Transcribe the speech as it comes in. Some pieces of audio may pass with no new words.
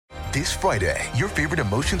This Friday, your favorite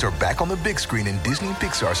emotions are back on the big screen in Disney and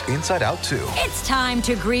Pixar's Inside Out 2. It's time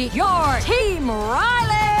to greet your Team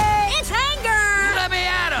Riley. It's anger. Let me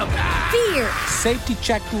at him. Fear. Safety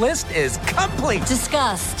checklist is complete.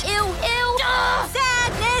 Disgust. Ew.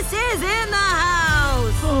 Sadness is in the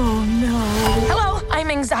house. Oh, no. Hello, I'm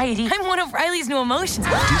anxiety. I'm one of Riley's new emotions.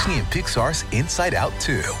 Disney and Pixar's Inside Out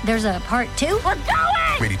 2. There's a part 2? We're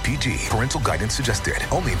going! Rated PG. Parental guidance suggested.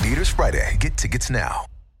 Only in theaters Friday. Get tickets now.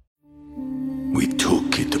 We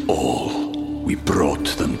took it all. We brought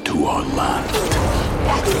them to our land.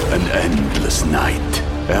 An endless night,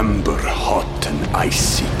 ember hot and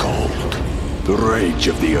icy cold. The rage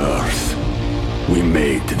of the earth. We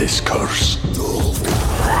made this curse.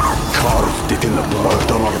 Carved it in the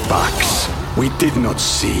blood on our backs. We did not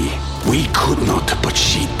see. We could not, but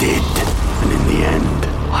she did. And in the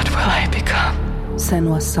end... What will I become?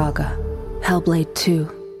 Senua's Saga. Hellblade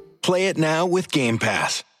 2. Play it now with Game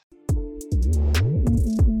Pass.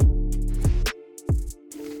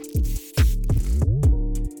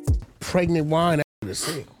 Pregnant wine after the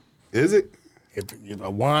sale. Is it? If a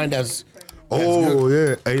wine that's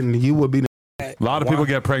good. Yeah, and you would be. A lot of people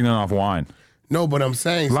get pregnant off wine. No, but I'm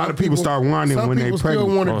saying a lot of people start whining when they pregnant. Some people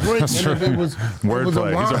still want to drink. That's And if it was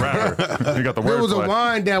wordplay. He's a rapper. You got the wordplay. There was a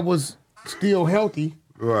wine that was still healthy.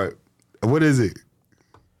 Right. What is it?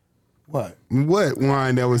 What? What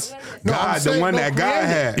wine that was God, the one that God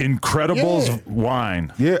had? Incredibles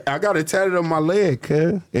wine. Yeah, I got it tatted on my leg,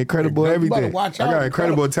 cuz. Incredible everything. Watch I out. got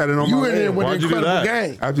Incredible tatted on my leg. You in there with Why'd you do Incredible that?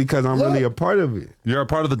 Gang. That's because I'm really a part of it. You're a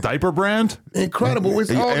part of the diaper brand? Incredible.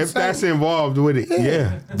 It's all the If same. that's involved with it,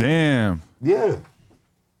 yeah. Damn. Yeah.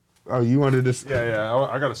 Oh, you wanted to... Yeah.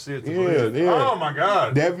 I got to see it. Yeah. Oh, my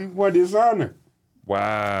God. That'd be for dishonor.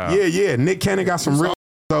 Wow. Yeah. Nick Cannon got some real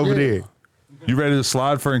over there. You ready to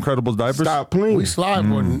slide for Incredibles diapers? Stop playing. We slide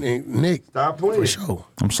for Nick. Stop playing. For sure.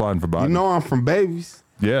 I'm sliding for Bobby. You know I'm from Babies.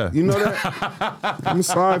 Yeah. You know that? I'm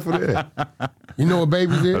slide for that. You know what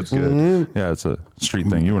Babies is? That's good. Yeah, it's a street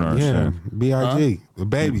thing. You wouldn't Yeah. understand. B.I.G. The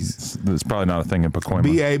Babies. It's probably not a thing in Pacoima.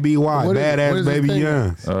 B.A.B.Y. What is- what Badass is Baby the thing?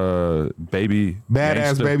 Young. Baby. Badass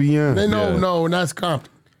gangster. Baby Young. No, that's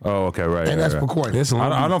Compton. Oh, okay, right. And that's right. Pacoima.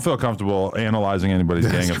 I don't feel comfortable analyzing anybody's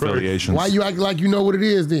gang affiliations. Why you act like you know what it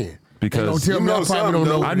is then? Because don't tell you me know I probably don't something, know.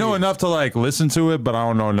 though. what I it know is. enough to like listen to it, but I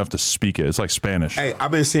don't know enough to speak it. It's like Spanish. Hey, I've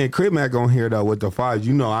been seeing Crip Mac on here though with the fives.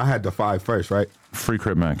 You know I had the 5 first, right? Free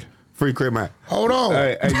Crip Mac. Free Crip Mac. Hold on.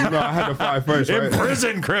 Hey, you know I had the 5 first, right? In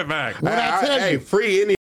prison, Crip Mac. What I tell Hey, you? free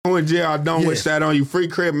any in jail. I don't Yeah. wish that on you. Free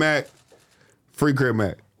Crip Mac. Free Crip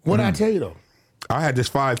Mac. What I tell you though? I had this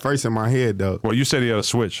 5 first in my head though. Well, you said he had a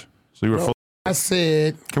switch, so you were full. I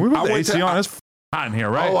said. Can we put the went AC to- on? It's hot in here,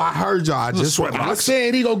 right? Oh, I heard y'all. I just sweat I box.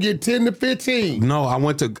 said he gonna get 10 to 15. No, I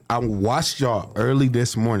watched y'all early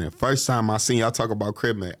this morning. First time I seen y'all talk about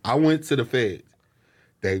Crip Mac. I went to the feds.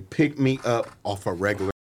 They picked me up off a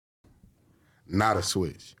regular, not a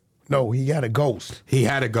switch. No, he got a ghost. He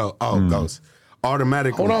had to go. Oh, ghost.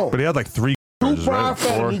 Automatically. Hold on. But he had like 3 2 charges, prior right?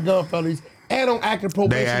 felony gun felonies and on active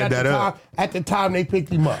probation add at that the up. time. At the time they picked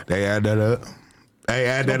him up. They add that up. They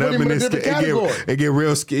add that put up him and in a different category. it get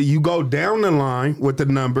real scary. You go down the line with the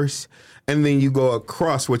numbers and then you go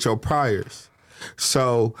across with your priors.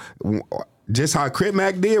 So just how Crip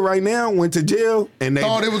Mac did right now, went to jail and they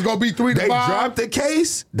Thought it was gonna be 3 to 5. They dropped the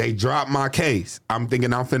case. They dropped my case. I'm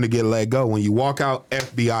thinking I'm finna get let go. When you walk out,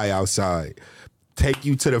 FBI outside. Take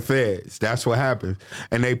you to the feds. That's what happens.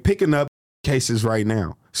 And they picking up cases right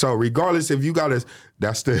now. So regardless if you got a,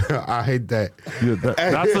 that's the, I hate that. Yeah,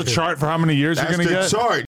 that's the chart for how many years you're That's going to the get?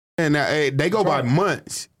 chart. And they go by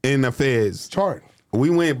months in the feds. Chart. We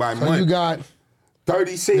went by So months. you got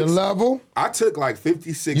 36. the level. I took like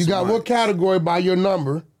 56 You got months. what category by your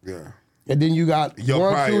number. Yeah. And then you got Your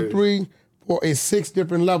 1, priors. 2, 3, 4, and 6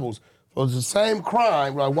 different levels. So it's the same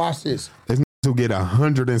crime. Like, watch this. There's who get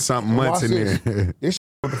 100 and something months Watch in this. there. This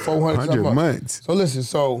with the 400 100 something months. So listen,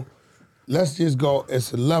 so let's just go,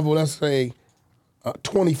 it's a level, let's say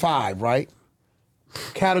 25, right?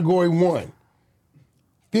 Category 1,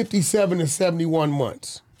 57 to 71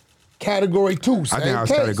 months. Category 2, same I think I was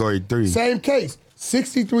case. category 3. Same case,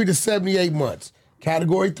 63 to 78 months.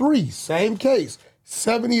 Category 3, same case,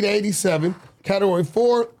 70 to 87. Category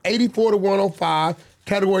 4, 84 to 105.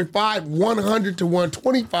 Category 5, 100 to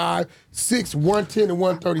 125. 6, 110 to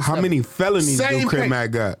 137. How many felonies Same do Crip case.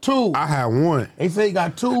 Mac got? 2. I had 1. They say he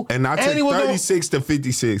got 2. And I took he was 36 to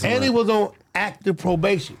 56. And months. he was on active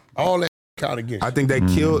probation. All that count against. I think they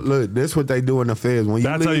killed. Look, this what they do in the feds. When you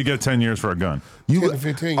That's how leave, you get 10 years for a gun. 10 to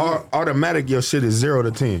 15 years. automatic. Your shit is 0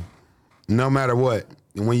 to 10, no matter what.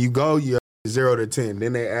 And when you go, you're 0 to 10.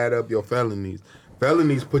 Then they add up your felonies.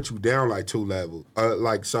 Felonies put you down like 2 levels.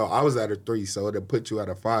 So I was at a 3, so it'll put you at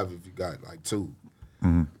a 5 if you got like 2.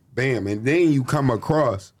 Mm-hmm. Bam, and then you come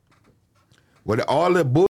across with all the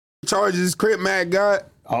bull charges Crip Mac got.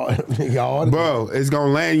 Bro, it's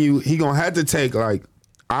gonna land you. He gonna have to take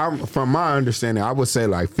from my understanding, I would say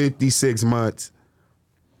like 56 months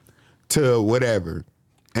to whatever,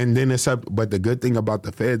 and then it's up. But the good thing about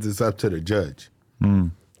the feds, it's up to the judge.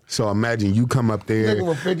 So imagine you come up there.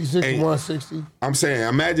 From 56 to 160. I'm saying,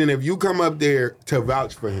 imagine if you come up there to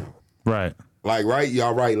vouch for him. Right. Like, right,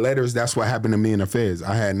 y'all write letters. That's what happened to me in the feds.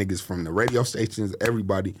 I had niggas from the radio stations,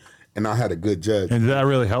 everybody, and I had a good judge. And did that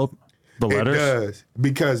really help? The letters? It does,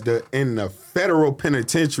 because in the federal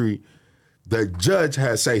penitentiary, the judge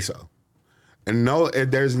has say so. And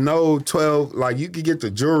there's no 12, like you could get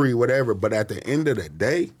the jury, whatever, but at the end of the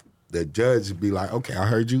day, the judge be like, okay, I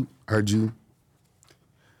heard you.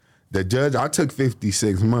 The judge, I took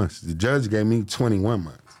 56 months. The judge gave me 21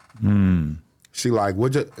 months. She like,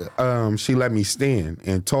 she let me stand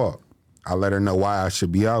and talk. I let her know why I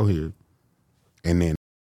should be out here. And then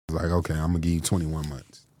I was like, okay, I'm gonna give you 21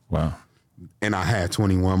 months. Wow. And I had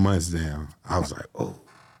 21 months down. I was like, oh.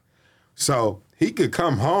 So he could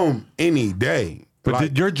come home any day. But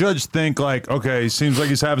did your judge think like, okay, seems like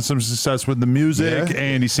he's having some success with the music,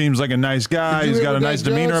 and he seems like a nice guy. He's got a nice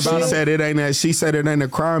demeanor about him. She said it ain't a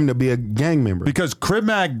crime to be a gang member. Because Crip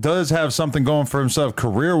Mac does have something going for himself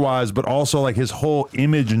career-wise, but also like his whole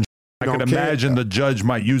image and I could imagine the judge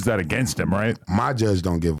might use that against him, right? My judge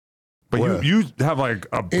don't give a But you have like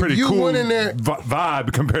a pretty cool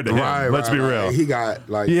vibe compared to him. Let's be real. He got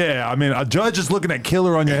like... Yeah, I mean, a judge is looking at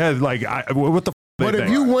killer on your head. Like, what the f*** But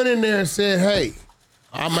if you went in there and said, hey,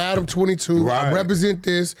 I'm Adam 22. I represent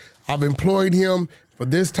this. I've employed him for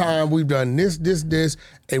this time. We've done this.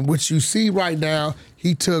 And what you see right now,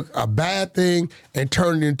 he took a bad thing and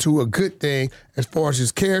turned it into a good thing as far as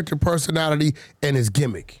his character, personality, and his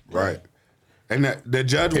gimmick. Right. And the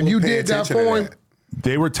judge If you did that for him,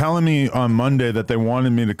 they were telling me on Monday that they wanted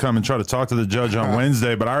me to come and try to talk to the judge on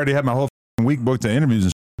Wednesday, but I already had my whole week booked to interviews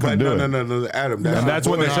and But no, Adam. That's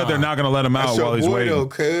when they said they're not going to let him out while he's waiting.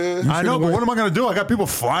 I know, but what am I going to do? I got people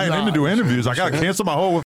flying in to do interviews. I got to cancel my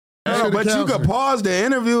whole. But you could pause the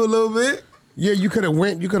interview a little bit. Yeah, you could have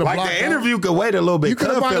went. You could have like the interview could wait a little bit. You could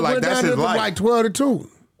have feel like that's his life. Like 12 to 2.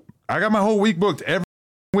 I got my whole week booked every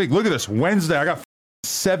week. Look at this. Wednesday, I got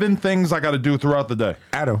 7 things I got to do throughout the day.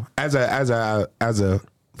 Adam, as a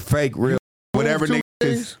fake real whatever nigga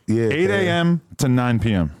is. 8 a.m. to 9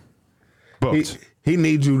 p.m. Booked. He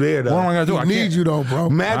needs you there, though. What am I going to do? I need you, though, bro.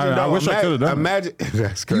 Imagine, I wish I could have done Imagine.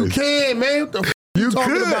 That's crazy. You can, man. What the f you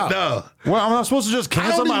talking could, about? though. Well, I'm not supposed to just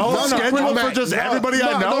cancel my whole schedule for just everybody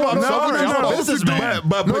I know? I'm sorry. I'm a businessman.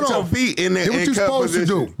 But put your feet in there. What you supposed to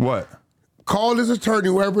do? What? Call his attorney,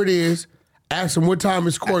 whoever it is, ask him what time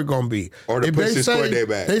his court going to be. Or to push his court day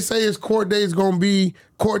back. They say his court day is going to be,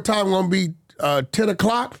 court time going to be 10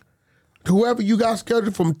 o'clock. Whoever you got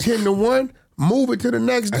scheduled from 10 to 1, move it to the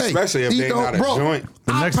next day. Especially if they not a joint.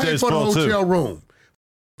 The next day is for the full hotel too. room.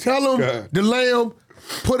 Tell him, delay him,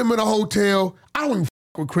 put him in a hotel. I don't even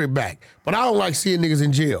with Crip back, but I don't like seeing niggas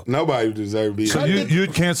in jail. Nobody deserves to be. So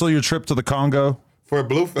you'd cancel your trip to the Congo for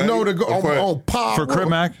Blueface? No, to go on Pod. for Crip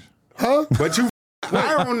Mac? Huh? But you,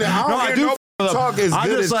 I don't hear no talk as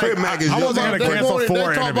good as Crip Mac as you. I wasn't going to cancel 4 They talk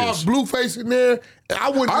interviews. about Blueface in there.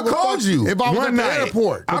 I called you if I was one at the night.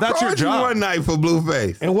 airport. But I that's your called you job. one night for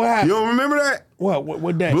Blueface. And what happened? You don't remember that?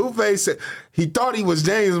 What day? Blueface said he thought he was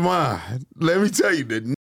James Bond. Let me tell you,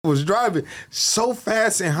 the was driving so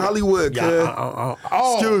fast in Hollywood.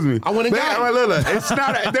 Excuse me. I went and got it. Look, it's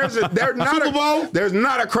not. There's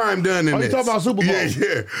not a crime done in Oh, you this. talking about Super Bowl?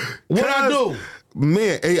 Yeah. What I do?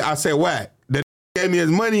 Man, I said Wack. The gave me his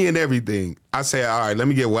money and everything. I said, all right, let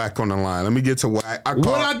me get Wack on the line. Let me get to Wack. What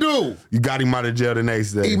I do? You got him out of jail the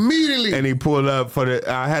next day. Immediately. And he pulled up for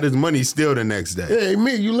I had his money still the next day. Yeah,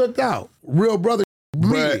 immediately. You looked out. Real brother.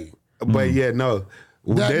 But yeah, no.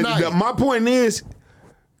 My point is,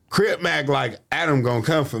 Crip Mac like Adam gonna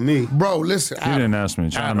come for me. Bro, listen. You didn't ask me.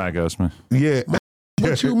 China Mac asked me. Yeah.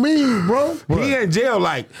 What you mean, bro? He in jail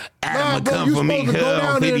like Adam bro, come for me supposed to go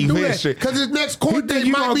down there and do 55th that. Street. Because his next court date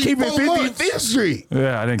you might gonna be keep 4 it months. 55th Street.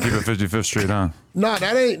 Yeah, I didn't keep it 55th Street, huh? Nah,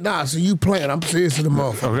 that ain't. Nah, so you playing. I'm serious to the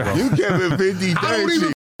motherfucker. Okay. You kept it 53rd I don't even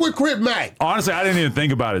Street. with Crip Mac. Honestly, I didn't even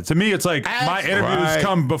think about it. To me, it's like my interviews Right.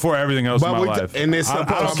 come before everything else in my life. And it's I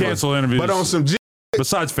don't cancel interviews. But on some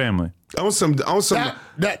besides family. on some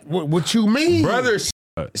That what you mean? brother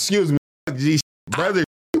excuse me, G brother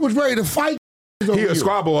He was ready to fight. he a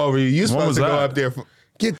squabble over you. You supposed was to go that? up there for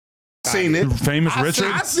Get seen it. Famous Richard?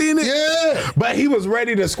 I seen it. Yeah. But he was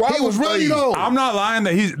ready to squabble. He was ready, though. I'm not lying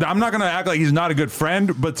that I'm not going to act like he's not a good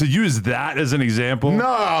friend, but to use that as an example.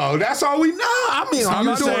 No, that's all we know. I mean, I'm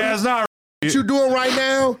not saying it's not. What you doing right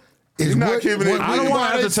now is not keeping it- I don't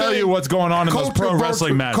want to have to tell you what's going on in those pro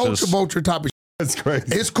wrestling matches. Culture vulture type of shit. That's crazy.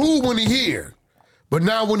 It's cool when he here, but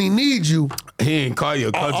now when he needs you, He ain't call you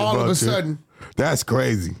a culture all of a vulture. sudden, That's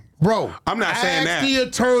crazy. bro. I'm not saying ask that. the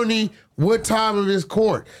attorney what time of his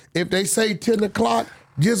court. If they say 10 o'clock,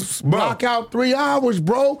 just block out 3 hours,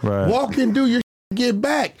 bro. Right. Walk and do your shit, get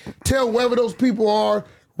back. Tell whoever those people are,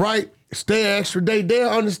 right, stay an extra day. They'll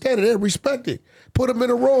understand it. They'll respect it. Put them in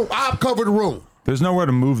a room. I'll cover the room. There's nowhere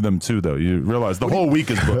to move them to, though. You realize the whole week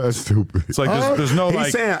is booked. That's stupid. It's like there's no He's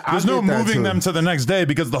like saying, I there's no get that moving too. them to the next day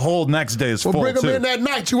because the whole next day is Well, full bring them too. in that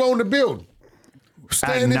night. You own the building.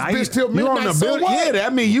 Stay in this night? bitch till You midnight. on the so building? what? Yeah,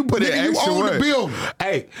 that mean you put it Nigga, you extra own work. the building.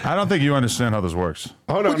 Hey, I don't think you understand how this works.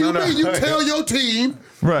 hold on. What do you no, mean? You no. tell your team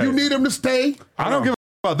Right. you need them to stay. I don't give a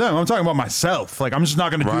about them. I'm talking about myself. Like I'm just not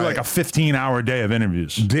going to do Right. like a 15-hour day of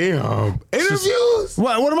interviews. Damn. Interviews?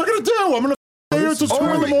 What am I going to do? I'm going to stay here until 2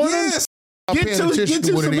 in the morning. Yes. I'm Get paying you attention to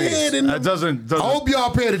some what it is. head in That the doesn't. I hope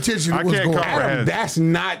y'all paying attention to I what's can't going on. comprehend. Adam, that's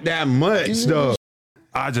not that much, though.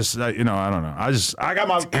 I just, I don't know. I got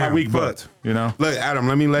my week booked. You know. Look, Adam,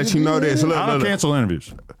 let me let you know this. Look, I don't look. cancel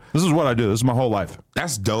interviews. This is what I do. This is my whole life.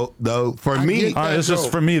 That's dope, though. For me, get that. It's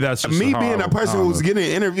just for me. That's just me how being a person how I who's live. getting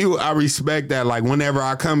an interview, I respect that. Like, whenever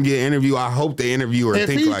I come get an interview, I hope the interviewer If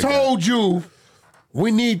think he like that. told you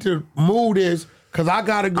we need to move this because I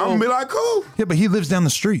gotta go. I'm gonna be like, cool. Yeah, but he lives down the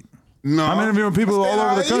street. No. I'm interviewing people I all stay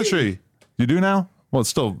over the out country. You do now? Well, it's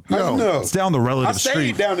still. Yo, no. It's down the relative I stayed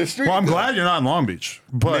street. down the street, Well, I'm though. glad you're not in Long Beach,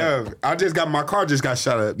 but Yeah, my car just got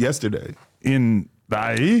shot up yesterday. in the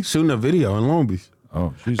IE. Shooting a video in Long Beach.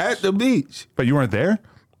 Oh, Jesus. At the beach. But you weren't there.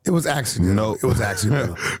 It was accident. No. It was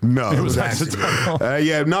accidental. No, It was accidental.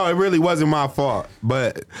 yeah, no, it really wasn't my fault.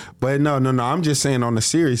 But no. I'm just saying on a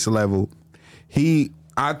serious level,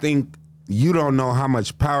 I think you don't know how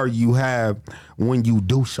much power you have when you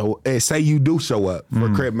do show. Say you do show up for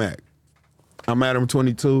Crip Mac. I'm Adam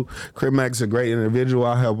 22. Crip Mac's a great individual.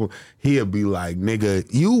 I'll help him. He'll be like, nigga,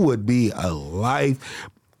 you would be a life,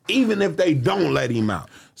 even if they don't let him out.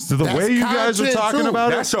 So the That's way you guys are content, talking too.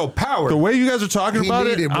 about That's it, your power. the way you guys are talking He about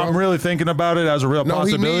need it, it, bro. I'm really thinking about it as a real No,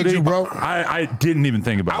 he need possibility. you, bro. I didn't even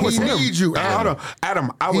think about I it. was He him. needs you, Hold on,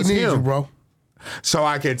 Adam. I He was needs him, you, bro. So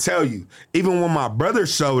I can tell you, even when my brother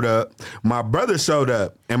showed up,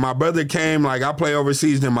 and my brother came, like, I play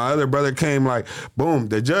overseas, then my other brother came, like, boom,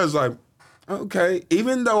 the judge, like, okay,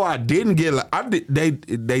 even though I didn't get, they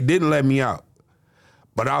didn't let me out.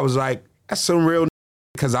 But I was like, that's some real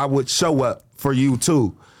because I would show up for you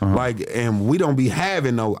too. Like, and we don't be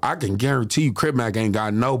having I can guarantee you Crip Mac ain't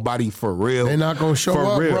got nobody for real. They're not gonna show For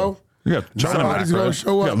up, real. bro. You got China Somebody's back, gonna right?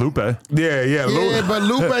 show up. You got Lupe. Yeah, Yeah, but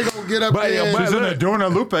Lupe gonna get up there. but She's in look. there doing a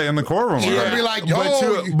Lupe in the courtroom. She right? gonna be like,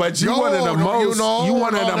 yo, but you yo, one of the most. You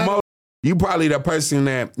one of the that. most. You probably the person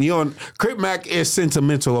that Crip Mac is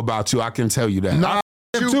sentimental about you. I can tell you that. Nah,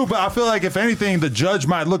 Him too, but I feel like if anything, the judge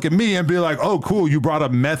might look at me and be like, "Oh, cool, you brought a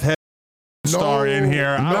meth head star in here."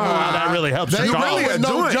 I don't know how that really helps They your know cause. what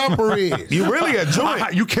no joint. jumper is. You really a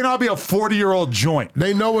joint. You cannot be a 40-year-old joint.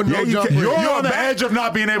 They know what no Yeah, you jumper can- is. You're You're on the back- edge of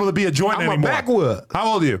not being able to be a joint I'm a anymore. backwood.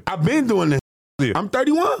 How old are you? I've been doing this. I'm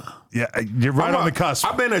 31. Yeah, you're right on the cusp.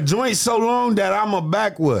 I've been a joint so long that I'm a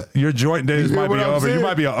backwood. Your joint days You might hear be what I'm over. You saying?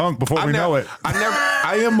 might be an unk before we know it.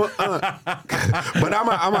 I am a but I'm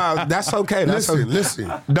a that's okay. That's okay.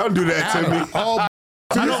 Listen. Don't do that to me. Oh, I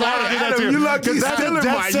don't want to do that Adam, to you. you lucky 'Cause that's still a in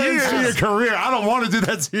death my sentence to your years. career. I don't want to do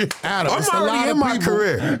that to you. Adam, it's a I'm lot already of in my people.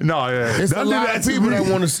 career. No, yeah. It's Don't a do lot that of to people me. that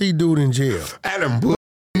want to see dude in jail. Adam,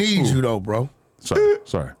 He needs you though, bro.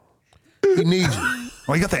 Sorry. He needs you.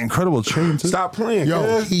 Well, you got that incredible chain too. stop playing. Yo,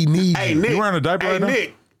 cuz. he needs Hey, you. Nick. You wearing a diaper hey, right now?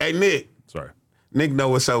 Nick. Hey, Nick. Sorry. Nick know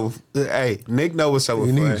what's up. Hey, Nick know what's up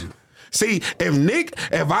with He fun. needs you. See,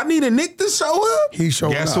 if I need a Nick to show up, He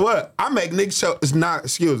showing guess up. what? I make Nick show. It's not.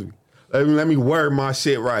 Excuse me. Let me word my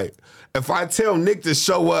shit right. If I tell Nick to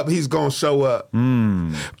show up, he's gonna show up.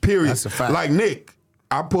 Period. That's a fact. Like Nick,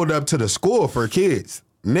 I pulled up to the school for kids.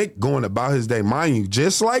 Nick going about his day, mind you,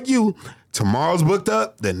 just like you. Tomorrow's booked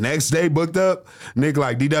up. The next day booked up. Nick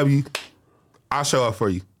like, DW, I'll show up for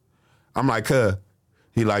you. I'm like,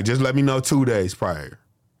 he like, just let me know 2 days prior.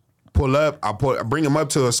 Pull up. I bring him up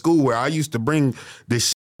to a school where I used to bring this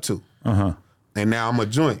shit to. And now I'm a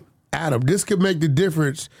joint. Adam, this could make the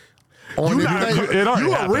difference. On You the not- thing. It already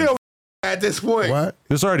You a happened. real at this point. What?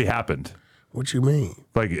 This already happened. What you mean?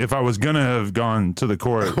 Like, if I was going to have gone to the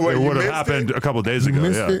court, What, it you would have missed happened it? a couple days You ago.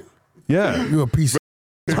 missed Yeah. it? Yeah. You a piece of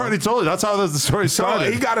I already told you. That's how the story So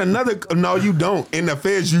started. he got another. No, you don't. In the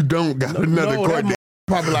feds, you don't got another court date.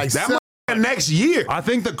 Probably like That next year. I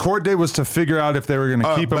think the court date was to figure out if they were going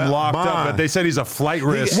to keep him locked up, bond. but they said he's a flight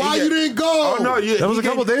risk. Why you didn't go? Oh no, That was a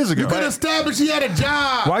couple days ago. You could establish he had a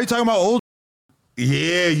job. Why are you talking about old?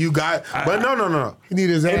 Yeah, you got. But no. He need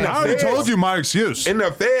his ass. I already told you my excuse. In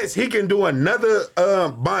the feds, he can do another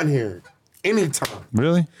bond hearing anytime,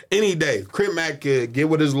 Really? any day. Crip Mac could get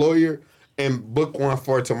with his lawyer and book one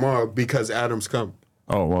for tomorrow because Adam's coming.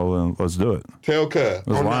 Oh, well, then let's do it. Tell Cuz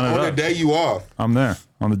on line it the up. day you off. I'm there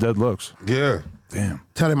on the dead looks. Yeah. Damn.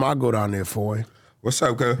 Tell him I'll go down there for him. What's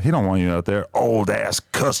up, Cuz? He don't want you out there. Old ass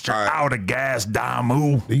Custer out of gas,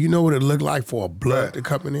 Damu. Do you know what it looked like for a blood to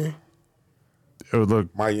come in there? It would look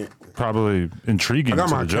probably intriguing I got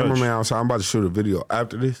to my the judge. cameraman outside. I'm about to shoot a video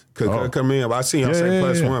after this. Cuz come in. I see y'all say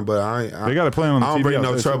 +1, but I They got to play on the I don't TV bring out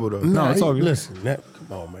no there, trouble, too. though. No, it's all good. Listen, come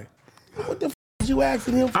on, man. What the f*** is you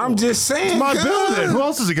asking him for? I'm just saying. My cuz. building. Who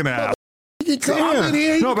else is he going to ask? He can come in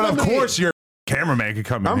here. No, but of course your cameraman could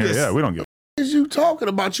come in here. Yeah, we don't give. What is you talking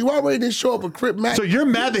about? You already didn't show up a Crip Mac. So you're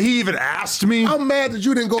mad that he even asked me? I'm mad that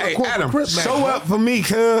you didn't go to Hey, court Adam, for Crip Mac. show up for me,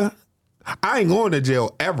 cuz. I ain't going to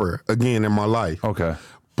jail ever again in my life. Okay.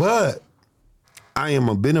 But I am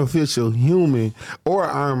a beneficial human, or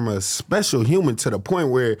I'm a special human to the point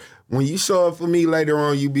where when you show up for me later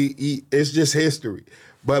on, it's just history.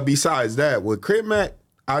 But besides that, with Crip Mac,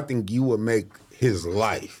 I think you would make his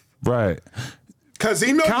life. Right. Cause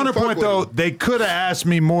he knows. Counterpoint though, they could have asked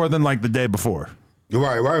me more than like the day before.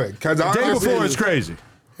 Right. Cause the day before is crazy.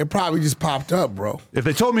 It probably just popped up, bro. If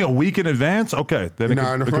they told me a week in advance, okay, then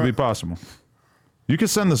it could be possible. You can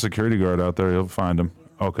send the security guard out there; he'll find him.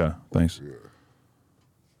 Okay, thanks.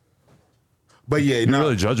 But yeah, you're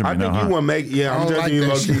really judging me I now. think you want to make. Yeah, I'm judging you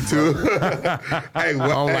low key too. Hey,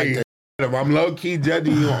 I'm low key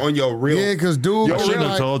judging you on your real. Yeah, because dude, I shouldn't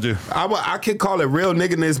have told you. I can call it real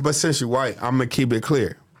nigganess, but since you're white, I'm gonna keep it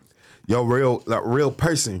clear. Your real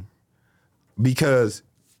person, because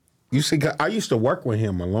you see, I used to work with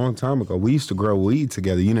him a long time ago. We used to grow weed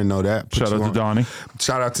together. You didn't know that. Shout out to Donnie.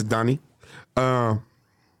 Shout out to Donnie.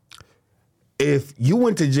 If you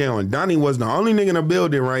went to jail and Donnie was the only nigga in the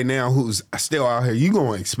building right now who's still out here, you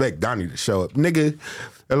gonna expect Donnie to show up, nigga.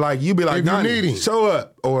 Like you be like, Donnie, show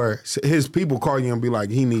up, or his people call you and be like,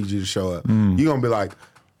 he needs you to show up. You gonna be like,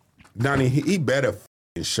 Donnie, he better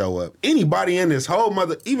f***ing show up. Anybody in this whole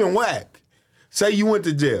even Wack, say you went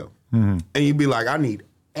to jail, and you be like, I need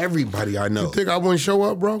everybody I know. You think I wouldn't show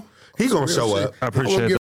up, bro? He gonna show up. I appreciate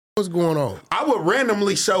that. What's going on? I would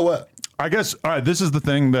randomly show up. I guess. All right. This is the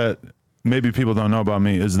thing that maybe people don't know about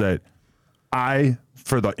me is that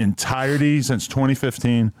for the entirety since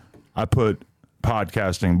 2015, I put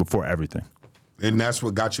podcasting before everything. And that's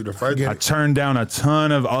what got you the first. I turned down a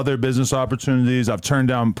ton of other business opportunities. I've turned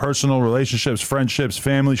down personal relationships, friendships,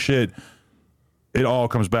 family shit. It all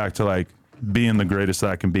comes back to like being the greatest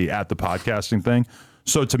that I can be at the podcasting thing.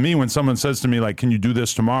 So to me, when someone says to me like, can you do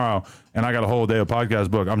this tomorrow? And I got a whole day of podcast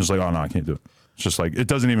book, I'm just like, oh no, I can't do it. It's just like, it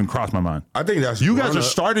doesn't even cross my mind. I think that's you guys are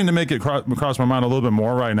starting to make it cross my mind a little bit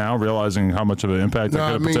more right now, realizing how much of an impact it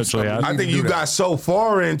could have potentially had. I think you got so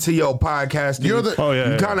far into your podcasting. You're the,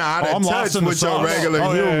 you kind of out of touch with your regular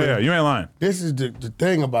human. Yeah, you ain't lying. This is the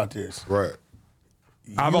thing about this. Right.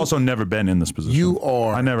 I've also never been in this position. You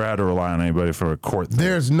are. I never had to rely on anybody for a court thing.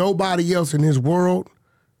 There's nobody else in this world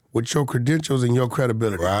with your credentials and your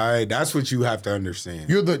credibility. Right. That's what you have to understand.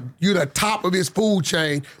 You're the top of this food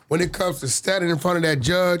chain when it comes to standing in front of that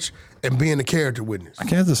judge and being a character witness. I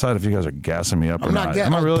can't decide if you guys are gassing me up or not.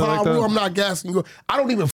 Am I really like that? I'm not gassing you. I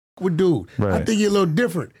don't even with dude. Right. I think you're a little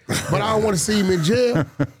different, but I don't want to see him in jail.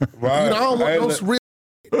 Right. You know, I don't want no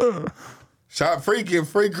real. Shot free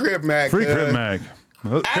Crip Mac. Free Crip Mac.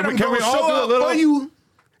 Adam, can we all show do a up little? for you?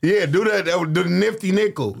 Yeah, do that. Do the nifty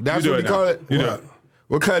nickel. That's You do what it we call now. it. You do it.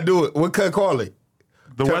 What can I do it? What can I call it?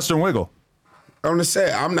 The Western Wiggle. On the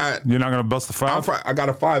set, I'm not. You're not gonna bust the five. I got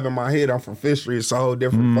a 5 in my head. I'm from Fifth Street. It's a whole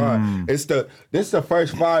different vibe. This the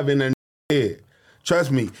first 5 in the head.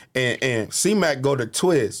 Trust me. And C-Mac go to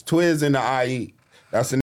Twiz. Twiz in the IE. That's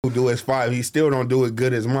the who do his 5. He still don't do it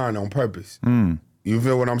good as mine on purpose. You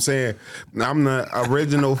feel what I'm saying? I'm the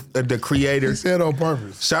original, the creator. He said on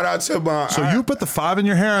purpose. Shout out to my. So you put the 5 in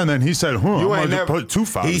your hair, and then he said, "Huh, I'm gonna just put 2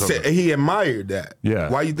 5s." He said he admired that. Yeah.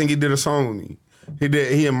 Why you think he did a song with me?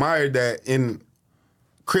 He admired that, and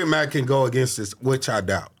Crip Mac can go against this, which I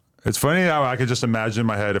doubt. It's funny how I could just imagine in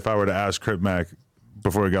my head if I were to ask Crip Mac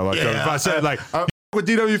before he got locked up. If I said like, with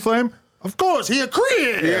DW Flame, of course he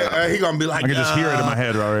agreed. Yeah, he gonna be like, I can just hear it in my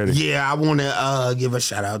head already. Yeah, I want to give a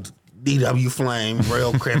shout out DW Flame,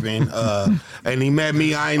 real crippin'. And he met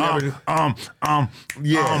me. I ain't never.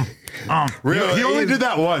 Real. He only did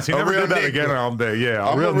that once. He never did that nickel. again all day. Yeah,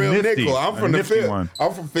 I'm a real nifty, nickel. I'm from the nifty fifth. one.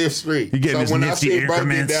 I'm from Fifth Street. He getting his when nifty I seen bro did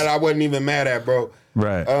increments. that, I wasn't even mad at bro.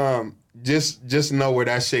 Right. Just know where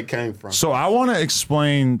that shit came from. So I want to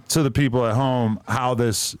explain to the people at home how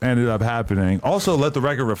this ended up happening. Also, let the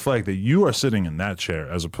record reflect that you are sitting in that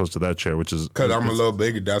chair as opposed to that chair, which is Because I'm a little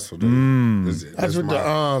bigger. That's what. That's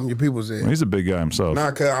what your people said. He's a big guy himself.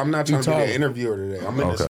 Nah, cause I'm not trying to be an interviewer today. I'm in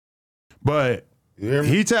this. But You hear me?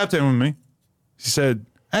 he tapped in with me. He said,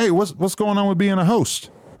 "Hey, what's going on with being a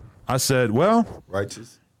host?" I said, "Well,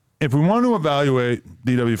 Righteous. if we want to evaluate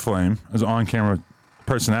DW Flame as an on-camera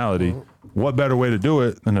personality, what better way to do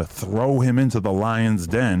it than to throw him into the lion's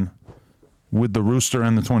den with the rooster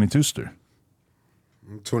and the 22-ster?"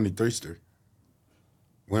 I'm 23-ster.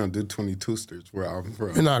 We don't do 22-sters where I'm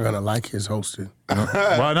from. You're not gonna like his hosting.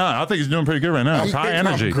 Why not? I think he's doing pretty good right now. It's high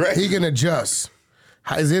energy. He can adjust.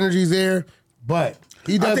 His energy's there, but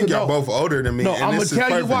he doesn't I think y'all know. both older than me. No, and I'm gonna this is tell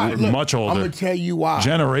you perfect. why. Look, Much older. I'm gonna tell you why.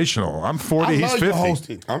 Generational. I'm 40. I He's love 50. your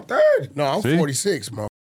hosting. I'm 30. No, I'm See? 46, man.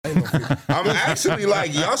 I'm actually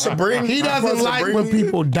like, y'all should bring He I'm doesn't supposed to like bring when me-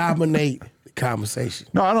 people dominate the conversation.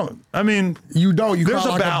 No, I don't. I mean, You don't. You there's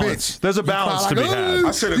call a like balance. a bitch. There's a You call balance like to be a- had.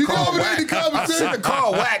 I should have You called dominated the Wack. I should conversation. have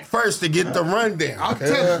called Wack first to get the rundown. I'm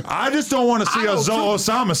telling you. I just don't want to see I a don't Zoe too.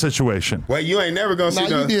 Osama situation. Wait, you ain't never gonna see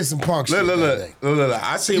Nah, you did some punk shit. Look. that day.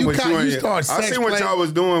 I seen You what kinda- you you ain't. started I sex seen what playing. y'all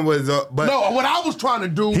was doing was, but No, what I was trying to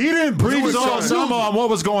do. He didn't brief was Zoe trying to Osama do- on what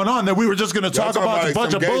was going on, that we were just going to talk talking about about a like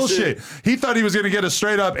bunch some of gay bullshit. shit. He thought he was going to get a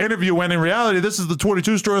straight up interview when in reality, this is the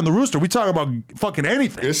 22-ster and the rooster. We talk about fucking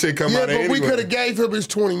anything. this shit come Yeah, out but anyway. we could have gave him his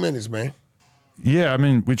 20 minutes, man. Yeah, I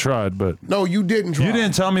mean, we tried, but No, you didn't try. you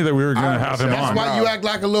didn't tell me that we were going to have him That's on. why you act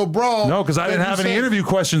like a little brawl. No, because I didn't have any interview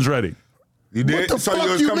questions ready. You did. What the So fuck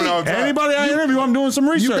you was you coming mean? on top. Anybody I interview, I'm doing some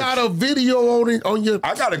research. You got a video on it on your.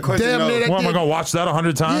 I got a question, Damn though. near that What, am I thing. going to watch that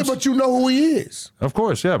 100 Yeah, times? but you know who he is. Of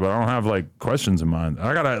course, yeah, but I don't have like questions in mind.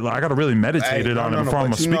 I gotta really meditate it on it before I'm gonna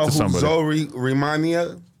but you speak know to who somebody. Zoe remind me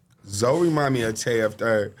of? Zoe remind me of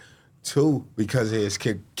TF3 too because of his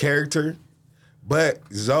character. But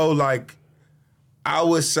Zoe, like, I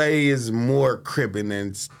would say is more crippin'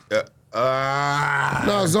 than.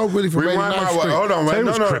 No, Zoe really from Rewind 89th my Street. words. Hold on, Say wait, it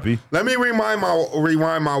no, was no. crippy. Let me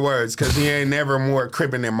rewind my words because he ain't never more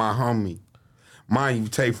crippin' than my homie. Mind you,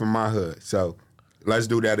 Tay from my hood. So let's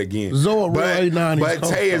do that again. Zoe, real but 89 East but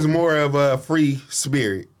Coast, Tay is though. more of a free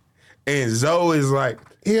spirit, and Zoe is like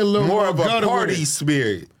He a little more more of a gutter with party it.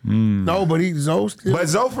 spirit. No, but he's Zoe still. But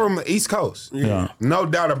Zoe from the East Coast. Yeah. No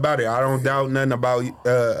doubt about it. I don't doubt nothing about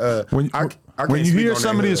When, I when can't you speak hear on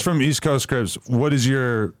somebody their is from East Coast Crips, what is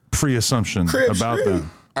your pre-assumption Crip about Street.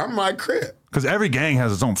 them? I'm like Crip. Because every gang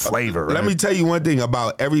has its own flavor, right? Let me tell you one thing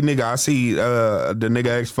about every nigga. I see the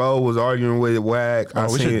nigga X4 was arguing with Wack.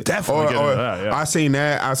 Oh, we should definitely get into that, yeah. I seen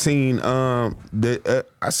that. I seen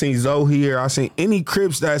I seen Zoe here. I seen any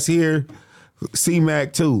Crips that's here.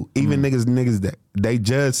 C-Mac too. Even niggas that they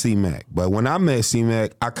judge C-Mac. But when I met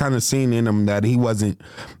C-Mac, I kind of seen in him that he wasn't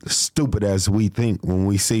stupid as we think when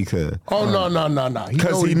we see her. Oh no.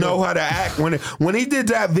 Because he know how to act. When he did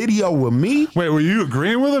that video with me, Wait, were you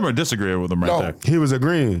agreeing with him or disagreeing with him right No. there? he was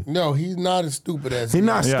agreeing. No, he's not as stupid as He's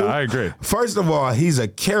not Yeah, stupid. I agree. First of all, he's a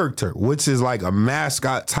character, which is like a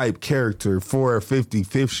mascot type character for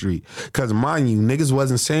 55th Street. Because mind you, niggas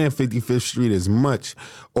wasn't saying 55th Street as much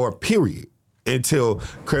or period. Until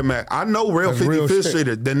Crip Mac. I know real That's real 55th shit.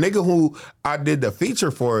 Streeter. The nigga who I did the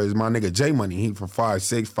feature for is my nigga J Money. He from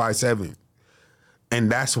 5'6", 5'7".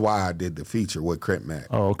 And that's why I did the feature with Crip Mac.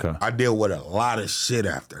 Oh, okay. I dealt with a lot of shit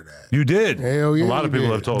after that. You did. Hell yeah, A lot of you people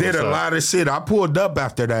did. have told Did us a that. lot of shit. I pulled up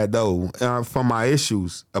after that though for my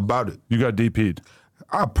issues about it. You got DP'd.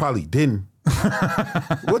 I probably didn't.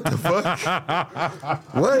 What the fuck?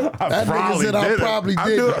 What? That nigga said I probably I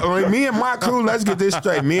did. do, I mean, me and my crew, let's get this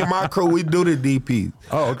straight. Me and my crew, we do the DP.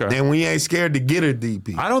 Oh, okay. And we ain't scared to get a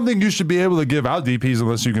DP. I don't think you should be able to give out DPs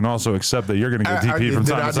unless you can also accept that you're going to get DP from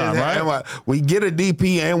time to time, right? We get a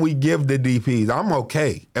DP and we give the DPs. I'm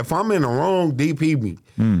okay. If I'm in the wrong, DP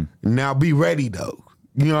me. Now be ready though.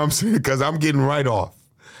 You know what I'm saying? Because I'm getting right off.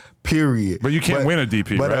 Period. But you can't win a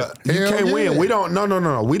DP, but, right? You Hell can't yeah. win. We don't.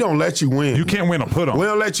 No. We don't let you win. You can't win a put on. We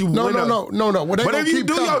don't let you No. win. Well, they But gonna if you keep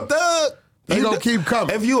do your coming. thug, They you gonna do- keep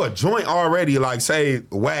coming. If you a joint already, like say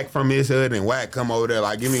Wack from his hood and Wack come over there,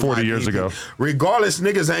 like give me 40 my years DP. ago. Regardless,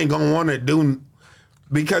 niggas ain't gonna want to do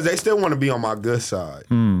because they still want to be on my good side.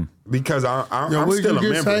 Because I'm what still did a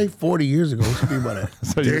you just member. say? 40 years ago. What you mean by that?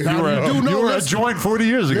 So you were a joint 40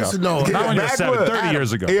 years ago. Listen, no, Not when you're 30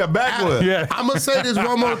 years ago. Yeah, backwood. Yeah. I'm going to say this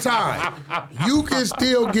one more time. You can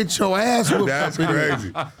still get your ass whooped. That's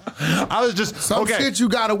crazy. I was just Some shit you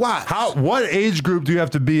got to watch. What age group do you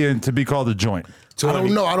have to be in to be called a joint? I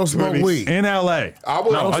don't know. I don't smoke weed. In LA.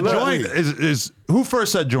 A joint is who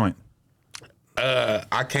first said joint?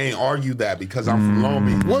 I can't argue that because I'm from Long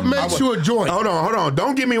Beach. What makes you a joint? Hold on.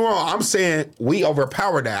 Don't get me wrong. I'm saying we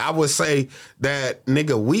overpower that. I would say that,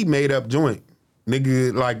 nigga, we made up joint.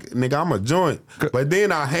 Nigga, I'm a joint. But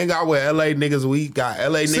then I hang out with LA niggas. We got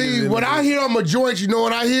LA niggas. See, when I hear I'm a joint, you know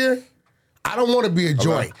what I hear? I don't want to be a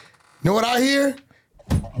joint. You know what I hear?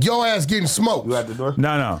 Your ass getting smoked. You at the door?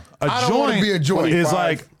 No. I don't want to be a joint. Is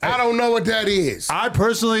like I don't know what that is. I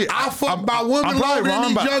personally, I fuck by women longer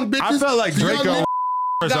than these young bitches. I felt like Draco.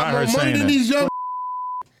 Got more money than these young.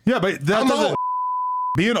 Yeah, but that doesn't.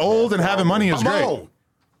 Being old and having money is great. On.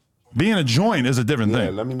 Being a joint is a different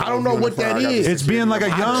thing. I don't know what that is. It's being like a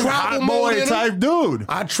young hot boy type dude.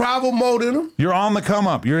 I travel more than them. You're on the come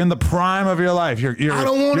up. You're in the prime of your life. You're I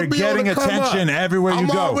don't want to be getting on the come attention up. everywhere you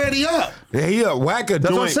go. I'm already up. Yeah, he a whacker joint.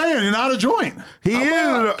 That's what I'm saying. You're not a joint. He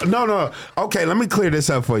is. No. Okay, let me clear this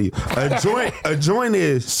up for you. A joint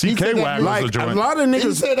is CK Wack like was a joint. A lot of niggas.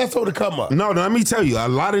 He said that's on the come up. No, let me tell you. A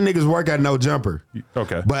lot of niggas work at No Jumper.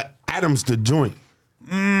 Okay. But Adam's the joint.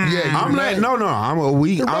 Yeah, I'm like, no. I'm a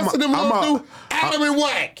weak. The rest of them all do Adam and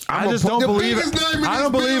Wack. I just don't believe it. I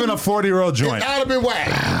don't believe in a 40-year-old joint. Adam and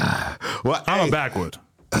Wack. Well, I'm a backwood.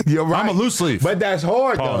 You're right. I'm a loose leaf. But that's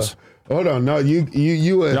hard, Pause. though. Hold on, no, you.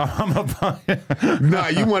 I'm a. Nah,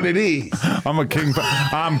 you one of these. I'm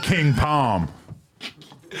King Palm.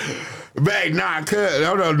 Babe, nah,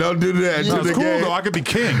 hold on, don't do that No, to it's the cool game. though. I could be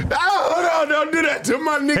king. Oh, hold on, don't do that to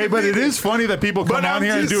my nigga. Hey, but it is funny that people come on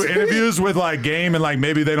here and do interviews with like Game and like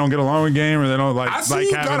maybe they don't get along with Game or they don't like I see like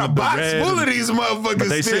you having got a the box red full of these motherfuckers. But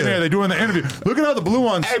they sit there, they doing the interview. Look at how the blue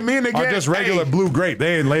ones Hey, me and the are Game- just regular hey. blue grape.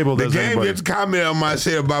 They ain't labeled The as Game anybody. just commented on my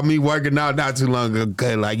shit about me working out not too long ago.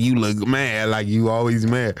 Cause like you look mad, like you always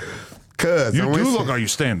mad. Cause You do look like you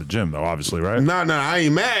stay in the gym though, obviously, right? No, I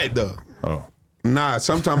ain't mad though. Oh. Nah,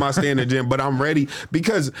 sometimes I stay in the gym, but I'm ready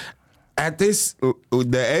because at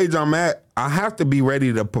the age I'm at, I have to be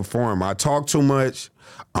ready to perform. I talk too much.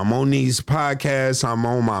 I'm on these podcasts. I'm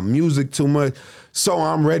on my music too much. So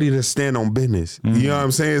I'm ready to stand on business. You know what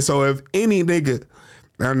I'm saying? So if any nigga,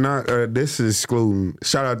 I'm not, this is excluding,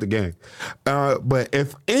 shout out the gang. But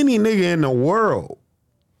if any nigga in the world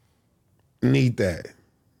need that,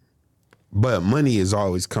 but money is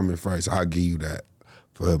always coming first, I'll give you that.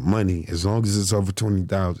 For money, as long as it's over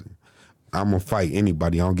 20,000, I'm gonna fight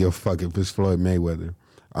anybody. I don't give a fuck if it's Floyd Mayweather.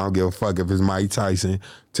 I don't give a fuck if it's Mike Tyson.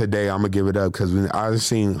 Today, I'm gonna give it up because I've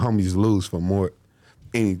seen homies lose for more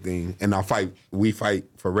anything, and we fight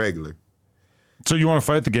for regular. So you want to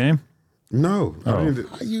fight the Game? No. How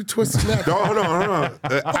you twisting that? No, hold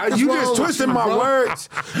on. You just twisted my words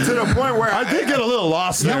to the point where I did get a little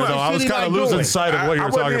lost there, though. I was kind of losing sight of what you were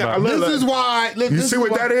talking about. This is why. Look, You see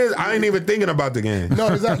what that is? I ain't even thinking about the game. No,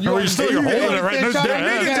 is that You're holding it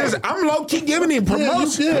right now. I'm low key giving him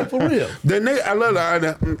promotion. Yeah, for real. The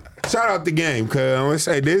nigga, shout out the Game, cause I'm gonna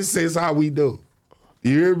say this is how we do.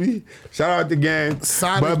 You hear me? Shout out the Game.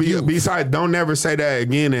 But besides, don't never say that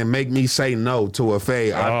again and make me say no to a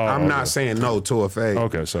fade. I'm not saying no to a fade.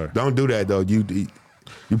 Okay, sorry. Don't do that though.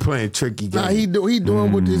 You playing tricky game. Nah, he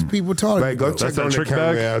doing what these people talking Like, go about. check on the trick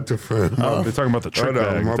camera bag? out the front. Oh, they're talking about the trick Hold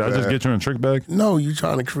on, bag. my Did I just bad. get you in a trick bag? No, you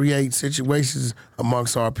trying to create situations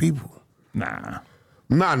amongst our people. Nah.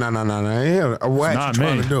 Nah. Yeah, Wack. Not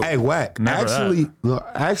trying me. to do? Hey, Wack. Never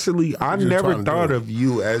Actually, I you never trying to thought do? of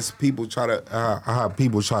you as people try to how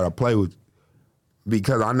people try to play with,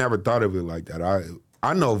 because I never thought of it like that.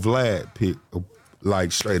 I know Vlad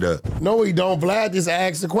like straight up. No, he don't. Vlad just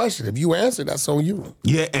asked the question. If you answer, that's on you.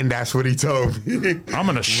 Yeah, and that's what he told me. I'm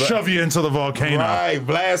going to shove you into the volcano. Right,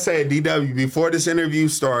 Vlad said, DW, before this interview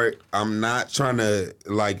start, I'm not trying to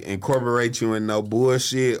like incorporate you in no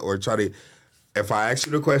bullshit or try to. If I ask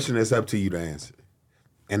you the question, it's up to you to answer.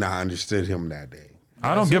 And I understood him that day.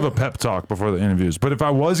 I don't give a pep talk before the interviews, but if I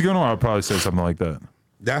was going to, I'd probably say something like that.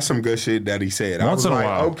 That's some good shit that he said. Once in a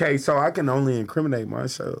while. Okay, so I can only incriminate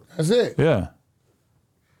myself. That's it. Yeah,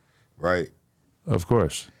 Right. of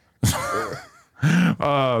course.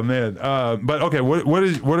 Oh, man. But okay,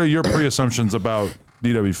 what are your pre-assumptions about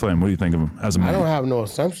DW Flame? What do you think of him as a man? I don't have no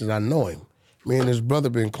assumptions. I know him. Me and his brother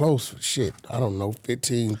been close for shit. I don't know,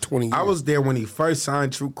 15, 20 years. I was there when he first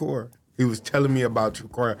signed True Core. He was telling me about True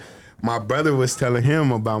Core. My brother was telling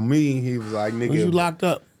him about me. He was like, nigga. Was you locked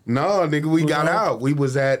up? No, nigga, we got out. We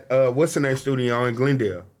was at, what's the name studio in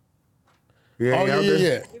Glendale?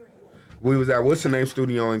 Yeah. We was at what's the name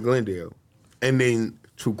studio in Glendale, and then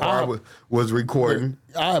True Car was recording.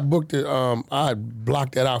 I had booked it. I had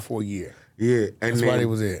blocked that out for a year. Yeah, and that's why they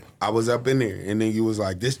was there. I was up in there, and then you was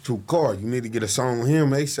like, "This True Car, you need to get a song with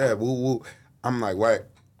him." They said, "Woo woo." I'm like, "What?"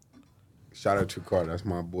 Shout out True Car, that's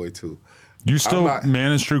my boy too. You still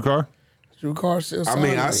manage True Car? True Car still.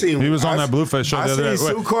 I seen he was on that Blueface show the other day.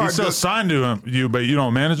 He's still signed to you, but you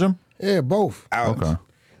don't manage him. Yeah, both. Ouch. Okay.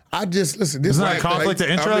 I just listen. This isn't that a conflict of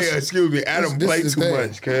interest? Excuse me, Adam played too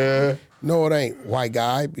much. No, it ain't. White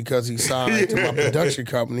guy because he signed to my production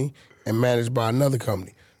company and managed by another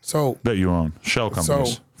company. So that you own shell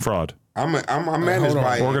companies, fraud. I'm managed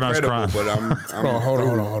by organized crime, but I'm hold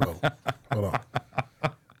on.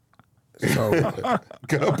 So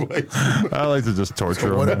I like to just torture.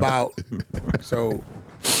 So what about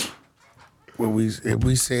if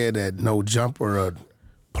we said that no jumper or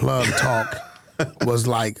plug talk was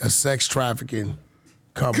like a sex trafficking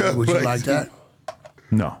company, would you like that?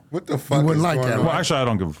 No. What the fuck? You wouldn't like that. Well, actually, I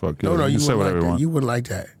don't give a fuck. No, you say whatever you want. You wouldn't like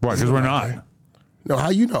that. Why? Because we're not. No, how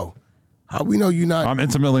you know? How we know you're not? I'm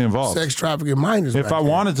intimately involved. Sex trafficking minors. If I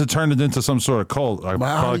wanted to turn it into some sort of cult, I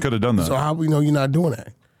probably could have done that. So how we know you're not doing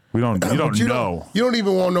that? We don't. You don't know. You don't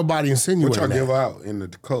even want nobody insinuating What y'all that. give out in the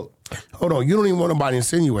cult? Hold on, you don't even want nobody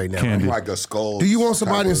insinuating that. Candy. Like a skull. Do you want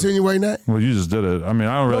somebody insinuating that? Well, you just did it. I mean,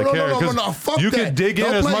 I don't really care. No, fuck you that. can dig in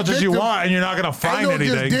Don't as play much as you victim. want, and you're not going to find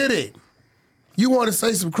anything. Just did it. You want to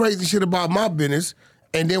say some crazy shit about my business,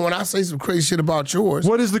 and then when I say some crazy shit about yours,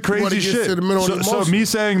 what is the crazy shit? So me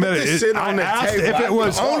saying that I asked if it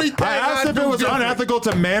was unethical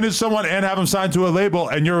to manage someone and have them signed to a label,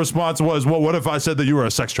 and your response was, "Well, what if I said that you were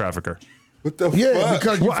a sex trafficker?" What the fuck?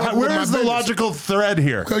 Because where is the logical thread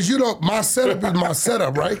here? Because my setup is my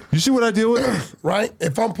setup, right? You see what I deal with? Right?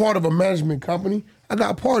 If I'm part of a management company, I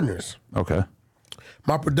got partners. Okay.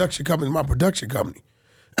 My production company is my production company.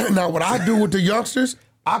 Now, what I do with the youngsters,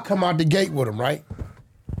 I come out the gate with them, right?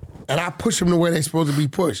 And I push them the way they're supposed to be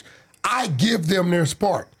pushed. I give them their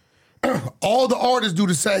spark. All the artists do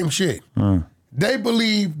the same shit. They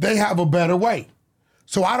believe they have a better way.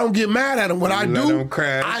 So I don't get mad at them. What I do,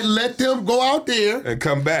 I let them go out there and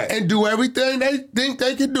come back and do everything they think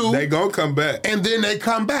they can do. They gonna come back, and then they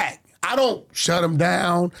come back. I don't shut them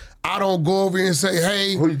down. I don't go over here and say,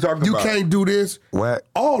 "Hey, who you talking you about? can't do this." What?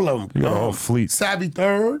 All of them. You got a whole fleet. Savvy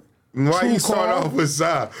Third. Why you start off with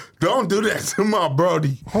Sav? Don't do that to my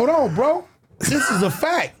brody. Hold on, bro. This is a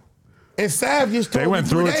fact. And Sav just told me went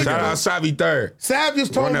through it Shout out Savvy Third. Sav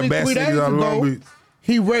just told me 3 days ago.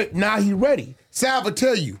 Now he ready. Sav will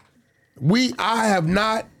tell you, I have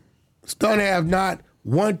not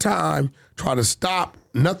one time tried to stop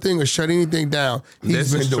nothing or shut anything down.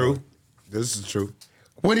 This is true. This is true.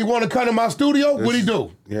 When he want to come to my studio, what he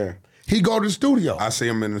do? Yeah. He go to the studio. I see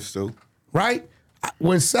him in the studio. Right?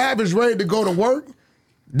 When Sav is ready to go to work,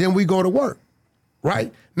 then we go to work.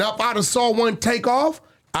 Right? Now, if I'd have saw one take off,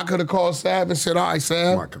 I could have called Sav and said, "All right,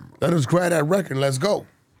 Sav, let us grab that record and let's go."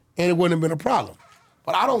 And it wouldn't have been a problem.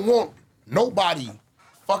 But I don't want nobody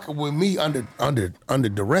fucking with me under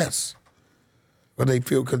duress. But they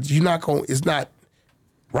feel, because it's not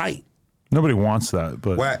right. Nobody wants that,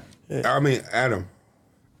 but What? I mean, Adam.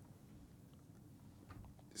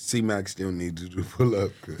 C-Mac still needs to do pull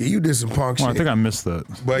up. Yeah, you did some punk shit. I think I missed that.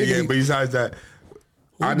 But yeah, besides that,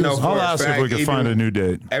 I know for I'll a ask fact, if we can find a new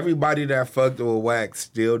date. Everybody that fucked with Wack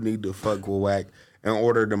still need to fuck with Wack in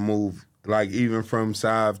order to move. Like, even from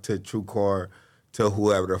Sav to True Car to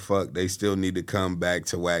whoever the fuck, they still need to come back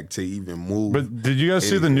to Wack to even move. But did you guys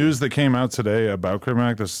see the news that came out today about Crip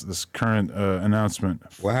Mac, this current announcement?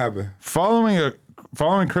 What happened?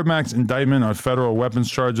 Following Crip Mac's indictment on federal weapons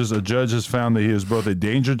charges, a judge has found that he is both a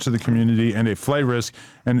danger to the community and a flight risk,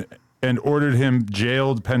 and ordered him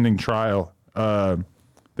jailed pending trial.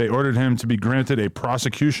 They ordered him to be granted a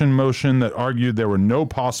prosecution motion that argued there were no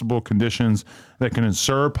possible conditions that can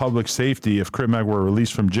ensure public safety if Crip Mac were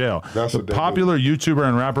released from jail. The popular YouTuber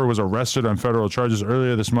and rapper was arrested on federal charges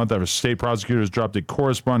earlier this month after state prosecutors dropped a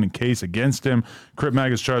corresponding case against him. Crip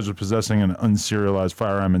Mac is charged with possessing an unserialized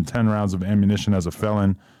firearm and 10 rounds of ammunition as a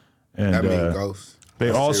felon. And they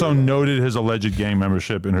also noted his alleged gang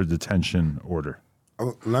membership in her detention order.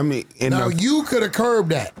 You could have curbed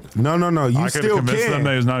that. No. You I still can. Them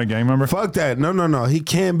that he's not a gang member. Fuck that. No. He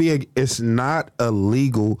can be. It's not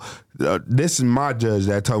illegal. This is my judge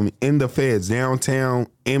that told me in the feds downtown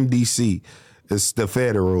MDC. It's the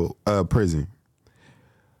federal prison.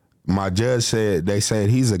 My judge said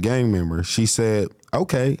he's a gang member. She said,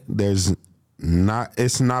 okay, it's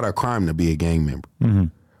not a crime to be a gang member. Mm-hmm.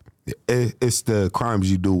 It's the crimes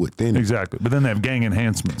you do within. Exactly. But then they have gang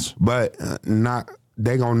enhancements. But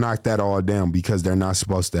they gonna knock that all down because they're not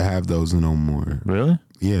supposed to have those no more. Really?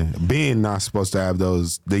 Yeah, being not supposed to have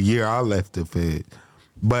those the year I left the Fed.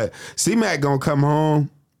 But C-Mac gonna come home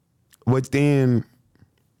within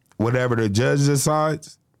whatever the judge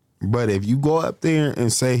decides. But if you go up there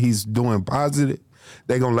and say he's doing positive,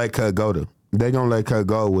 they gonna let Cut go to. They gonna let Cut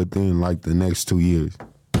go within like the next 2 years.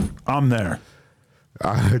 I'm there.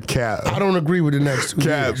 Cap. I don't agree with the next 2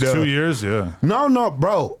 years. 2 years, yeah. No,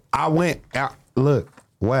 bro. I went out. Look,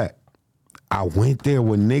 what? I went there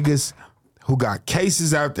with niggas who got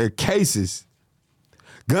cases after cases,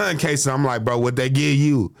 gun cases. I'm like, bro, what they give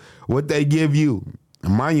you? What they give you?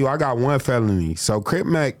 And mind you, I got one felony. So Crip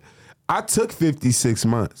Mac, I took 56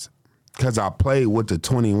 months because I played with the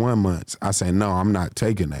 21 months. I said, no, I'm not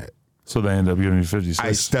taking that. So they end up giving you 56.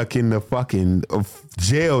 I stuck in the fucking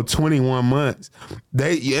jail 21 months.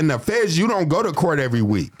 In the feds, you don't go to court every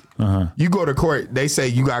week. You go to court, they say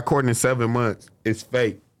you got court in 7 months. It's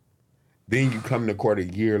fake. Then you come to court a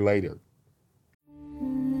year later.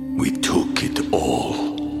 We took it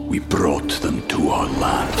all. We brought them to our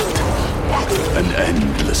land. An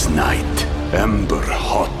endless night, ember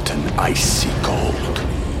hot and icy cold.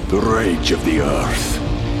 The rage of the earth.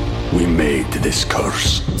 We made this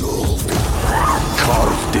curse.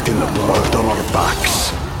 Carved it in the blood on our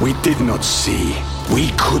backs. We did not see.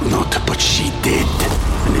 We could not, but she did.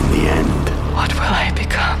 And in the end... What will I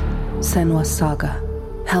become? Senua's Saga.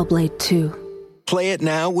 Hellblade 2. Play it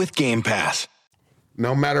now with Game Pass.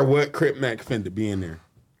 No matter what, Crip Mac finna be in there.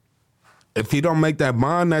 If he don't make that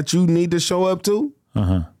bond that you need to show up to,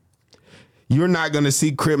 you're not gonna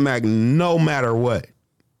see Crip Mac no matter what.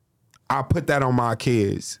 I put that on my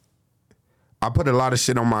kids. I put a lot of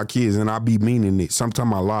shit on my kids, and I be meaning it.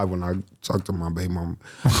 Sometimes I lie when I talk to my baby mama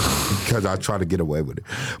because I try to get away with it.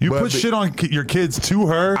 You put shit on your kids to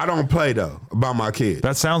her? I don't play, though, about my kids.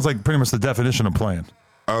 That sounds like pretty much the definition of playing.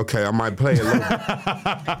 Okay, I might play a little.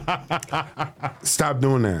 Stop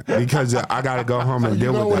doing that because I got to go home and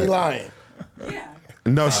deal with that. Lying.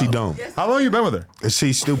 No, she don't. How long you been with her?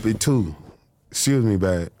 She's stupid, too. Excuse me,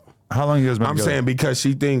 bad. How long you guys been I'm together? saying because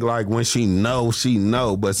she think like when she know,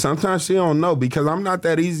 but sometimes she don't know because I'm not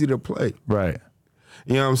that easy to play. Right.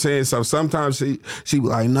 You know what I'm saying? So sometimes she be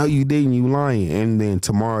like, no, you didn't, you lying. And then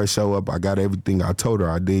tomorrow show up, I got everything I told her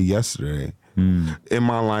I did yesterday. Am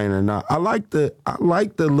I lying or not? I like the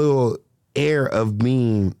little air of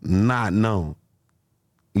being not known.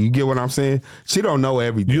 You get what I'm saying? She don't know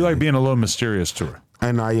everything. You like being a little mysterious to her.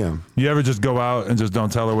 And I am. You ever just go out and just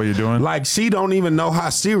don't tell her what you're doing? Like, she don't even know how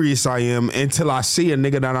serious I am until I see a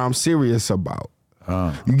nigga that I'm serious about.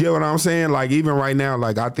 You get what I'm saying? Like, even right now,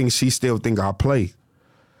 like, I think she still think I play.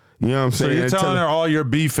 You know what I'm saying? So you're telling her all your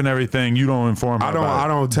beef and everything, you don't inform her about I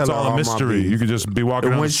don't tell it's her all a all mystery. my beef. You could just be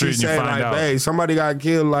walking down the street and you find like, out. Babe, somebody got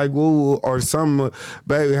killed, like, woo, or something.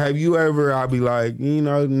 Baby, have you ever? I'll be like,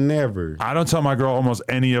 never. I don't tell my girl almost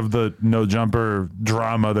any of the no jumper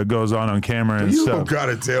drama that goes on camera and You stuff. don't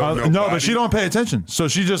gotta tell nobody. No, but she don't pay attention. So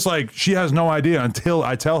she just like, she has no idea until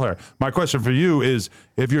I tell her. My question for you is,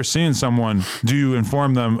 if you're seeing someone, do you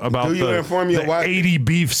inform them about the wife? 80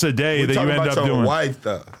 beefs a day that you end up doing? Wife,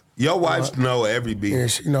 though. Your wife know every beef. Yeah,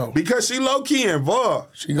 she know. Because she low-key involved.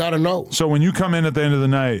 She gotta know. So when you come in at the end of the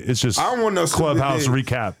night, it's just I don't want no Clubhouse stupid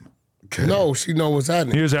recap. No, she know what's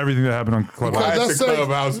happening. Here's everything that happened on Clubhouse. Because let's say,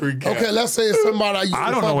 Clubhouse recap. okay, let's say it's somebody I used to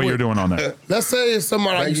I don't fuck know what with. you're doing on there. Let's say it's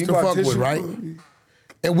somebody I used to fuck with, right?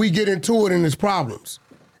 And we get into it and there's problems.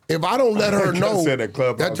 If I don't let her know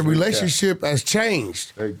that the relationship has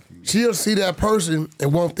changed, she'll see that person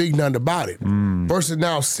and won't think nothing about it. Versus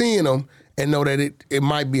now seeing them and know that it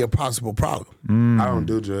might be a possible problem. I don't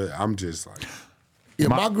do drugs. I'm just like... Yeah,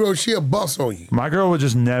 my girl, she'll bust on you. My girl would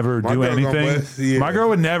just never do anything. My girl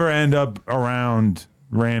would never end up around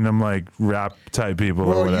random like rap type people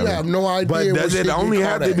or whatever. You have no idea. But does it only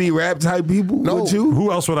have to be rap type people with you?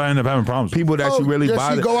 Who else would I end up having problems with? People that you really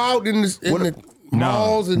bother. She go out in the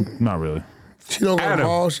malls and... Not really. She don't go to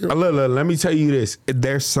malls. Look, let me tell you this.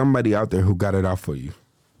 There's somebody out there who got it out for you.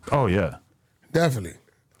 Oh, yeah. Definitely.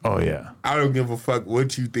 Oh, yeah. I don't give a fuck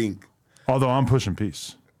what you think. Although I'm pushing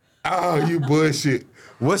peace. Oh, you bullshit.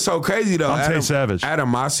 What's so crazy though? I'm Tay Savage.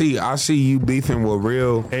 Adam, I see you beefing with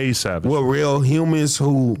real Savage. With real humans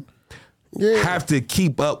who have to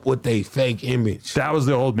keep up with their fake image. That was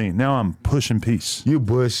the old me. Now I'm pushing peace. You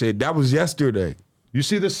bullshit. That was yesterday. You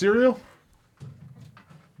see this cereal?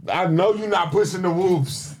 I know you're not pushing the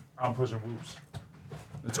whoops. I'm pushing whoops.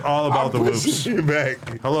 It's all about the whoops.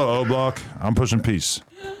 Back. Hello, O Block. I'm pushing peace.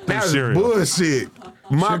 That's bullshit.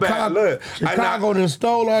 My bad. Look, Chicago done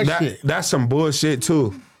stole our shit. That's some bullshit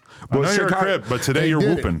too. I know you're a Crip, but today you're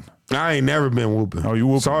whooping. I ain't never been whooping. Oh, you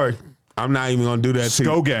whooping? Sorry. I'm not even gonna do that to you.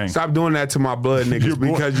 Sko Gang. Stop doing that to my blood niggas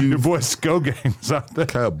your boy Sko Gang's out there.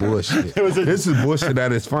 Cut bullshit. This is bullshit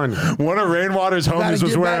that is funny. One of Rainwater's homies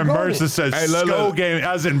was wearing merch that says Sko Gang,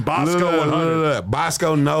 as in Bosco 100. Look.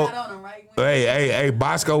 Bosco, no. Hey,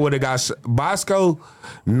 Bosco would have got... Bosco,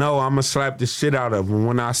 no, I'm going to slap the shit out of him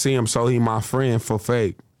when I see him, so he my friend for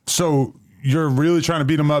fake. So you're really trying to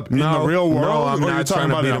beat him up in the real world? No, I'm or not you're talking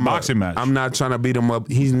about in a boxing match? I'm not trying to beat him up.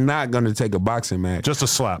 He's not going to take a boxing match. Just a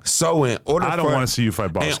slap. So in order I don't want to see you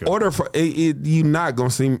fight Bosco. In order for... you're not going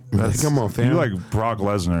to see... Come on, fam. You like Brock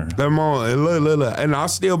Lesnar. Come on. Look. And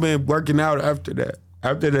I've still been working out after that.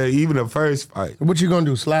 After even the first fight. What you gonna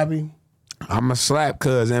do, slap him? I'm a slap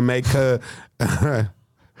cuz and make cuz.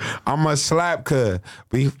 I'm a slap cuz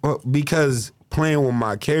because playing with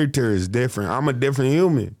my character is different. I'm a different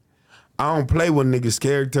human. I don't play with niggas'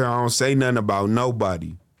 character. I don't say nothing about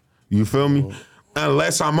nobody. You feel me?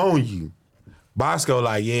 Unless I'm on you. Bosco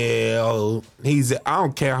like, I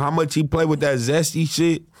don't care how much he play with that zesty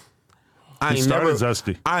shit. I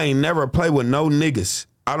ain't never play with no niggas.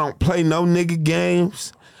 I don't play no nigga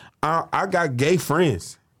games. I got gay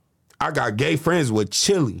friends. I got gay friends with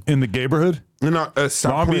Chili. In the gayborhood?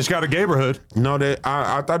 Long Beach got a gayborhood. No,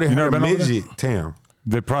 I thought they had a midget town.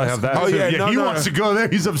 They probably have that. Oh, too. yeah, he wants to go there.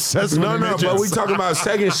 He's obsessed with midgets. But we talking about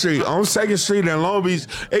 2nd Street. On 2nd Street in Long Beach,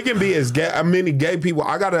 it can be as many gay people.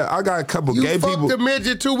 I got a couple gay people. You fucked a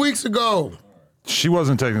midget 2 weeks ago. She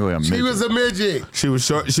wasn't technically a midget. She was a midget. She was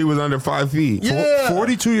short. She was under 5 feet. Yeah.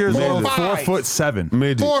 42 years old. 4'5". 4'7".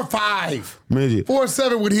 Midget. 4'5". Midget.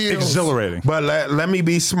 4'7" with heels. Exhilarating. But let me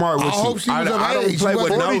be smart with you. I hope she was I don't age. play with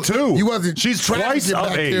 42. no. You wasn't. She's twice back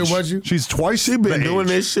of there, age. was you? She's twice. She been the doing age.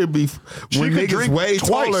 this shit when could niggas drink way twice.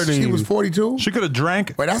 taller than She you. was 42. She could have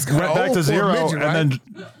drank. Wait, that's went kinda back old to for a zero, midget, right? and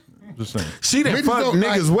then just saying. She done Midgets fuck don't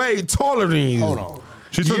niggas like- way taller than you. Hold on.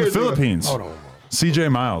 She's from the Years ago. Philippines. Hold on.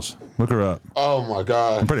 CJ Miles. Look her up. Oh my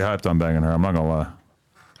God. I'm pretty hyped on banging her. I'm not gonna lie.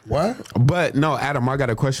 What? But no, Adam, I got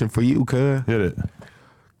a question for you, cuz. Hit it.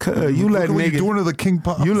 Cuz you let What you niggas doing to the King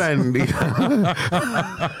Pops? you let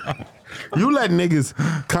you let niggas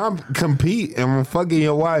compete and fucking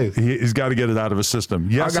your wife. He's got to get it out of his system.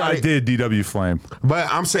 Yes, I did. DW Flame. But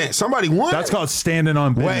I'm saying somebody won. That's called standing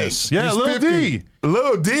on business. Yeah, he's Lil 50. D.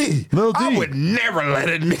 Lil D. Lil D. I would never let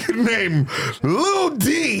a nigga name Lil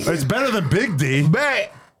D. It's better than Big D.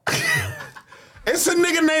 Back. It's a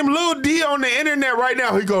nigga named Lil D on the internet right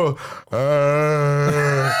now. He go,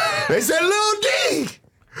 they said,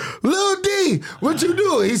 Lil D, what you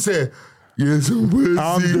do? He said, yes, I'm pussy.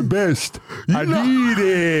 I'm the best. I need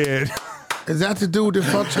it. Is that the dude that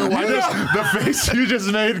fucked your wife? The face you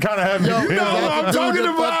just made kind of had me. Yo, You know is what that I'm the dude talking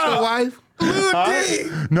that fucked your about. wife? Lil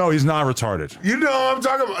D. No, he's not retarded. You know what I'm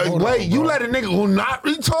talking about? Hold Wait, on, you bro. let a nigga who not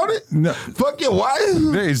retarded? No. Fuck your wife?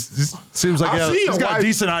 Yeah, seems like I see he's your got wife.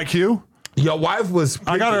 decent IQ. Your wife was.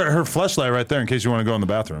 I got her fleshlight right there in case you want to go in the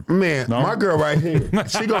bathroom. Man, No? my girl right here.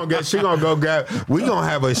 She gonna go grab. We gonna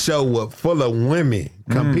have a show full of women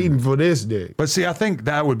competing for this dick. But see, I think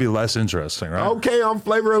that would be less interesting, right? Okay, I'm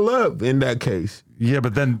Flavor of Love in that case. Yeah,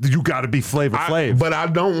 but then you got to be Flavor Flav. But I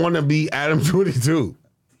don't want to be Adam 22.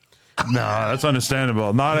 No, that's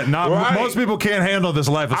understandable. Not Right. Most people can't handle this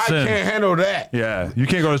life of I sin. can't handle that. Yeah, you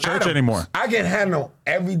can't go to church Adam, anymore. I can handle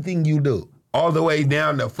everything you do. All the way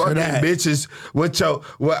down to fucking that. bitches with your.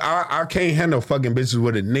 Well, I can't handle fucking bitches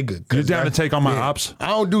with a nigga. You down to take on my ops? I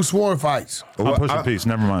don't do sworn fights. I'm pushing peace.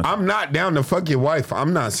 Never mind. I'm not down to fuck your wife.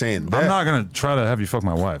 I'm not saying that. I'm not gonna try to have you fuck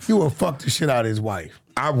my wife. You will fuck the shit out of his wife.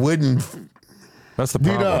 I wouldn't. That's the Beat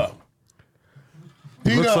problem. up. He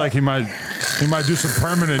Beat looks up. like he might do some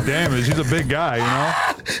permanent damage. He's a big guy, you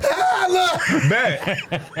know.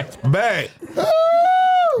 Back.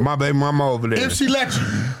 My baby mama over there. If she let you.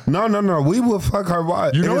 No. We will fuck her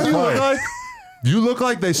wife. You know what It's you look fine. like? You look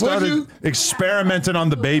like they you? started experimenting on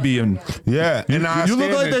the baby, and Yeah. And I you look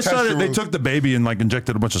stand like and they touch started. the They roof. took the baby and like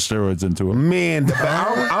injected a bunch of steroids into him. Man,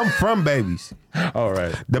 I'm from babies. All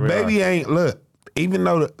right, The here we baby are. ain't, look, even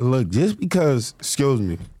though, look, just because, excuse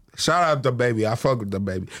me, shout out the baby, I fuck with the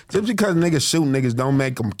baby. Just because niggas shoot niggas don't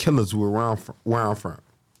make them killers where I'm from.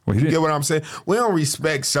 Well, he You get didn't- what I'm saying? We don't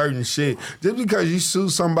respect certain shit. Just because you sue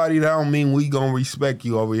somebody, that don't mean we gonna respect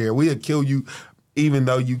you over here. We'll kill you even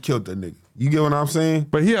though you killed the nigga. You get what I'm saying?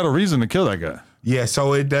 But he had a reason to kill that guy. Yeah,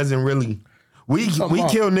 so it doesn't really, we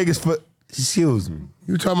kill niggas for, excuse me.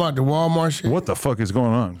 You talking about the Walmart shit? What the fuck is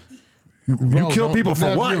going on? You Bro, kill don't- people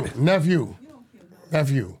for nephew, what? Nephew.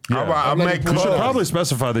 Yeah. I make You should close. probably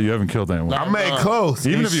specify that you haven't killed anyone. I make close.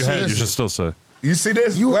 Even And if you had, you shit. should still say. You see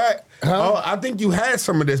this? Wack? Huh? Oh, I think you had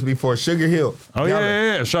some of this before, Sugar Hill. Oh,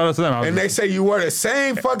 yeah. Shout out to them. And they say you wore the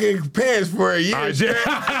same fucking pants for a year. I did.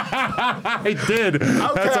 I did. Okay,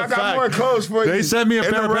 That's a I got fact. more clothes for you. They sent me a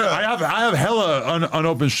In pair the of pants. rug. I have hella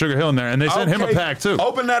unopened Sugar Hill in there, and they sent him a pack too.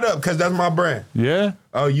 Open that up, because that's my brand. Yeah?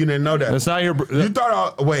 Oh, you didn't know that. That's not your... You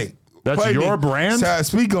thought, wait. That's play your me. brand?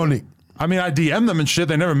 Speak on it. I mean, I DM'd them and shit.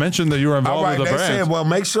 They never mentioned that you were involved All right, with the they brand. said, well,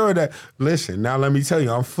 make sure that, listen, now let me tell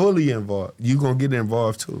you, I'm fully involved. You going to get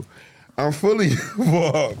involved too. I'm fully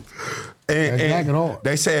involved. And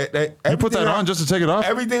they said that you put that on just to take it off?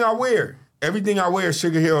 Everything I wear is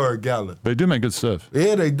Sugar Hill or Gala. They do make good stuff.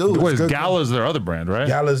 Yeah, they do. Wait, Gala's their other brand, right?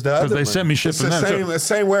 Gala's the other Because they brand. sent me shit It's from the them. same,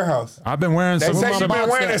 same warehouse. I've been wearing They some. say you been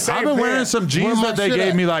wearing the same I've been wearing pants. some jeans Where that my they shit gave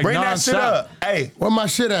at? me like Bring that shit nonstop. up. Hey, Where my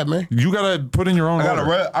shit at, man? You gotta put in your own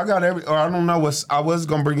order. I got every, or I don't know what, I was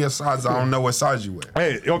going to bring your size. I don't know what size you wear.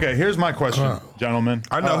 Hey, okay, here's my question, gentlemen.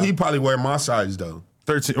 I know he probably wear my size though.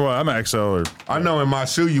 13. Well, I'm an XL. Or, I know in my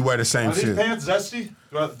shoe you wear the same shit. pants zesty?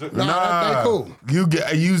 Nah, they cool. You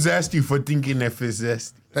zesty for thinking if it's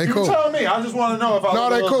zesty. They You cool. tell me. I just want to know if I No, look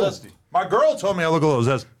they a little cool. zesty. My girl told me I look a little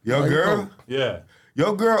zesty. Your girl? Yeah.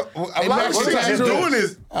 Your girl, a lot of Max, shit look at Adam this. doing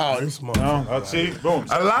is, Oh, this smart. No, let's see. Boom.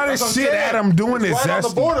 a lot of That's what I'm shit saying. Adam doing is Right on the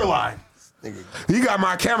zesty. borderline. You got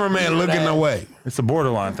my cameraman looking away. It's a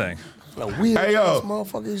borderline thing. No, weird Hey, yo. ass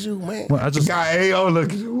motherfucker is you, man. Well, I just Got AO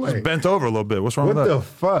looking away. bent over a little bit. What's wrong What with that? the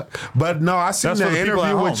fuck? But no, I seen That's for the the people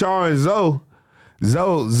interview at with home. y'all and Zoe.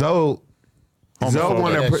 Zoe Homophobic.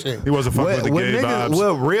 wanna That shit. He wasn't fucking with the gay niggas, vibes.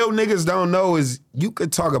 what real niggas don't know is you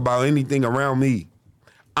could talk about anything around me.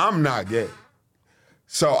 I'm not gay.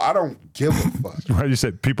 So I don't give a fuck. Why you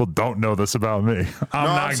said people don't know this about me? I'm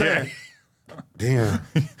No, not I'm gay. saying, damn.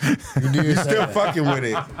 You still fucking with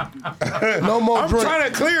it. No more I'm drink.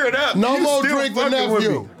 trying to clear it up. No You more still drink for fucking with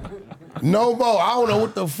nephew. me. No more. I don't know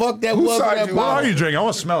what the fuck that Whose was. side That you What on? are you drinking? I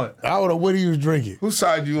want to smell it. I don't know what he was drinking. Whose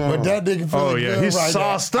side you on? But that nigga feeling Oh, yeah. good He's right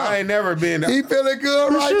sauced I up. ain't never been. now. He feeling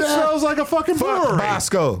good This right shit now. smells like a fucking Fuck brewery.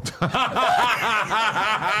 Bosco.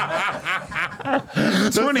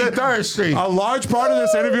 23rd Street. A large part of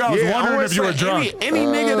this interview, I was wondering if you were drunk. Any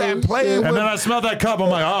nigga that played And with then I smelled that cup. I'm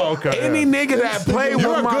like, oh, okay. any nigga that played You're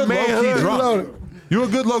with a my good low-key manhood. drunk. You're a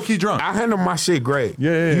good low-key drunk. I handle my shit great.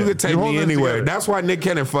 Yeah. You can take You hold me it anywhere. together. That's why Nick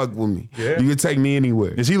Cannon fuck with me. Yeah. You can take me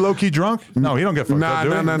anywhere. Is he low-key drunk? No, he don't get fucked up, do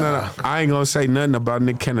he? No. I ain't gonna say nothing about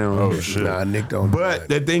Nick Cannon. Oh, shit. Nah, Nick don't. do But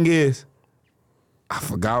that. the thing is, I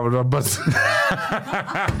forgot what I was about to say.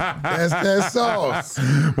 That's that sauce.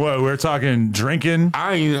 What, we're talking drinking?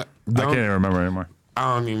 I can't Can't even remember anymore.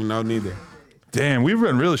 I don't even know neither. Damn, we've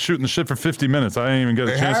been really shooting the shit for 50 minutes. I didn't even get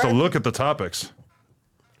a They chance to have? look at the topics.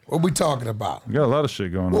 What we talking about? We got a lot of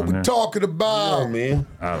shit going What on we here. talking about? Oh man,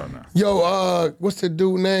 I don't know. Yo, what's the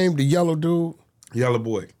dude name? The yellow dude? Yellow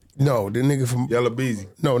boy, No, the nigga from. Yellow Beezy.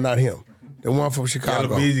 No, not him. The one from Chicago.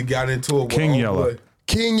 Yellow Beezy got into it with King old Yella. boy.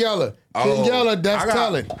 King Yella. King Yella, that's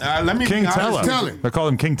telling. Let me King be honest Tella. with you. telling. They call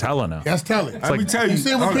him King Tella now. That's telling. Let me tell you. You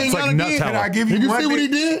see what Hold King on. like Yella nut did? Tella. Can I give you Did you one see what he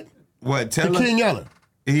thing? did? What? The Tell King him. Yella.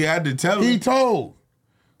 He had to tell He him. told.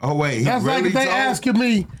 Oh wait, he That's really like if they told? asking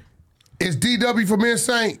me, is DW from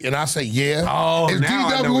Insane? And I say, yeah. Oh, is now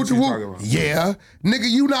I know what Woo you're Woo? talking about. Yeah. Nigga,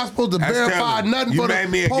 you not supposed to That's verify telling. nothing You for made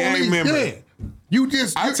the me a gang police. member. Yeah. You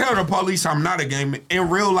just. I tell the police I'm not a gang member. In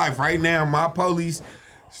real life, right now, my police,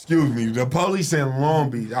 the police in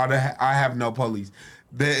Long Beach, I have no police.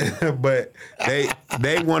 But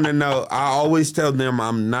they want to know. I always tell them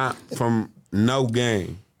I'm not from no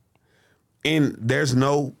gang. And there's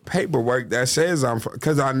no paperwork that says I'm from,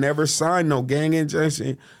 because I never signed no gang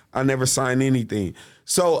injunction. I never signed anything.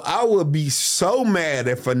 So I would be so mad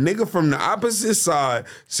if a nigga from the opposite side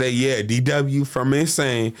say, yeah, DW from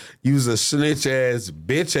Insane, use a snitch ass,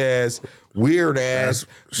 bitch ass, weird ass,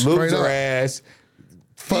 Straight loser up. ass,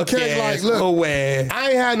 He fuck can't, ass, like, look, hoe ass. I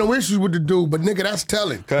ain't had no issues with the dude, but nigga, that's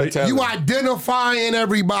telling. Telling. You identifying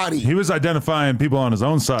everybody. He was identifying people on his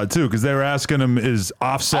own side, too, because they were asking him, is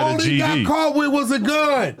Offset All a he GD? got caught with was a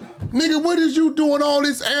gun. Nigga, what is you doing all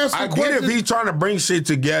this answering I get questions? if he's trying to bring shit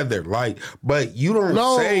together, like, but you don't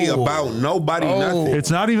No. say about nobody nothing. It's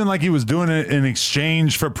not even like he was doing it in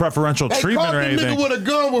exchange for preferential They treatment caught or the anything. nigga with a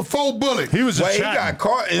gun with 4 bullets. He was just Wait, he chatting. got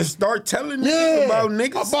caught and start telling Yeah, niggas about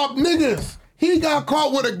niggas. About niggas. He got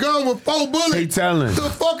caught with a gun with 4 bullets. He telling. The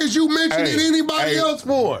fuck is you mentioning Hey, anybody hey. else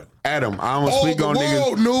for? Adam, I don't Oh, speak the on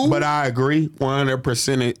world niggas, knew. but I agree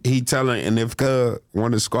 100%. He telling, and if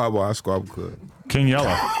one of squabble, I squabble could. King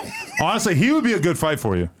Yella. Honestly, he would be a good fight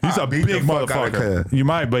for you. He's a beat big the fuck out of motherfucker. Cuz. You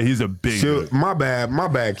might, but he's a big Shoot, dude. my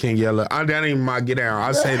bad, King Yella. That ain't even my get down.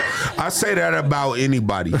 I say that about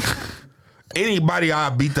anybody. Anybody I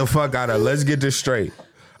beat the fuck out of. Let's get this straight.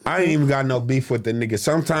 I ain't even got no beef with the nigga.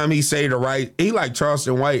 Sometimes he say the right. He like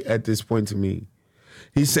Charleston White at this point to me.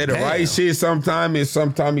 He said the right shit sometimes, and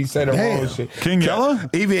sometimes he said the wrong shit. King Yella?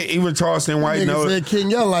 Even Charleston White Nigga said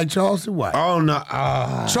King Yella like Charleston White. Oh no,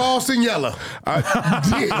 Charleston Yella.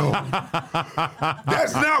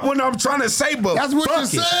 That's not what I'm trying to say, but That's what you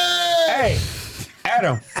said. Hey,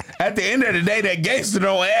 Adam. At the end of the day, that gangster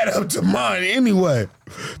don't add up to mine anyway.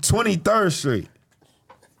 23rd Street.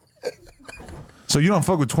 So you don't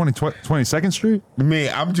fuck with 22nd Street?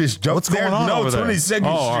 Man, I'm just joking. What's going on over there? 22nd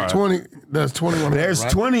Street. Right. That's 21. There's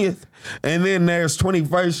right? 20th, and then there's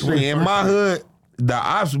 21st Street. In my hood, the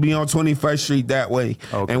ops be on 21st Street that way,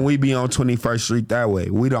 and we be on 21st Street that way.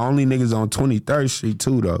 We the only niggas on 23rd Street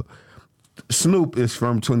too, though. Snoop is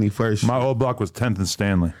from 21st Street. My old block was 10th and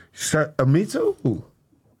Stanley. Me too.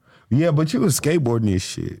 Yeah, but you was skateboarding this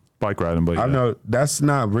shit. Bike riding, but I know that's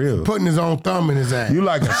not real. Putting his own thumb in his ass. You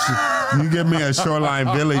like you give me a Shoreline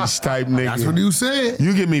Village type nigga. That's what you said.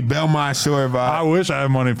 You give me Belmont Shore vibe. I wish I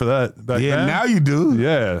had money for that. Yeah, now you do.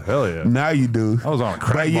 Yeah, hell yeah. Now you do. I was on a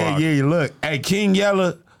crack But block. yeah, look. Hey, King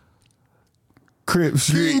Yella, Crip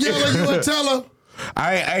King Yella, you a teller.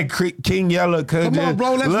 King Yella. Come on,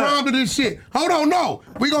 bro, let's rhyme to this shit. Hold on, no.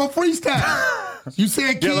 We gonna freestyle. You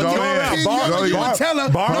said King Yella, you a teller.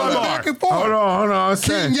 Back and forth. Hold on.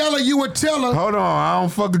 King Yella, you a teller. Hold on, I don't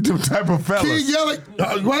fuck with them type of fellas. King Yella,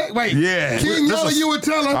 wait. Yeah. King Yella, you a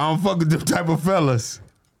teller. I don't fuck with them type of fellas.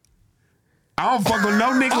 I don't fuck with no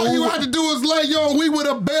nigga All you had to do is lay on, we would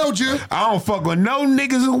have bailed you. I don't fuck with no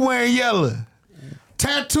niggas who wearing yellow.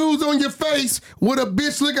 Tattoos on your face with a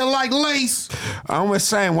bitch looking like lace. I'm just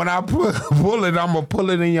saying, when I pull it, I'm going to pull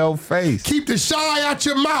it in your face. Keep the shy out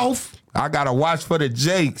your mouth. I got to watch for the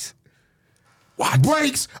jakes.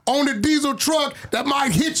 Brakes on the diesel truck that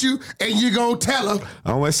might hit you and you gonna tell her.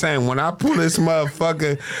 I'm just saying, when I pull this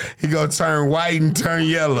motherfucker, he gonna turn white and turn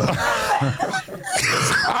yellow.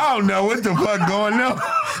 I don't know what the fuck going on.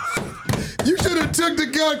 You should have took the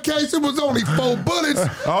gun case. It was only 4 bullets.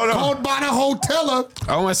 Called by the hoteler.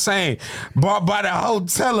 I'm just saying, bought by the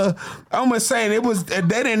hoteler. I'm just saying, it was they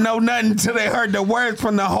didn't know nothing until they heard the words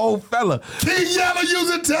from the whole fella. King Yella, use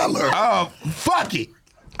a teller. Oh, fuck it.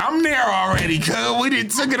 I'm there already, cuz. We done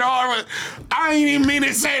took it all. I ain't even mean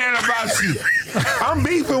to say that about you. I'm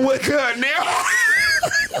beefing with cuz now.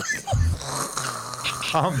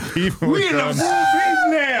 I'm beefing with We in the full beef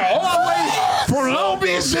now. All the way from Long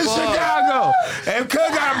Beach to Chicago. And cuz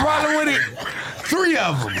got a problem with it. 3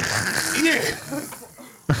 of them. Yeah.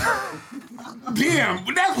 Damn,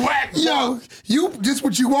 that's whack. Yo, this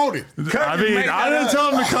what you wanted. I mean, I didn't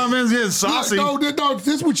tell him to come in and get saucy. No,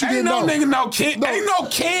 this what you Ain't didn't no know. nigga, no king. Ain't no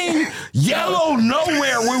king yellow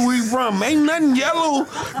nowhere where we from. Ain't nothing yellow.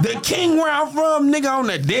 The king where I'm from, nigga, on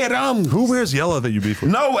the dead Who wears yellow that you beef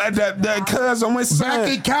with? No, the cuz on my Back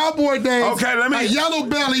in cowboy days, okay, let me. a yellow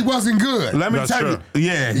belly wasn't good. Let me That's tell true. you.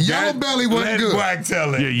 Yeah. Yellow belly wasn't good. Black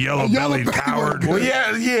tell it. You yellow-bellied belly coward. wasn't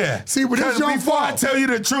Well, yeah. See, but it's your before I fault. tell you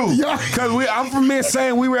the truth, because I'm from here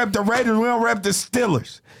saying we rep the Raiders, we don't rep the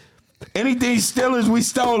Steelers. Anything Steelers, we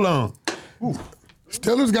stole on.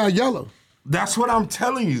 Steelers got yellow. That's what I'm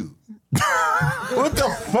telling you. What the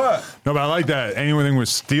fuck? No, but I like that. Anything with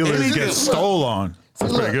Steelers Anything- gets stole on.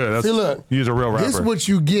 That's pretty good. That's, look. He's a real rapper. This is what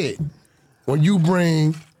you get when you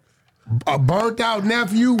bring a burnt out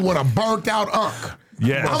nephew with a burnt out unc.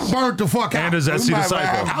 Yes. I'm burnt the fuck out. And a zesty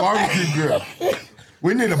disciple. Barbecue grill.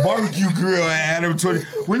 We need a barbecue grill at Adam 20.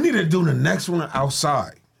 We need to do the next one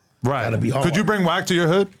outside. Right. That'd be hard. Could you bring Wack to your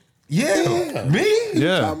hood? Yeah. Me?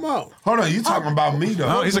 Yeah. Talking about? Hold on, you talking about me though?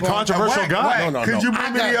 No, he's a controversial guy. No, Could you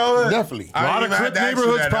bring me to your hood? Definitely. A lot of Crip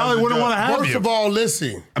neighborhoods probably wouldn't want to have First you. of all,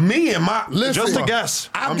 listen. Me and my Listen. Just a guess.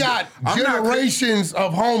 I've got I'm not generations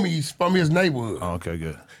of homies from his neighborhood. Oh, okay,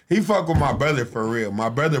 good. He fuck with my brother for real. My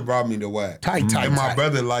brother brought me to Wack. Tight. And my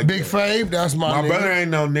brother like Big Fave, that's my My nigga. brother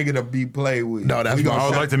ain't no nigga to be played with. No, that's We my gonna I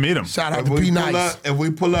would shout- like to meet him. Shout out If to we P pull Nice. up, if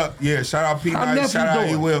we pull up, yeah, shout out P How Nice, nephew shout out doing?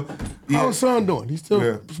 He Will. How's his son doing? He's still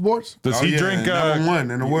Yeah. sports? Does Oh, he yeah, drink? number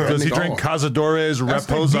one in the world. Does he Nigga, drink Cazadores That's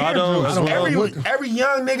the Reposado deer as juice. well? Every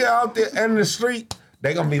young nigga out there in the street,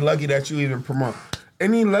 they gonna be lucky that you even promote.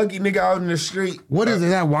 Any lucky nigga out in the street, What is it?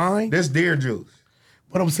 Is that wine? this deer juice.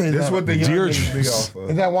 What I'm saying This is is what the young Deer niggas be juice. off of.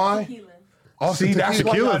 Is that wine? Also See, that's tequila?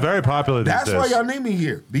 why Tequila y'all- is very popular these That's days. why y'all need me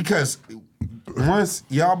here, because once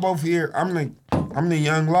y'all both here, I'm the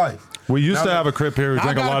young life. We used Now to that- have a Crip here who I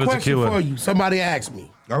drank a got lot a of question for tequila. you. Somebody asked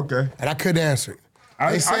me, Okay. and I couldn't answer it.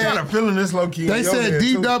 I got a feeling this low key. They in your said head,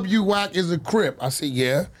 too. DW Wack is a Crip. I said,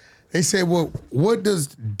 yeah. They said, well, why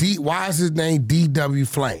is his name DW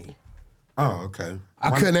Flame? Oh, okay.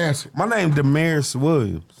 I couldn't answer. My name Damaris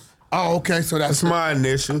Williams. Oh, okay. So That's my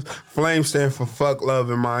initials. Flame stand for fuck love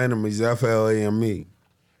and my enemies. FLAME.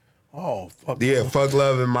 Oh, fuck. Yeah, fuck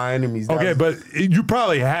love and my enemies. Okay, but you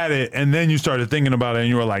probably had it, and then you started thinking about it, and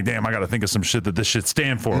you were like, "Damn, I got to think of some shit that this shit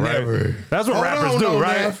stand for, right?" Never. That's what rappers do,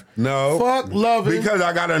 right? Neff. No. Fuck loving. Because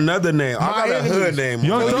I got another name. I got a hood name.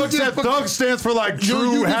 Young you Thug just said Thug stands for like true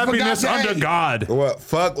you just happiness forgot the under A. God. What?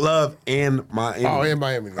 Fuck love and my enemies. Oh, and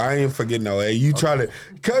my enemies. I ain't forgetting no A. You try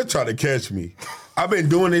to catch me. I've been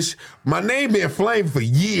doing this. My name been Flame for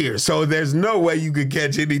years, so there's no way you could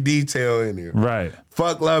catch any detail in here. Right.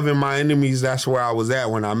 Fuck love and my enemies, that's where I was at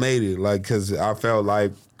when I made it. Like, because I felt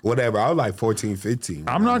like, whatever, I was like 14, 15.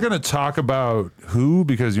 I'm not going to talk about who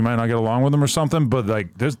because you might not get along with them or something, but like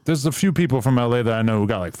there's a few people from LA that I know who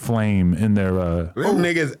got like Flame in their. Them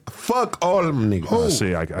niggas, fuck all them niggas.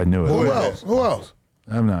 See, I knew it. Who else? Who else?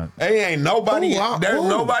 I'm not. Hey, ain't nobody, there's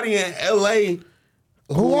nobody in LA.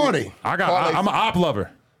 Who are they? I'm an op lover.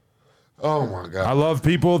 Oh my God. I love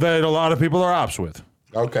people that a lot of people are ops with.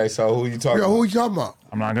 Okay, so who you talking Yo, about? who you talking about?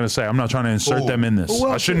 I'm not going to say. I'm not trying to insert them in this. Who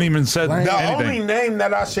else I shouldn't even said The anything. only name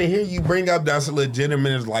that I should hear you bring up that's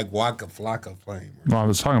legitimate is like Waka Flocka Flame. Well, I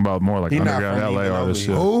was talking about more like He not underground from LA even over artists.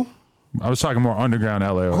 here. Yeah. Who? I was talking more underground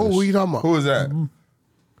LA artists. Who you talking about? Who is that?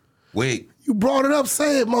 Wait, You brought it up.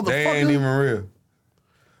 Say it, motherfucker. they ain't even real.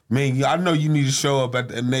 Man, I know you need to show up at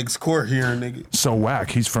the next court hearing, nigga. So Wack,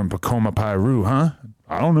 he's from Pacoma, Piru, huh?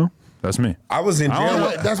 I don't know. That's me. I was in I don't jail. know.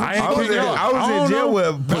 with- That's what I you ain't supposed picking to up. do. I was I in don't jail know.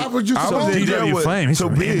 with. That's what you I supposed was to in do. jail DW with Flame. He's so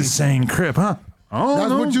from big. insane Crip, huh? I don't That's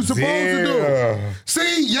know. what you supposed to do. Yeah.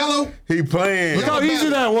 See, Yellow. He playing. Look how easy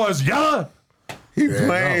that was. Yella. He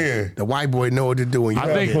playing. The white boy know what to do. When you I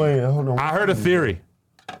think Hold on. I heard a theory.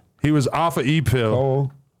 He was off of E-pill.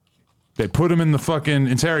 Oh. They put him in the fucking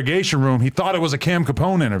interrogation room. He thought it was a Cam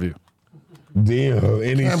Capone interview. Damn.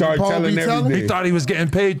 And he Cam started Capone telling be telling? everything. He thought he was getting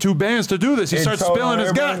paid 2 bands to do this. He And starts told spilling his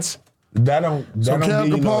everybody? guts. That don't So Cam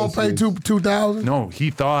mean Capone paid $2,000. No,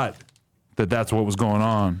 he thought that that's what was going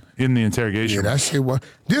on in the interrogation Yeah, room. that shit was.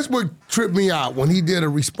 This would trip me out when he did a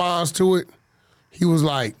response to it. He was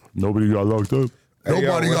like, Nobody got locked up. Hey, yo,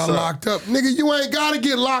 "Nobody what's got up? locked up, nigga. You ain't gotta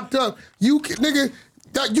get locked up. You can, nigga,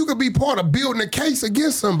 that you could be part of building a case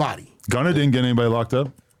against somebody. Gunna didn't get anybody locked up.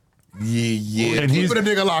 Yeah. And he's Keeping a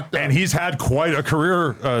nigga locked up. and he's had quite a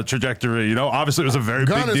career trajectory. You know, obviously it was a very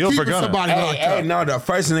Gunna's big deal for keeping Gunna. somebody Hey, locked hey, up. no, the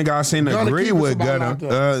first nigga I seen Gunna agree keeping with somebody Gunna. locked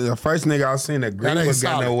up. The first nigga I seen agree That ain't with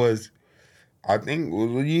Gunna solid. was, I think,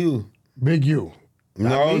 was you. Big U.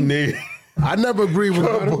 No, nigga. I never agree with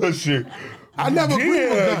Gunna. Bullshit. I never agree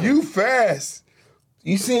with Yeah, Gunna. you fast.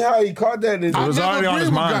 You see how he caught that? It was I never already on agree his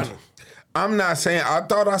with mind. Gunna. I'm not saying. I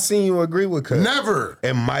thought I seen you agree with Cuz. Never.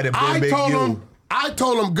 It might have been I Big told U. him. I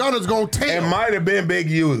told him Gunna's gonna It tell. might have been Big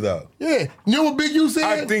U though. Yeah. You know what Big U said?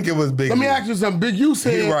 I think it was Big Let me U. ask you something. Big U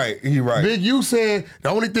said. He right. Big U said the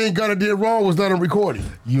only thing Gunna did wrong was let him record it.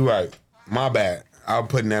 You right. My bad. I'm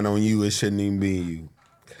putting that on you. It shouldn't even be you.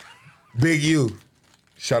 Big U.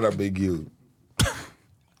 Shut up, Big U.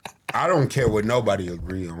 I don't care what nobody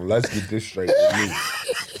agree on. Let's get this straight with me.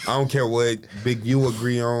 I don't care what Big U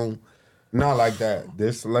agree on. Not like that.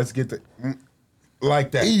 Let's get the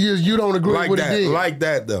like that. You don't agree Like with what that. he did. Like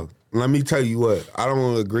that though. Let me tell you what. I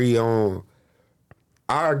don't agree on.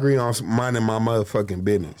 I agree on minding my motherfucking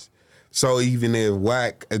business. So even if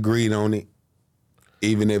Wack agreed on it,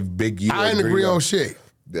 even if Big U I ain't agreed agree on on shit.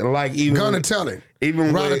 like even Gunna tell it.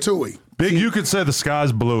 even with, Ratatouille. Big you could say the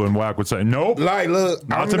sky's blue and Wack would say, nope. like look,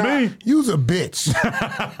 Not I'm to me. You's a bitch.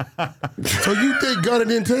 So you think Gunna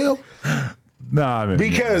didn't tell? Nah, I mean,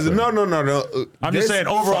 because no. I'm just saying,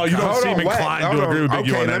 overall, you don't Hold seem on, Wack, inclined hold to on. agree with Big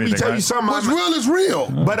U Okay, on let me anything, tell you right? something. What's real is real.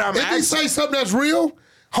 But I'm if he asking- say something that's real,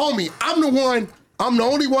 homie, I'm the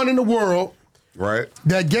only one in the world right.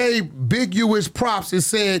 that gave Big U his props and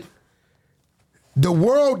said the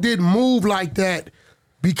world didn't move like that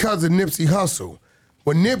because of Nipsey Hussle.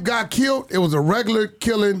 When Nip got killed, it was a regular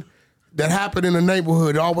killing that happened in the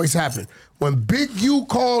neighborhood. It always happened. When Big U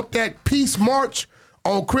called that peace march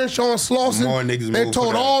on Crenshaw and Slauson More niggas and moved for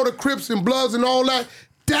told that. all the Crips and Bloods and all that,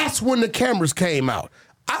 that's when the cameras came out.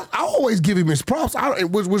 I always give him his props.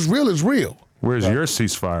 What's real is real. Where's your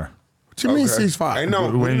ceasefire? What you mean ceasefire? Ain't no,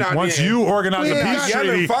 we not Once yet- you organize we a not peace yelling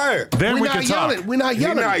treaty, fire. then we not can talk. yelling. We're not You're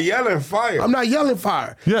yelling. not yelling fire. I'm not yelling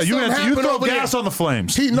fire. Yeah, you Something happened throw over gas there. on the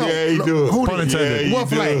flames. No, Yeah, he no, do. Who Pun did? intended. he What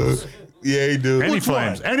do. flames? Yeah, he do. Any Which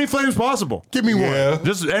flames. one? Any flames possible. Give me Yeah. one.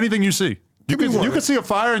 Just anything you see. Give me one. You could see a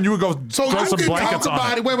fire and you would go So throw you some can blankets talk on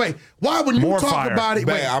about it. it. Wait. Why when you More talk fire. about it?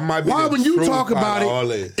 Man, I might be why the when you true talk part about of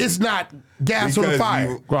all it, this. it's not gas on the Because fire?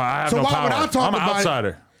 you- Well, I have so no why power. would I talk I'm an about outsider.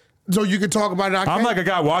 it? So you can talk about it. I I'm can't? like a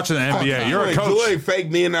guy watching the NBA. You're a You coach. ain't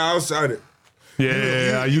fake being the outsider.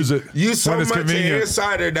 Yeah, I use it. You so when it's much an convenient.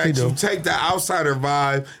 insider that you take the outsider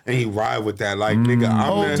vibe and you ride with that. Like, nigga,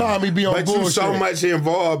 Whole time he be on but bullshit. you so much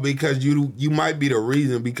involved because you might be the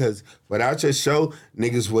reason, because without your show,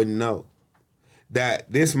 niggas wouldn't know.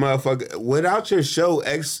 That this motherfucker, without your show,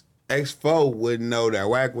 X4 wouldn't know that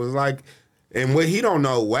Wack was like, and what he don't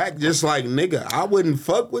know, Wack just like, nigga, I wouldn't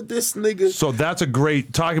fuck with this nigga. So that's a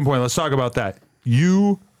great talking point. Let's talk about that.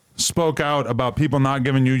 You spoke out about people not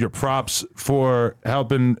giving you your props for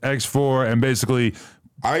helping X4 and basically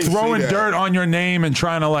throwing dirt on your name and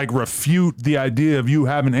trying to like refute the idea of you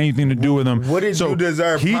having anything to do with them. What did you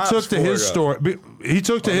deserve He props took to for, his though? story. He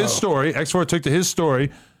took to his story. X4 took to his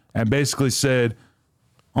story and basically said,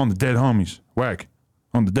 on the dead homies, Wack,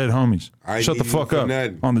 on the dead homies. Shut the fuck up.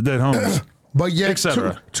 On the dead homies. But yet,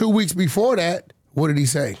 etc. 2 weeks before that, what did he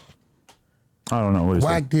say? I don't know what he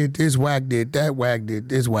Wack said. did this, Wack did that, Wack did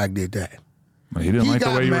this, Wack did that. He didn't like the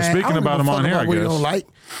way you were speaking about him on here, I What he guess. don't like.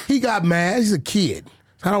 He got mad. He's a kid.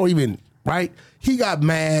 I don't even, right? He got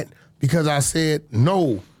mad because I said,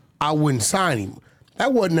 no, I wouldn't sign him.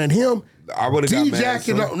 That wasn't at him. I would have got mad. D-Jack,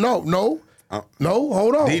 no,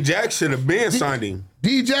 hold on. D-Jack should have been signed him.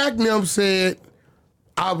 D-Jack and them said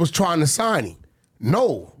I was trying to sign him.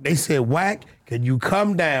 No, they said, Wack, can you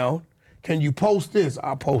come down? Can you post this?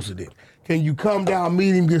 I posted it. Can you come down,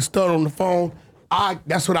 meet him, get started on the phone?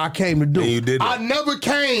 That's what I came to do. And you did it. I never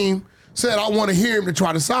came, said I want to hear him to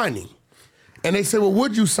try to sign him. And they said, well,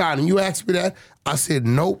 would you sign him? You asked me that. I said,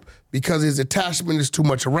 nope, because his attachment is too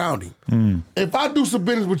much around him. If I do some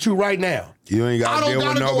business with you right now, You ain't got to deal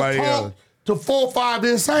with nobody go talk else. to 4 or 5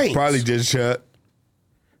 insane. Probably just shut.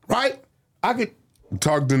 Right? I could.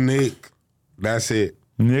 Talk to Nick. That's it.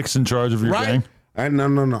 Nick's in charge of your Right? gang?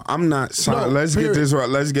 No. I'm not sorry. No, Let's period. get this right.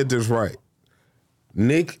 Let's get this right.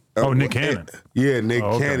 Nick. Nick Cannon. Yeah, Nick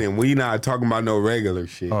Oh, okay. Cannon. We not talking about no regular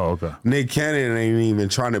shit. Oh, okay. Nick Cannon ain't even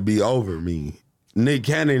trying to be over me. Nick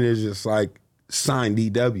Cannon is just like, sign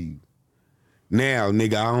DW. Now,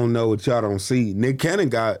 nigga, I don't know what y'all don't see. Nick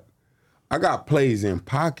Cannon I got plays in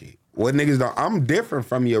pocket. What niggas don't, I'm different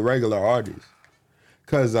from your regular artist.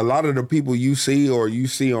 Cause a lot of the people you see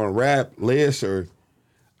on rap lists,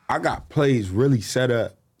 I got plays really set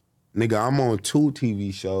up. Nigga, I'm on 2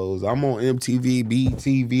 TV shows. I'm on MTV, BET,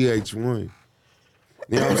 VH1.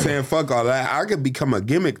 You know what I'm saying? Fuck all that. I could become a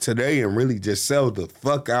gimmick today and really just sell the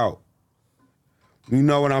fuck out. You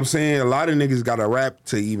know what I'm saying? A lot of niggas gotta rap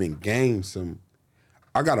to even gain some.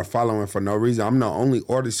 I got a following for no reason. I'm the only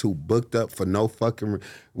artist who booked up for no fucking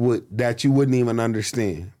that you wouldn't even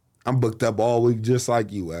understand. I'm booked up all week just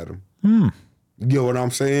like you, Adam. You get what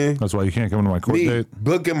I'm saying? That's why you can't come to my court Me date?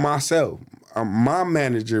 booking myself. My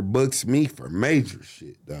manager books me for major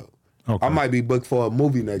shit, though. Okay. I might be booked for a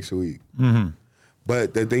movie next week.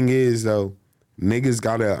 But the thing is, though, niggas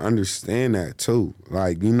gotta understand that, too.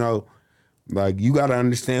 Like, you know, like, you gotta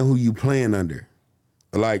understand who you playing under.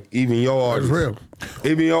 Like, even your artist. real.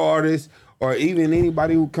 Even your artist, or even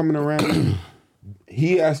anybody who coming around,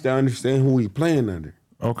 he has to understand who he playing under.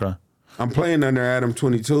 Okay. I'm playing under Adam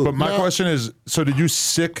 22. But my question is, so did you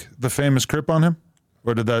sick the famous Crip on him?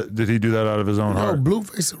 Or did he do that out of his own No, heart?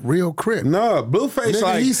 Blueface a real Crip. No, Blueface, Nigga,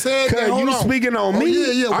 like, he said that. cause Hold you on. speaking on Oh,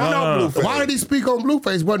 me. yeah. I know Blueface. Why did he speak on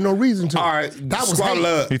Blueface? Wasn't no reason to. All right, That was Squad hate.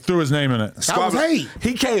 Love. He threw his name in it. That was hate.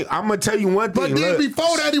 He can't. I'm gonna tell you one thing. But then look.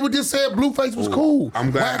 before that, he would just say Blueface was cool. I'm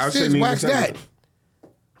glad- I Wax shouldn't this, even wax say that.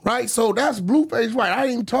 that. Right? So that's Blueface, right? I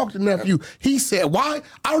didn't even talk to nephew. He said, why?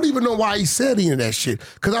 I don't even know why he said any of that shit.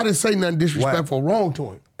 Because I didn't say nothing disrespectful or wrong to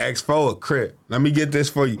him. X4 a Crip. Let me get this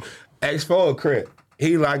for you. X4 a Crip.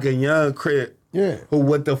 He like a young Crip. Yeah. Who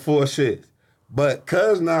with the full shit. But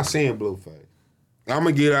cuz not saying Blueface. I'm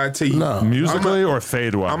gonna get out to you. No. Musically or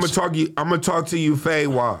fade-wise? I'm gonna talk to you fade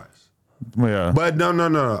wise. Yeah. But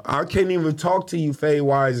no. I can't even talk to you fade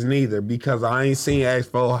wise neither because I ain't seen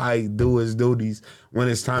X4 how he do his duties when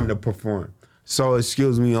it's time to perform. So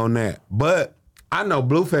excuse me on that. But I know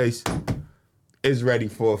Blueface is ready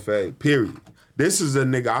for a fade, period. This is a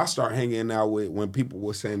nigga I start hanging out with when people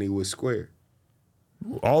were saying he was square.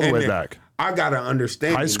 All the And way then back. I gotta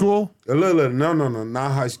understand. High school? Look, no,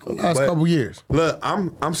 not high school. Last But couple years. Look,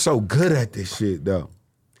 I'm so good at this shit though.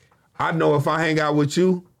 I know if I hang out with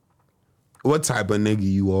you, what type of nigga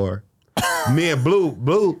you are. Me and Blue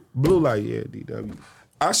like, yeah, DW.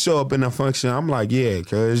 I show up in a function, I'm like, yeah,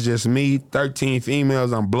 cause it's just me, 13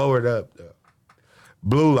 females, I'm blow it up though.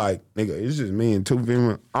 Blue like, nigga, it's just me and 2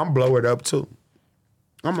 females. I'm blow it up too.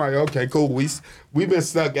 I'm like, okay, cool. We been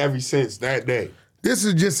stuck ever since that day. This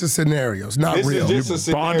is just a scenario. It's not This is real. just a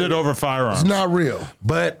scenario. Bonded over firearms. It's not real.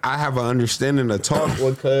 But I have an understanding to talk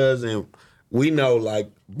with cuz, and we know,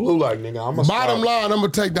 like, Blue like, nigga, I'm a Bottom line, I'm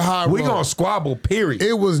going to take the high road. We gonna squabble, period.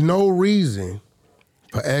 It was no reason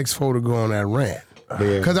for X4 to go on that rant.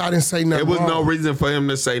 Because I didn't say nothing It was wrong. no reason for him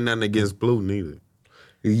to say nothing against Blue, neither.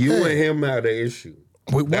 You and him had an issue.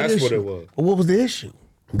 That's issue? what it was. What was the issue?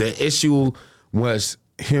 The issue was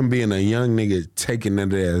him being a young nigga taking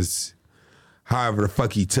it as however the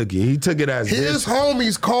fuck he took it. He took it as His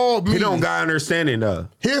homies called me. He don't got understanding though.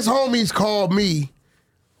 His homies called me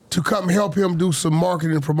to come help him do some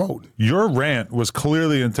marketing and promoting. Your rant was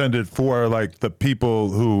clearly intended for like the people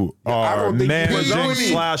who are managing /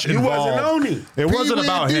 involved. You wasn't on it. It wasn't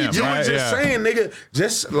about him. You right? was just saying, nigga,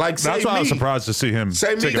 just like say That's why I was surprised to see him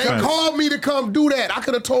take They offense. called me to come do that. I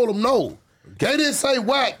could have told them no. They didn't say,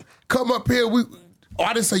 Wack, come up here.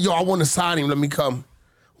 I didn't say, yo, I want to sign him. Let me come.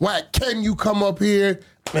 Wack, can you come up here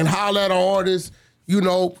and holler at our artists,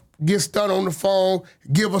 get stunned on the phone,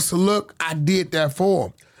 give us a look? I did that for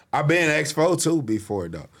him. I've been Expo too before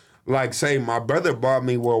though. Like say my brother brought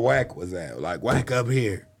me where Wack was at. Like Wack up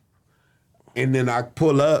here. And then I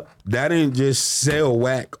pull up. That didn't just sell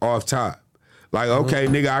Wack off top. Like, okay,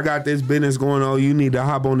 nigga, I got this business going on. You need to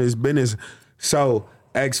hop on this business. So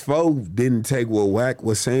Expo didn't take what Wack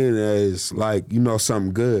was saying as like,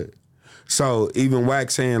 something good. So even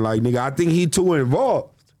Wack saying like, nigga, I think he too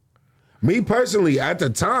involved. Me personally, at the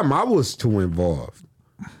time, I was too involved.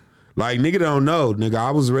 Like, nigga don't know, nigga,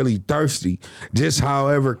 I was really thirsty. Just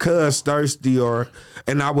however cuz thirsty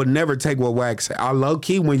and I would never take what Wack said. I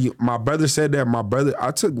low-key, when my brother said that,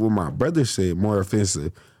 I took what my brother said more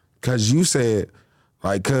offensive. Cause you said,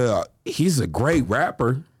 like, he's a great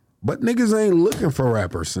rapper, but niggas ain't looking for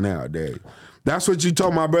rappers nowadays. That's what you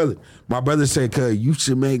told my brother. My brother said, cuz you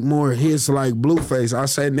should make more hits like Blueface. I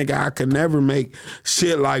said, nigga, I could never make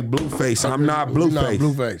shit like Blueface. I'm not Blueface. You're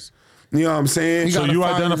not Blueface. You know what I'm saying? So you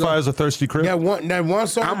identify as a thirsty Crip? That one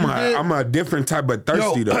song I'm a different type of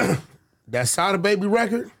thirsty though. That Sada Baby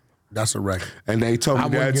record, that's a record. And they told me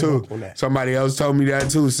that too. Somebody else told me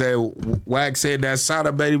that too. Said Wack said that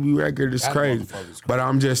Sada Baby record is crazy. But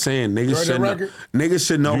I'm just saying, niggas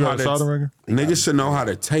should know how to. Niggas should know how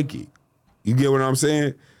to take it. You get what I'm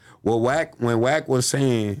saying? Well, when Wack was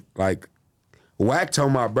saying, like, Wack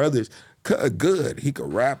told my brothers, good, he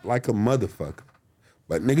could rap like a motherfucker.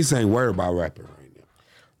 But niggas ain't worried about rapping right now.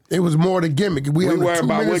 It was more the gimmick. We worried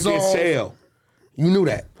about what can sell. You knew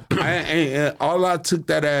that. All I took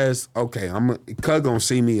that as, okay, cuz gonna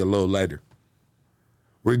see me a little later.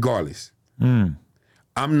 Regardless. I'm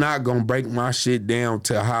not gonna break my shit down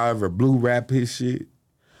to however Blue rap his shit.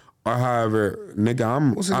 Or however,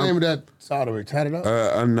 nigga, What's the name of that Sada? Tatted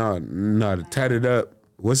Up? No, the Tatted Up.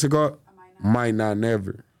 What's it called? Might Not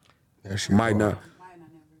Never. Might Not.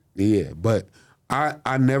 Yeah, but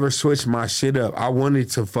I never switched my shit up. I wanted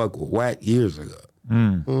to fuck with Wack years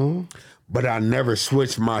ago. But I never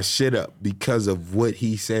switched my shit up because of what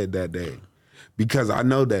he said that day. Because I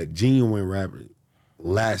know that genuine rappers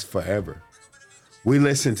last forever. We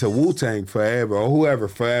listen to Wu-Tang forever or whoever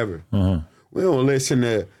forever. We don't listen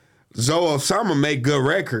to Zoe Osama make good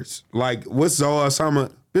records. Like, what's Zoe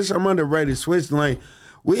Osama? Bitch, I'm underrated. Switch lane.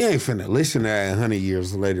 We ain't finna listen to that 100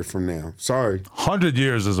 years later from now. Sorry. 100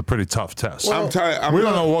 years is a pretty tough test. Well, we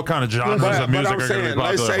don't know what kind of genres of music are going to be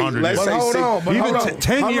popular 100 years. Even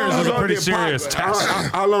 10 years is a pretty serious test.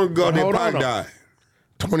 How long ago did Pac die?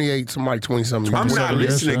 28, somebody 20-something. I'm not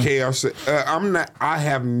listening to KRS. I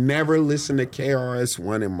have never listened to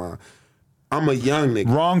KRS-One in my... I'm a young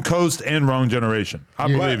nigga. Wrong coast and wrong generation. I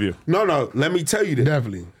believe you. No, let me tell you this.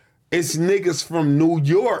 Definitely. It's niggas from New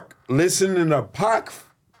York listening to Pac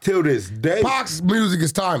till this day. Pac's music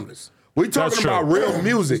is timeless. We talking about real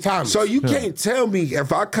music. So you can't tell me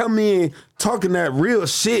if I come in talking that real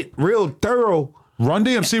shit, real thorough. Run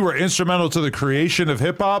DMC were instrumental to the creation of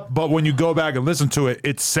hip hop, but when you go back and listen to it,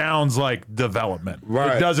 it sounds like development.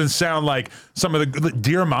 Right. It doesn't sound like some of the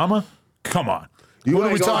Dear Mama. Come on. What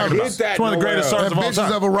are we talking about? It's one of the greatest songs of all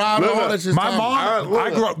time. Have arrived. My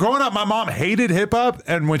mom, growing up, my mom hated hip hop,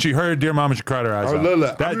 and when she heard Dear Mama, she cried her eyes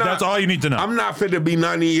out. That's all you need to know. I'm not fit to be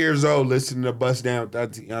 90 years old listening to Bust Down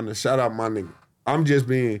Tatiana. Shout out my nigga. I'm just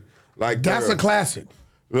being like. That's a classic.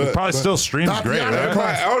 It probably still streams great.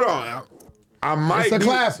 Right? Hold on. I might. It's a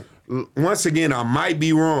classic. Once again, I might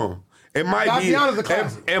be wrong. It might Tatiana's a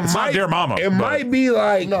classic. It's not Dear Mama. It might be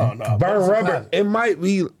like Burn Rubber. It might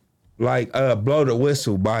be like Blow the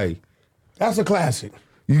Whistle by. That's a classic.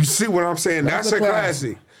 You see what I'm saying? That's a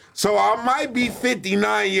classic. So I might be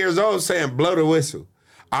 59 years old saying Blow the Whistle.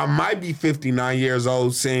 I might be 59 years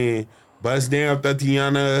old saying Bust Down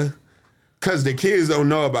Tatiana, because the kids don't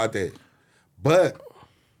know about that. But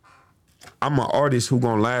I'm an artist who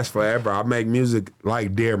gonna last forever. I make music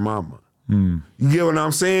like Dear Mama. You get what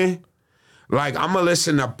I'm saying? Like, I'm going to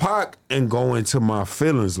listen to Pac and go into my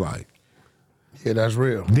feelings like, yeah, that's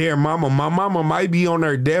real. dear mama, my mama might be on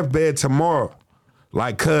her deathbed tomorrow.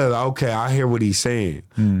 Like, cuz, okay, I hear what he's saying.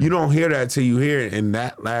 You don't hear that till you hear it, and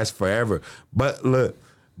that lasts forever. But look,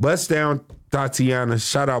 Bust Down Tatiana,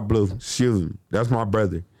 shout out Blue, excuse me, that's my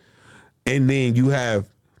brother. And then you have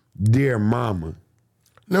Dear Mama.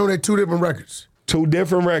 No, they're two different records. Two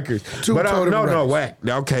different records. But no, Wack.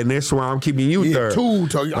 Okay, this one I'm keeping you third.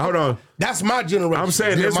 Hold on. That's my generation. I'm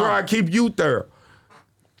saying this where I keep you third.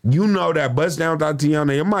 You know that Bust Down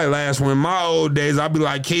Tatiana, it might last when my old days, I'll be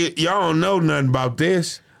like, kid, y'all don't know nothing about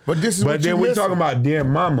this. But this is what then we talking about Dear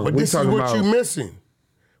Mama. But this is what you missing.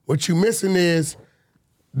 What you missing is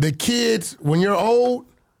the kids, when you're old,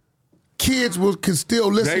 kids can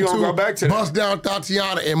still listen to go back to Bust Down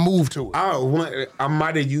Tatiana and move to it. I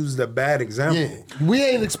might have used a bad example. Yeah. We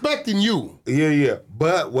ain't expecting you. Yeah.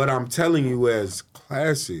 But what I'm telling you is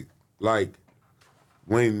classic. Like,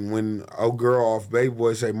 when old girl off Baby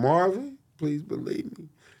Boy say, Marvin, please believe me.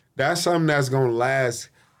 That's something that's going to last.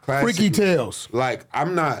 Classic. Freaky Tales. Like,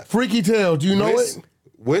 I'm not. Freaky Tales, do you know it?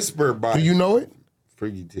 Whisper by. Do you know it?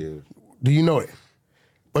 Freaky Tales. Do you know it?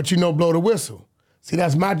 But you know Blow the Whistle. See,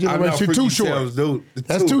 that's my generation. Too short. Tales, dude.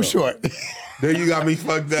 That's too short. Then you got me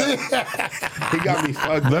fucked up. He got me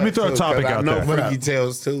fucked up. Let me throw a topic out there. I know Freaky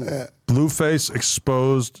Tales, too. Blueface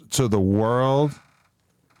exposed to the world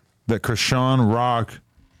that Krishan Rock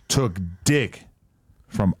took dick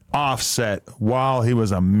from Offset while he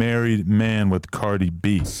was a married man with Cardi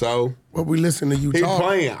B. So? Well, we listen to you He talk.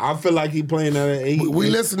 playing. I feel like he playing that. We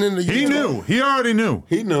listening to you He talk. knew. He already knew.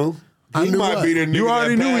 He knew. I He knew might what? be the nigga You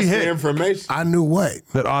already that knew he passed the hit. information. I knew what?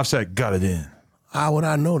 That Offset got it in. How would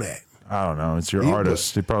I know that? I don't know. It's your You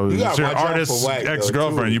artist. but- It's you gotta your watch out for artist's Wack, though,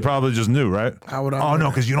 ex-girlfriend. too. You probably just knew, right? How would I Oh, know no, that?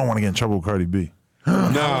 because you don't want to get in trouble with Cardi B. How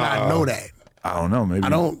would I know that? I don't know. Maybe I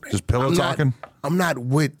don't. just pillow I'm talking. I'm not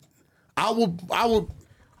with. I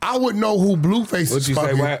would know who Blueface What'd is you say,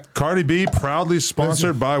 fucking. Wack? Cardi B proudly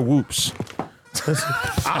sponsored by Whoops.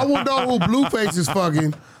 I would know who Blueface is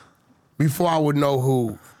fucking before I would know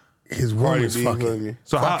who his woman is fucking.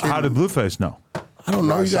 So how did Blueface know? I don't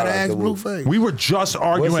know. You Shout gotta out ask to Whoop. Blueface. We were just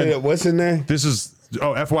arguing. What's his name? This is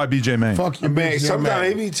FYBJ Maine. Fuck you, Man, bitch, sometimes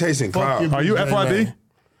he man. be chasing Fuck clout. you, Are you bitch, FYB? man.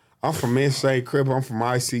 I'm from Insane Crip. I'm from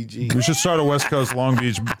ICG. We should start a West Coast Long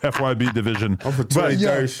Beach FYB division. I'm from But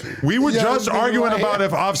 23rd Street. we were Yeah, just nigga, arguing right about here.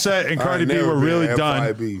 if Offset and Cardi B never were been really a done.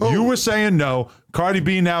 FYB. You were saying no. Cardi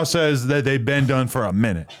B now says that they've been done for a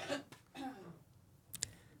minute.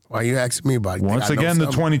 Why you asking me about it? You think Once I know again, the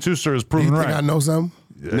something? 22 sir is Do proven you think right. I know something?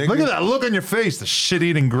 Look at that look on your face, the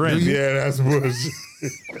shit-eating grin. Yeah, that's bullshit.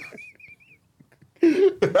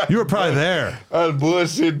 You were probably there. That's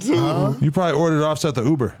bullshit too. You probably ordered Offset the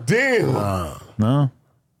Uber. Damn. No?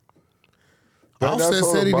 Offset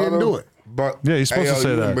said he didn't do it. But Yeah, he's supposed to say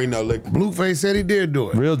you that. didn't bring no liquor. Blueface said he did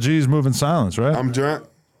do it. Real G's move in silence, right? I'm drunk.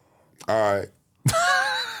 All right.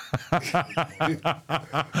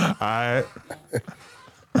 I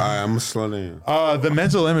All right, I'm gonna slow down. the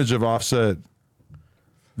mental image of Offset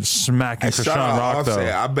smacking Hey, Krishan shout out Rock, Offset.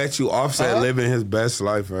 though. I bet you Offset living his best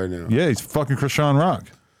life right now. Yeah, he's fucking Krishan Rock.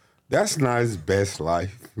 That's not his best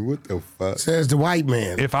life. What the fuck? Says the white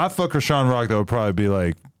man. If I fuck Krishan Rock, that would probably be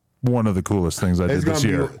like one of the coolest things I did It's this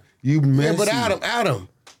gonna year. be you Yeah, messy. but Adam,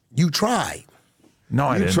 you tried. No,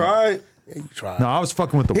 I You didn't. tried. Yeah, you tried. No, I was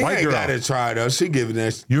fucking with the He white ain't girl. gotta try though. She giving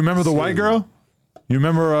that. You remember the white girl? You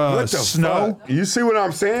remember What the Snow? fuck? You see what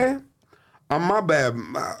I'm saying? I'm my bad.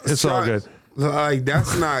 It's all good. Like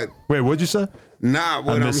that's not Wait, what'd you say? not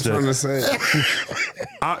what I'm missed it. trying to say.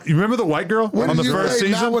 You remember the white girl What on the did you first say?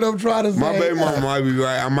 Not season? what I'm trying to say. My baby mama might be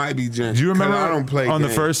right. I might be drunk. Do you remember I don't play on the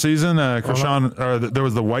games. first season, Krishan, there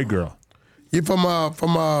was the white girl, You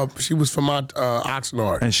she was from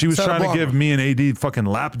Oxnard. and she was Santa trying to Barbara. give me and AD fucking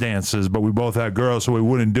lap dances, but we both had girls, so we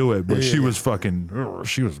wouldn't do it. But she was fucking,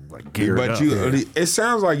 she was like geared But up. it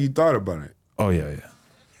sounds like you thought about it. Oh yeah.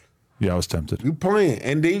 Yeah, I was tempted. You playing,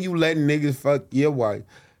 and then you letting niggas fuck your wife.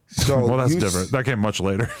 So Well, that's you different. That came much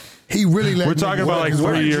later. He really let We're me talking work about like his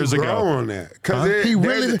 3 wife. years grow ago. on that because Huh? He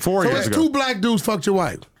really 4 so years it's ago. two black dudes fucked your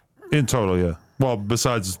wife. In total, yeah. Well,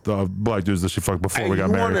 besides the black dudes that she fucked before we got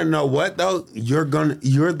you want to married. know what though? You're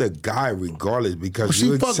the guy regardless because She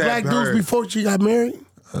you fucked accept black her. dudes before she got married.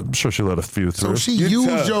 I'm sure she let a few So through. she You used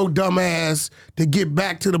tough. your dumb ass to get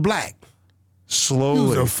back to the black. You Slowly.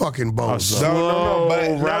 was a fucking A bozo. slow, but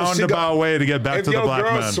no, she roundabout way to get back if to the your black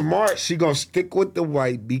girl's man. smart, she gonna stick with the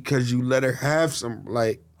white because you let her have some.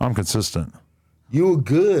 Like I'm consistent. you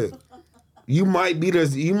good. You might be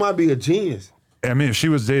a genius. I mean, if she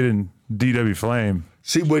was dating DW Flame,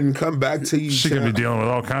 She wouldn't come back to you. She could be dealing with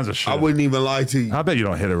all kinds of shit. I wouldn't even lie to you. I bet you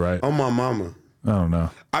don't hit it right. On my mama. I don't know.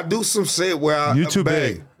 I do some shit where I... You too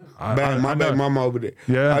big. My baby mama over there.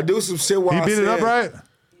 Yeah. I do some shit where He beat it up right?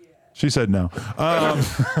 She said no.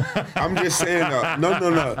 I'm just saying,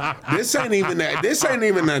 no. This ain't even that. This ain't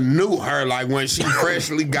even a new her, like when she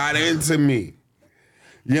freshly got into me.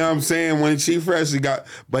 You know what I'm saying? When she freshly got...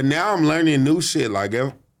 But now I'm learning new shit, like,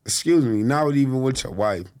 excuse me, not even with your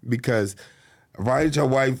wife, because... If I hit your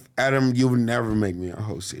wife, Adam, you would never make me a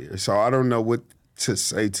host here. So I don't know what to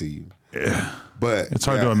say to you. Yeah. But it's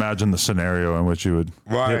hard to imagine the scenario in which you would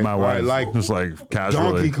hit my wife. Like, just like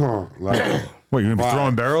casually. Donkey Kong. Like, what, you gonna be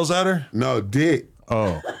throwing barrels at her? No, dick.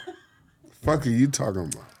 Oh. Fuck are you talking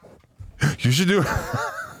about? You should do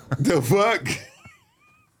the fuck?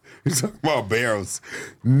 You talking about barrels?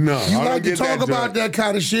 No, you I like don't to talk about that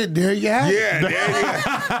kind of shit. There you have it. Yeah,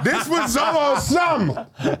 there you This was Zoe Summer.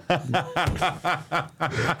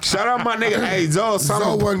 Shout out my nigga. Hey, Zoe Summer.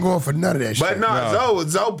 Zoe wasn't going for none of that But shit. no,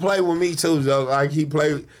 Zoe played with me too. Zoe. Like he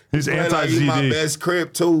played. He's like anti-GD. he my best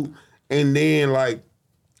Crip too. And then like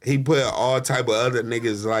he put all type of other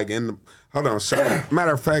niggas like in the. Hold on,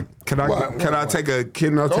 matter of fact, can I take a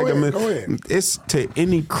minute? Go ahead. It's to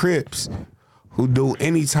any Crips who do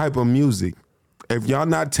any type of music. If y'all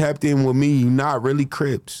not tapped in with me, you not really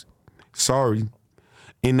Crips. Sorry.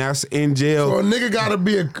 And that's in jail. So a nigga gotta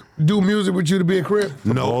do music with you to be a Crip?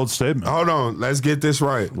 No. Bold statement. Hold on, let's get this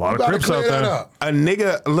right. A lot of Crips out there. A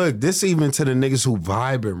nigga, look, this even to the niggas who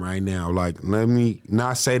vibing right now. Like, let me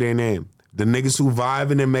not say their name. The niggas who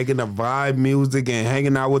vibing and making the vibe music and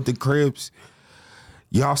hanging out with the Crips,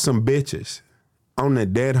 y'all some bitches on the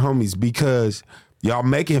dead homies because y'all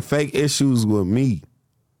making fake issues with me.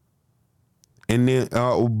 And then,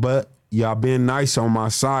 but y'all been nice on my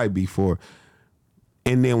side before.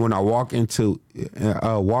 And then when I walk into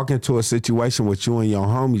a situation with you and your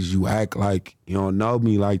homies, you act like you don't know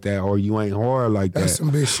me like that or you ain't hard like that. That's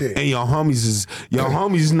some bitch shit. And your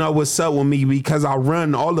homies know what's up with me because I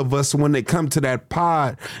run all of us when they come to that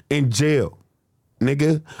pod in jail.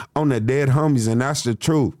 Nigga, on the dead homies, and that's the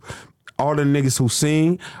truth. All the niggas who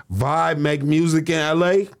sing, vibe, make music in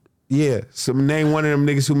LA, yeah. So name one of them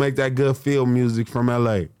niggas who make that good field music from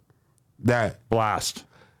LA. That. Blast.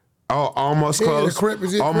 Oh, almost close.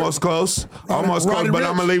 Almost close. Almost close, but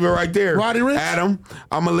I'm going to leave it right there. Roddy Ricch? Adam,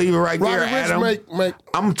 I'm going to leave it right there, Adam.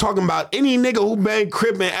 I'm talking about any nigga who been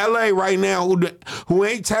Crip in LA right now who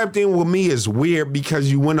ain't tapped in with me is weird because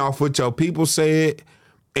you went off what your people said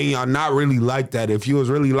and y'all not really like that. If you was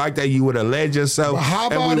really like that, you would have led yourself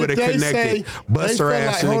and we would have connected. Buster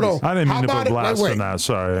ass niggas. I didn't mean to put Blast on that,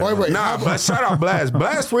 sorry. Nah, but shout out Blast.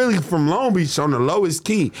 Blast really from Long Beach on the lowest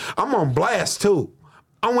key. I'm on Blast too.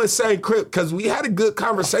 I want to say Crip because we had a good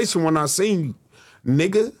conversation when I seen you,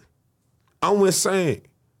 nigga. I'm with saying.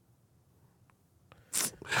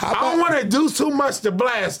 I don't want to do too much to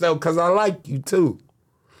Blast though because I like you too.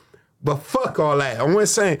 But fuck all that. I'm with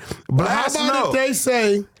saying Blast. How about if they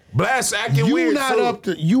say Blast acting weird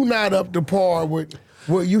too. You not up to par with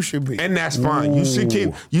what you should be, and that's fine. Ooh.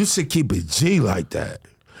 You should keep it G like that.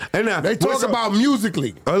 And now, they talk about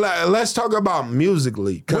musically. Let's talk about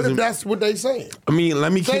musically. What if that's what they saying? I mean,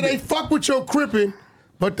 let me say they fuck with your cripping,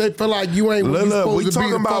 but they feel like you ain't what you supposed to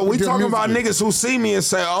be. We talking about niggas who see me and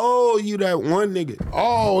say, "Oh, you that one nigga."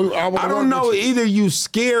 Oh, I don't know. Either you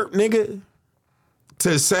scared nigga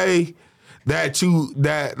to say that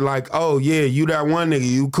oh yeah, you that one nigga,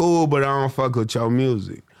 you cool, but I don't fuck with your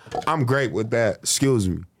music. I'm great with that. Excuse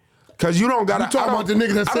me. Cause you don't gotta. You talking about the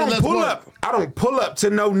niggas that say let's work? I don't pull up to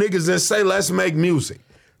no niggas that say let's make music.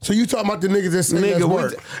 So you talking about the niggas that say let's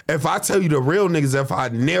work? If I tell you the real niggas, if I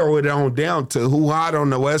narrow it on down to who hot on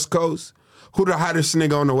the West Coast, who the hottest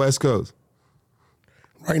nigga on the West Coast?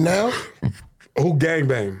 Right now? Who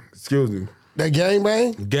gangbang? Excuse me. That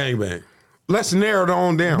gangbang? Gangbang. Let's narrow it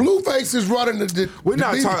on down. Blueface is running We're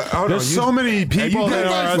not talking. There's so many people that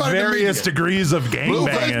are at various degrees of gangbanging.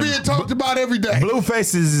 Blueface being talked about every day.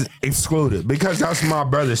 Blueface is excluded because that's my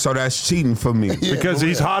brother, so that's cheating for me. Because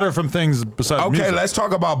he's hotter from things besides music. Okay, let's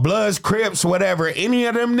talk about Bloods, Crips, whatever. Any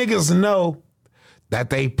of them niggas know that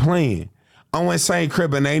they playing. I'm with St.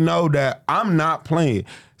 Crip, and they know that I'm not playing.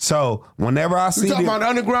 So whenever I see you talking about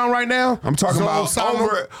underground right now? I'm talking about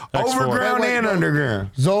overground and underground.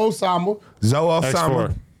 Zoe Samba. Zoe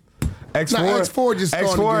Samba. X4. Now, X4 just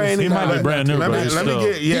X4 ain't he might be brand new. Let me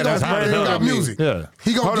get. Yeah, that's brand new. Got music. Yeah,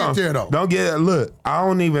 he gonna get there though. Don't get. Look, I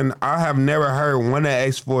have never heard one of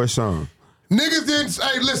X4 song. Niggas didn't.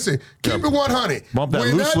 Hey, listen. Keep it 100. Bump that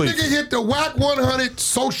when loose that leaf. nigga hit the Wack 100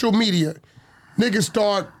 social media, niggas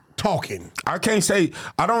start talking. I can't say.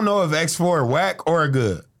 I don't know if X4 whack or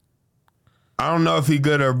good. I don't know if he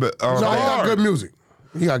good or No, he got good music.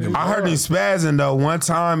 He got good music. I heard him spazzing though one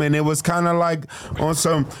time, and it was kind of like on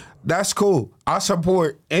some. That's cool. I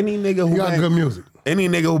support any nigga who got good music. Any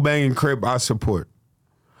nigga who banging Crip, I support,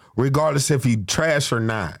 regardless if he trash or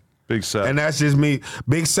not. Big Sad. And that's just me.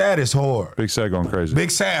 Big Sad is hard. Big Sad going crazy.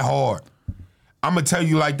 Big Sad hard. I'm gonna tell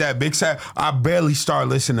you like that. Big Sad. I barely start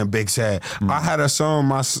listening to Big Sad. I had a song.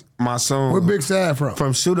 My song. Where Big Sad from?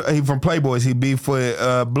 From Shooter. He from Playboys. He beef with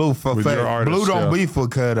Blue for With your artist, Blue don't yeah. beef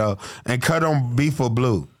with Cut though, and Cut don't beef with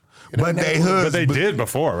Blue. But they hoods. But they did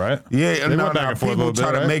before, right? Yeah, they no, went back and forth a people little bit,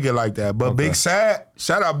 try to right? make it like that. But Okay. Big Sad,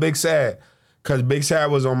 shout out Big Sad, because Big Sad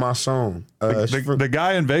was on my song. The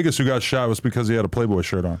guy in Vegas who got shot was because he had a Playboy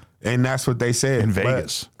shirt on. And that's what they said. In But,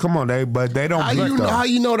 Vegas. come on, they don't. How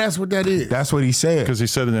you know that's what that is? That's what he said. Because he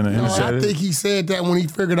said it in an No, interview. I think he said that when he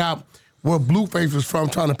figured out where Blueface was from,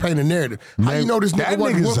 trying to paint a narrative. How you know this that nigga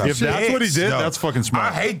wasn't nigga's whooping a If shit? that's what he did, though. that's fucking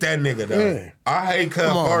smart. I hate that nigga though. Yeah. I hate Cut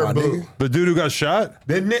Come on, my hard Blue. nigga. The dude who got shot?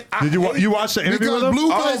 Did You watch the interview Because with him?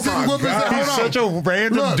 Blueface Oh didn't my whoop his God. ass. He's Hold such on. a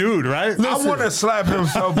random Look, dude, right? I want to slap him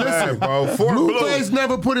so bad, bro. For Blueface Blue,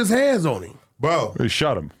 never put his hands on him. bro. He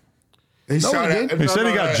shot him. He shot he at- didn't. He said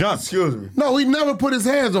he got jumped. Excuse me. No, he never put his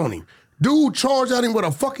hands on him. Dude charged at him with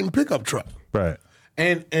a fucking pickup truck. Right.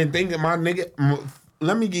 And thinking my nigga,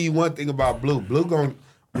 let me give you one thing about Blue. Blue gonna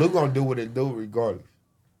do what it do regardless.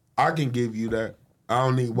 I can give you that. I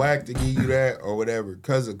don't need Wack to give you that or whatever.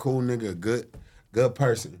 Cuz a cool nigga, good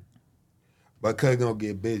person. But cuz gonna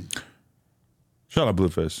get busy. Shout out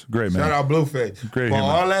Blueface. Great man. Shout out Blueface. Great For human.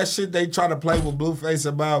 all that shit they try to play with Blueface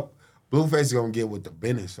about, Blueface gonna get with the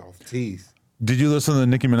business off teeth. Did you listen to the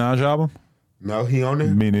Nicki Minaj album? No, he on it?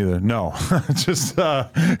 Me neither. No. Just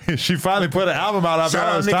she finally put an album out after Shout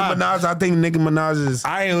all out this Nicki time. Minaj. I think Nicki Minaj is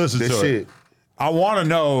I ain't listened the to shit. it. I want to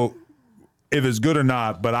know if it's good or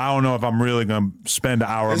not, but I don't know if I'm really gonna spend an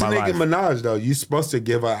hour It's of my Nicki life. Minaj though. You supposed to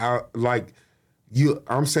give her out like you.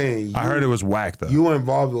 I'm saying. I heard it was whack though. You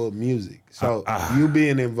involved with music, so you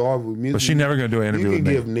being involved with music. But she never gonna do an interview You with can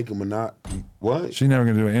me. give Nicki Minaj what? She never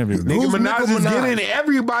gonna do an interview with me. Nicki Who's Minaj Nicki is Minaj? getting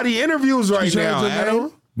everybody interviews right She now. changed her Adam.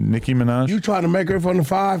 name? Nicki Minaj. You trying to make her from the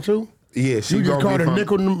 5 too? Yeah, she You just gonna called be her from-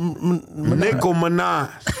 Nickel Nickel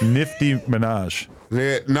Minaj. Nifty Minaj.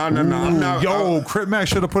 Yeah, no. I'm not. Yo, Crip Mac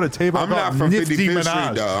should have put a tape I'm up not on from Nifty 55th Minaj.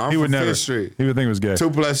 Street, though. I'm he would from never. 5th Street. He would think it was gay.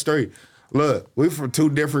 2+3. Look, we from two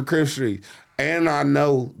different Crip streets, and I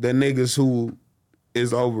know the niggas who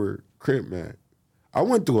is over Crip Mac. I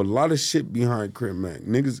went through a lot of shit behind Crip Mac.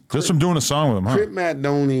 Niggas Just from doing a song with him, huh? Crip Mac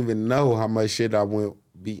don't even know how much shit I went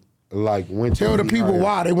went Tell through the people behind.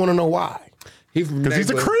 why. They want to know why. He from Because he's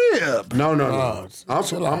a neighborhood- Crip. No.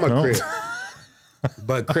 I'm a No. Crip.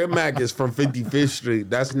 But Crip Mac is from 55th Street.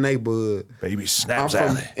 That's neighborhood. Baby I'm snaps from,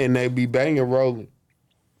 alley. and they be banging rolling.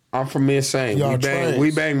 I'm from Insane. Y'all We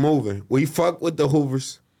trains. bang moving. We fuck with the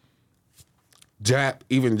Hoovers. Jap,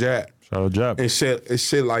 even Jap. Shout out Jap. And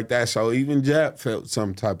shit like that. So even Jap felt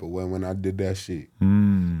some type of way when I did that shit.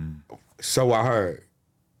 So I heard.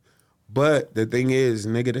 But the thing is,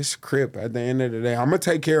 nigga, this Crip at the end of the day. I'm gonna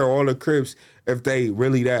take care of all the Crips if they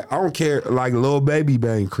really that. I don't care, like Lil Baby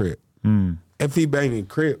bang Crip. If he banging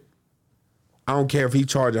Crip, I don't care if he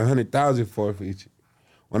charge 100,000 for a feature.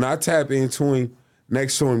 When I tap into him,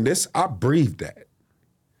 next to him, I breathe that.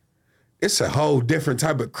 It's a whole different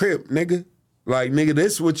type of Crip, nigga. Like, nigga,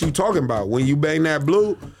 this is what you talking about. When you bang that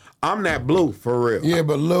Blue, I'm that Blue, for real. Yeah,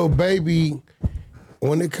 but Lil Baby,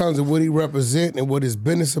 when it comes to what he represent and what his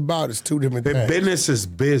business about, it's two different The things. business is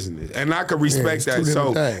business. And I can respect it's that. two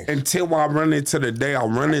So different things. until I run into the day, I'll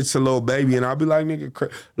run into Lil Baby and I'll be like, nigga,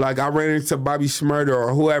 Crip. Like I ran into Bobby Shmurda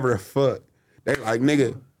or whoever the fuck. They like,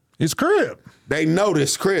 nigga, It's Crip. they know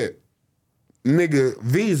this Crip. Nigga,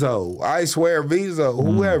 Vizo, I swear Vizo,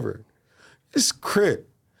 whoever. It's Crip.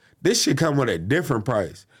 This shit come with a different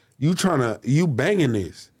price. You banging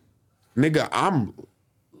this. Nigga, I'm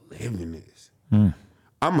living this.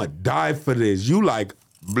 I'ma die for this. You like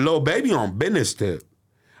Lil Baby on business tip.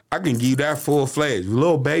 I can give you that full fledged.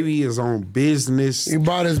 Lil Baby is on business. He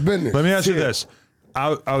bought his business. Let me ask you Shit. this.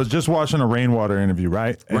 I was just watching a Rainwater interview,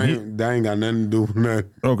 right? And That ain't got nothing to do with nothing.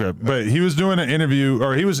 okay, but he was doing an interview,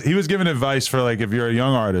 or he was giving advice for like if you're a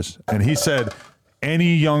young artist, and he said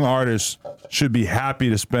any young artist should be happy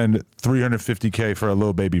to spend $350K for a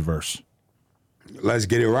Lil Baby verse. Let's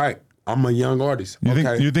get it right. I'm a young artist. You okay.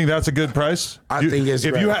 think you think that's a good price? I think it's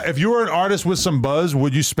if great. if you were an artist with some buzz,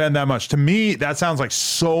 would you spend that much? To me, that sounds like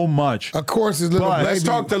so much. Of course, it's Little But Baby. Let's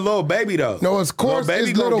talk to Lil Baby though. No, of course Lil Baby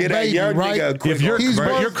it's gonna Lil get that Baby, young right? nigga a quick If you're He's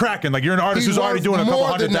worth- you're cracking, like you're an artist He's who's already worth doing a couple more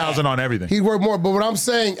 $100,000 than that. on everything. He's worth more. But what I'm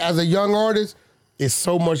saying, as a young artist, it's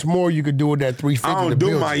so much more you could do with that 350. I don't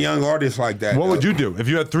do my young artists like that. What would you do if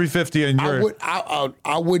you had 350 and you're?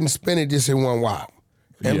 I wouldn't spend it just in one while.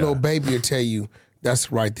 And Lil Baby will tell you that's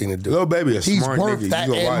the right thing to do. Lil Baby a He's smart worth nigga. that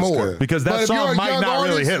You gonna and watch more. that. Because that song might not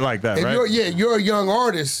really hit like that, right? You're a young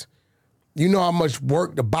artist. You know how much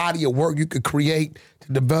work, the body of work you could create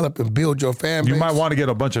to develop and build your fan base. You might want to get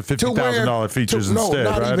a bunch of $50,000 features instead,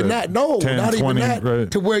 not right? Even that. No, 10, not 20, even that. right.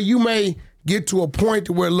 To where you may get to a point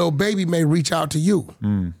to where Lil Baby may reach out to you.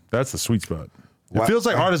 That's the sweet spot. It feels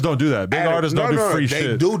like artists don't do that. Big artists don't do free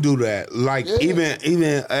shit. They do that. Like even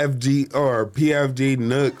FG or PFG,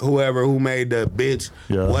 Nook, whoever who made the bitch,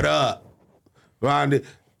 what up?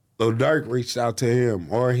 Lil Durk reached out to him,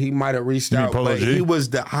 or he might have reached out, Polo but G? he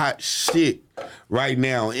was the hot shit right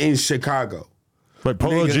now in Chicago. But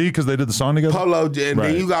Polo G, because they did the song together? Polo G, and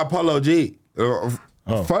then you got Polo G.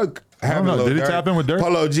 Fuck having Lil Durk. Did he tap in with Durk?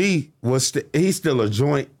 Polo G was he's still a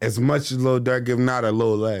joint as much as Lil Durk, if not a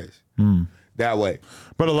little less. That way.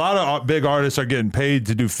 But a lot of big artists are getting paid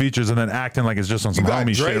to do features and then acting like it's just on some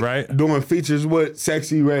homie shit, right? Doing features with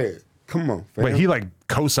Sexy Red. Come on, fam. But he like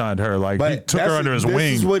co-signed her, like he took her under his wing.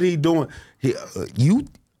 This is what he doing.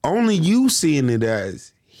 You seeing it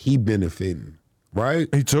as he benefiting,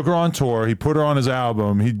 right? He took her on tour. He put her on his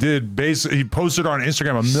album. He did he posted her on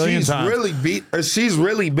Instagram a million times. She's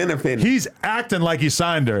really benefiting. He's acting like he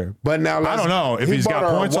signed her. But now I don't know if he's got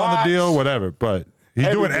points on the deal, whatever. But he's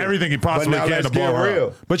doing everything he possibly can to blow her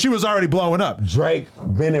up. But she was already blowing up. Drake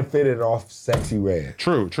benefited off Sexy Red.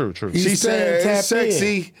 True. She said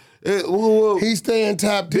sexy. He's staying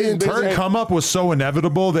tapped in. Her come up was so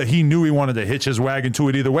inevitable that he knew he wanted to hitch his wagon to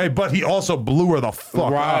it either way, but he also blew her the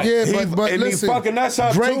fuck up. Yeah, but listen, he fucking us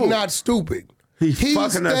up Drake too. not stupid. He's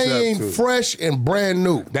fucking us up staying too. fresh and brand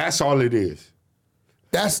new. That's all it is.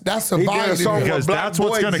 That's a He did a vibe. song with Because Black that's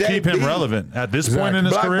what's Boy going to keep him JB. relevant at this point in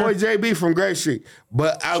his Black career. Boy JB from Great Street,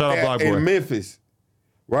 but out Shout out there Black Boy. in Memphis,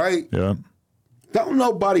 right? Yeah. Don't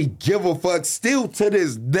nobody give a fuck still to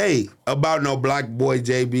this day about no Black Boy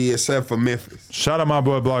JB except for Memphis. Shout out my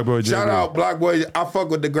boy Black Boy JB. Shout out Black Boy. I fuck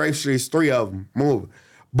with the Great Streets, 3 of them. Moving.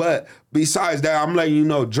 But besides that, I'm letting you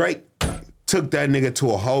know Drake took that nigga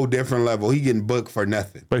to a whole different level. He getting booked for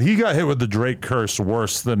nothing. But he got hit with the Drake curse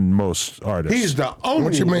worse than most artists. He's the only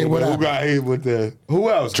What you mean, what who got hit with the... Who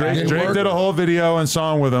else? Drake did a whole video and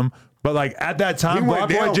song with him. But like at that time, Black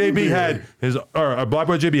Boy JB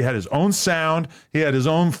had his own sound. He had his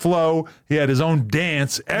own flow. He had his own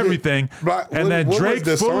dance, everything. And then Drake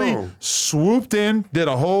fully swooped in, did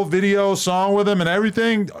a whole video song with him and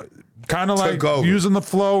everything, kind of like using the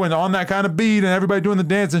flow and on that kind of beat and everybody doing the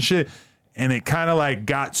dance and shit. And it kind of like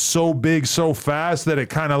got so big so fast that it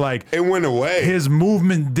kind of like it went away. His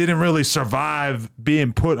movement didn't really survive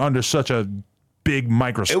being put under such a big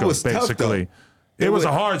microscope. It was basically. It was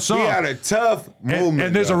a hard song. He had a tough movement.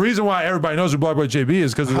 And there's a reason why everybody knows who Black Boy JB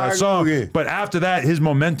is because of that song. But after that, his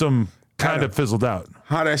momentum kind of fizzled out.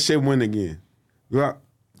 How that shit went again?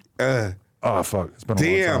 Oh, fuck. It's been a long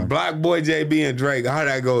Damn, time. Black Boy JB and Drake. How'd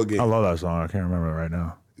that go again? I love that song. I can't remember it right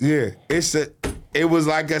now. Yeah, it was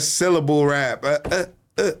like a syllable rap. I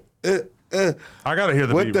gotta hear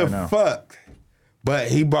the what beat the right now. fuck? But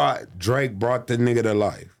Drake brought the nigga to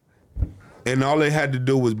life. And all they had to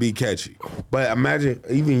do was be catchy. But imagine,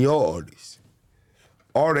 even your artists,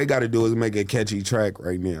 all they got to do is make a catchy track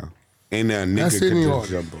right now. And a nigga can just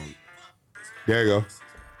jump on it. There you go.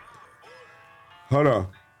 Hold on.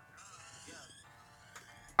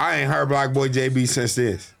 I ain't heard Black Boy JB since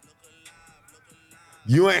this.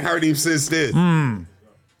 You ain't heard him since this. I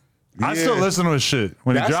still listen to his shit.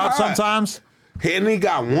 When he drops sometimes. And he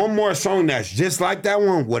got one more song that's just like that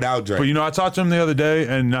one without Drake. But you know, I talked to him the other day,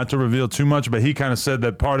 and not to reveal too much, but he kind of said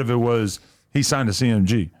that part of it was he signed to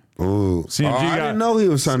CMG. Ooh. CMG I didn't know he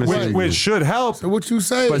was signed to CMG. Which should help. So what you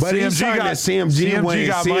say? But he CMG signed got to CMG when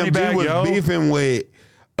CMG was beefing with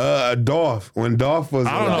Dolph. When Dolph was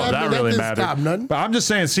I don't know if that really mattered. But I'm just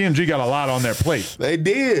saying CMG got a lot on their plate. They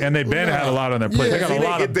did. And they been had a lot on their plate. Yeah, they got a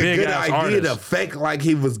lot of big ass idea artists. to fake like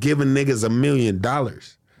he was giving niggas $1 million.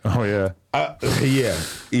 Oh, yeah.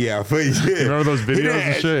 Yeah. Remember those videos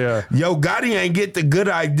and shit? Yeah. Yo, Gotti ain't get the good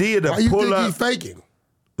idea to Why you pull think up. he's faking?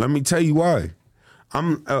 Let me tell you why.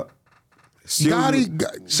 Shout out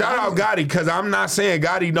Gotti, because I'm not saying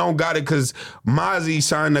Gotti don't got it because Mozzie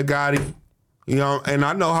signed to Gotti. You know, and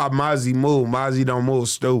I know how Mozzie move. Mozzie don't move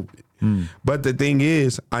stupid. But the thing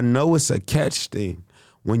is, I know it's a catch thing.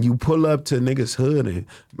 When you pull up to niggas' hood and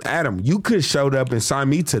Adam, you could showed up and sign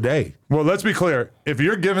me today. Well, let's be clear. If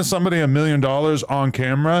you're giving somebody $1 million on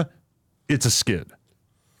camera, it's a skit.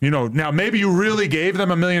 You know, now maybe you really gave them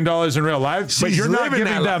 $1 million in real life, but you're not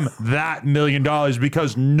giving them that $1 million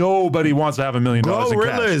because nobody wants to have $1 million in cash.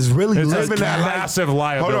 Glorilla is really it's living that life. massive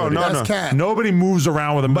liability. Hold on, Cap. Nobody moves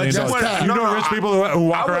around with $1 million. cap. You know rich people who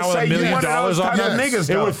walk around with $1 million on them? Niggas,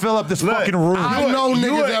 it would fill up this fucking room. I know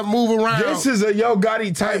niggas that move around. This is a Yo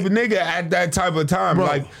Gotti type of nigga at that type of time. Bro.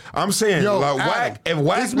 Like, I'm saying, Yo, like, Wack, if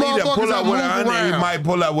Wack these need to pull motherfuckers up that with move 100, he around. might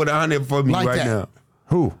pull up with 100 for me Like right that. now.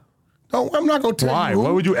 Who? No, I'm not gonna tell Why? you. Who.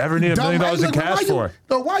 What would you ever need $1 million in Look, cash for?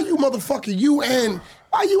 No, why you motherfucking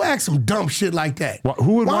why you ask some dumb shit like that?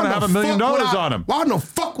 Who would Why want to the have $1 million fuck would on him? Why the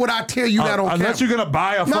fuck would I tell you that on Unless camera? you're gonna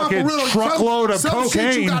buy a fucking for real, truckload of some shit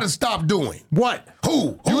cocaine. you gotta stop doing. What?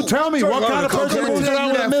 Who? You tell me, what kind of person cocaine moves tell around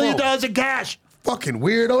you with that $1 million for? in cash? Fucking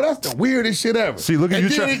weirdo. That's the weirdest shit ever. See, look at And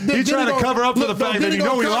you. He's trying to cover up for the fact that you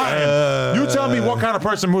know he's lying. You tell me what kind of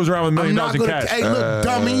person moves around with $1 million in cash. Hey, look,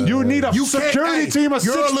 dummy. You need a security team of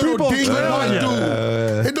 6 people. Dude.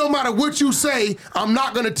 It don't matter what you say. I'm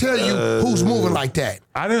not gonna tell you who's moving like that.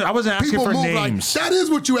 I wasn't asking People for move names. Like that is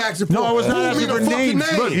what you asking for. No, I was not Who asking need a for fucking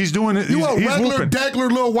names. name? Look, he's doing it. You a He's regular, whooping.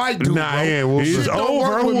 degler little white dude, Nah, bro. he ain't whooping. He's Shit don't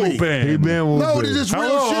work over with me. whooping. He been whooping. No, this is real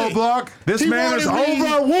Hello, shit. Block. This He man is wanted me-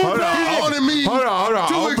 over whooping. Hold on. He wanted me Hold on.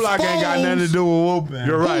 to O Block ain't got expose nothing to do with whooping.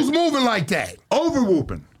 You're right. Who's moving like that? Over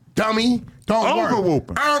whooping. Dummy. Don't Over worry.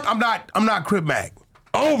 whooping. I'm not Crip Mac.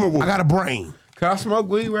 Over whooping. I got a brain. Can I smoke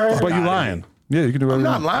weed right? But you lying. Yeah, you can do whatever.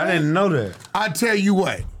 I'm not lying. I didn't know that. I tell you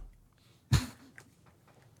what.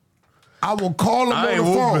 I will call him I on the ain't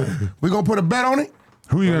phone. whooping. We gonna put a bet on it?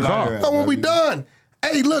 Who you gonna Like call? that. No, when we done.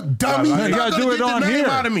 Hey, look, dummy. You You're not gotta gonna do it get the on name here.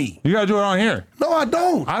 out of me. You gotta do it on here. No, I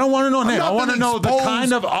don't. I don't want to know I'm name. not I want to gonna know the expose-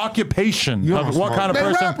 kind of occupation You of don't what smoke. kind of They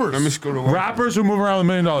person. rappers. Let me screw the Rappers who move around with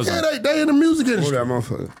 $1 million. Yeah, they in the music Who industry. that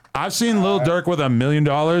motherfucker? I've seen Lil Durk with $1 million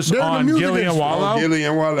They're in the on music Gilly and industry. Wallow. On Gilly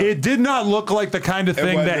and Wallow. It did not look like the kind of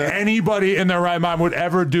thing wasn't. that anybody in their right mind would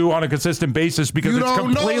ever do on a consistent basis because You it's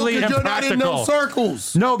don't know completely because you're not in impractical. those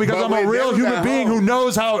circles. No, because But I'm wait, a real they was human at being home. who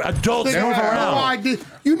knows how adults They move have no around. idea.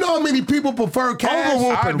 You know how many people prefer cash? I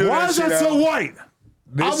Overwhooping. do Why that is that shit so out. white?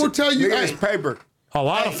 I will tell you, Nigga, it's hey, paper. A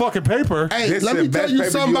lot of fucking paper. hey, This let is me the tell best you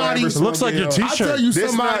paper somebody. ever It looks like your smoked in t-shirt. I tell you This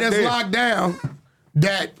somebody not that's this. locked down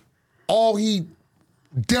that all he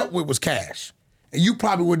dealt with was cash. And you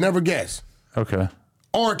probably would never guess. Okay.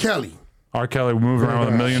 R. Kelly. R. Kelly would move around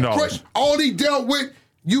with $1 million. All he dealt with,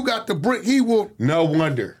 you got the brick. He will, No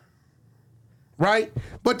wonder. right?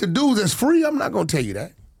 But the dudes that's free, I'm not going to tell you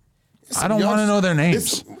that. I don't want to know their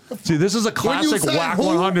names. See, this is a classic say Wack who-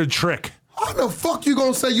 100 trick. How the fuck you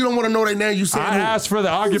going to say you don't want to know their name? You say I who? asked for the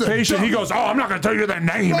Who's a occupation. He dummy? goes, "Oh, I'm not going to tell you their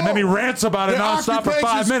name," and then he rants about it Their nonstop for 5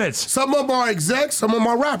 occupations, minutes. Some of them are execs, some of them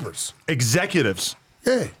are rappers. Executives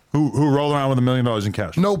Yeah, who roll around with $1 million in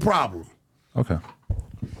cash. no problem. Okay.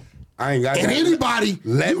 I ain't got And that. anybody,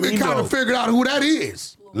 Let you me can kind know. of figure out who that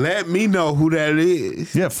is. Let me know who that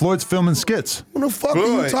is. Yeah, Floyd's filming skits. Who the fuck are you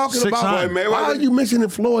Floyd, talking 6'9". about? Floyd Why are Mayweather. you mentioning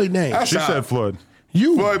Floyd name? That's She how- said Floyd.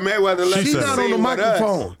 You. Floyd Mayweather let She's you not sing on the with us.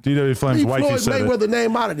 microphone. DW Flame's Leave wifey Floyd said Mayweather it.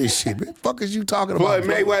 name out of this shit. What the fuck is you talking Floyd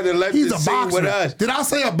about? Mayweather left He's the a scene boxer. with us. Did I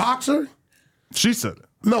say a boxer? She said it.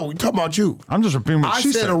 No, we talking about you. I'm just repeating what I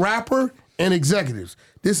she said said. a rapper and executives.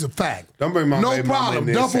 This is a fact. Don't bring my no baby mama problem.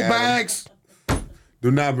 in this, Duffel Adam. bags.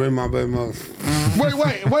 Do not bring my baby mama.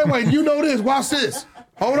 Wait. You know this. Watch this.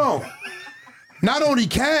 Hold on. Not only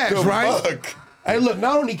cash, The right? fuck? Hey, look,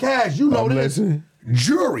 not only cash, you know I'm this. listening.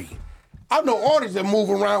 Jury. I know artists that move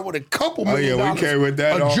around with a couple Oh, million yeah, we dollars. carry with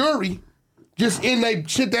that a on. jury just in they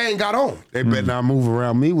shit they ain't got on. They better not move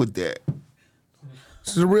around me with that.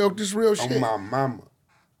 This is real shit. On my mama.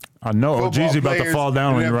 I know. Football Jeezy about to players, fall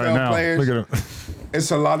down on you right NFL now. players. Look at him.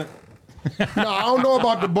 It's a lot of. No, I don't know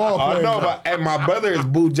about the ball I players. know, but and my brother is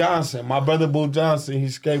Boo Johnson. My brother Boo Johnson.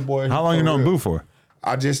 He's skateboard. How long you known Boo for?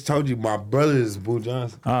 I just told you my brother is Boo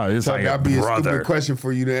Johnson. Oh, it's so like that'd a be a brother. stupid question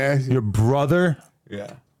for you to ask. Your brother?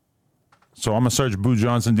 Yeah. So I'm gonna search Boo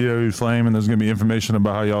Johnson, DW Flame, and there's gonna be information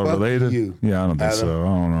about how y'all Fuck related. you, Yeah, I don't think Adam. so. I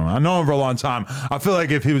don't know. I know him for a long time. I feel like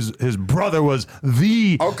if his brother was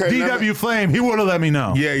the Okay, DW Flame, he would have let me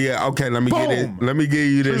know. Yeah. Okay, let me get it. Boom. Let me give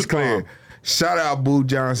you this Truth clear. bomb. Shout out Boo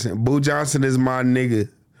Johnson. Boo Johnson is my nigga.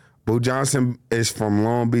 Boo Johnson is from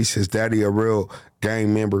Long Beach. His daddy a real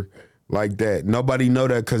gang member like that. Nobody know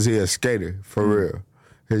that because he a skater, for real.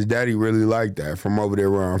 His daddy really like that from over there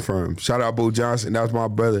where I'm from. Shout out Boo Johnson. That's my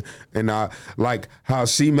brother. And I like how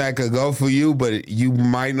C-Mac could go for you, but you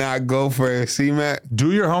might not go for C-Mac.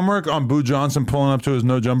 Do your homework on Boo Johnson pulling up to his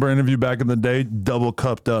No Jumper interview back in the day, double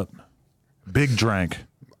cupped up, big drank.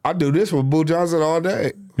 I do this with Boo Johnson all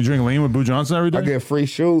day. You drink lean with Boo Johnson every day? I get free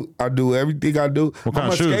shoes. I do everything I do. What kind I'm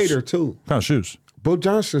of a shoes? skater too. What kind of shoes? Boo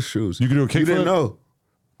Johnson shoes. You can do a kickflip? You didn't know.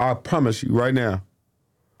 I promise you right now.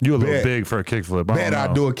 You a little big for a kickflip. Bet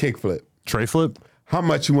I do a kickflip. Tray flip? How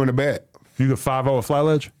much you want to bet? You go 5-0 a flat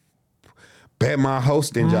ledge? Bet my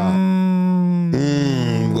hosting job.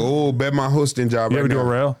 Bet my hosting job. You right ever do now a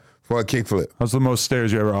rail? For a kickflip. What's the most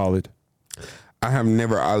stairs you ever ollied? I have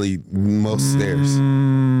never ollied most stairs.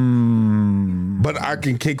 But I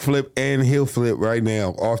can kickflip and heel flip right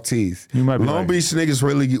now off tees. You might be Long Beach niggas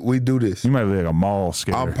really, we do this. You might be like a mall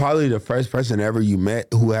skater. I'm probably the first person ever you met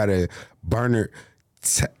who had a burner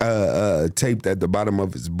taped at the bottom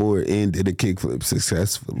of his board and did a kickflip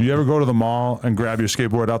successfully. You ever go to the mall and grab your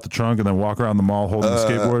skateboard out the trunk and then walk around the mall holding the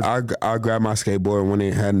skateboard? I grabbed my skateboard when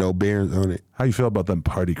it had no bearings on it. How you feel about them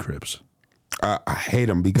party crips? I hate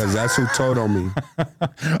them because that's who told on me.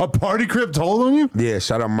 A party crip told on you? Yeah,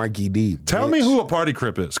 shout out Mikey D. Tell me who a party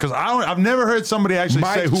crip is, because I've never heard somebody actually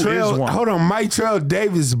say who is one. Hold on, Mike Trail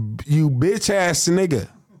Davis, you bitch ass nigga.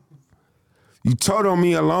 You told on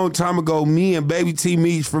me a long time ago, me and Baby T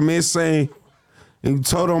meets from Insane, and you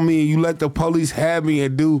told on me and you let the police have me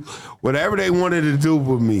and do whatever they wanted to do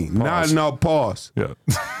with me. Pause. Yeah.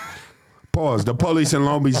 Pause. The police in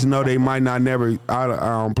Long Beach know they might not never. I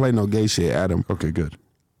don't play no gay shit, Adam. Okay, good.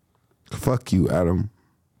 Fuck you, Adam.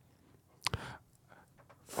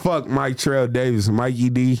 Fuck Mike Trail Davis,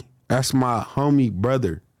 Mikey D. That's my homie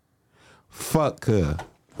brother. Fuck her.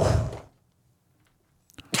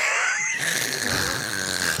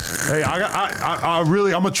 Hey,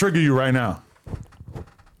 I'm gonna trigger you right now.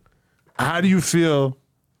 How do you feel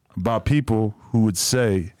about people who would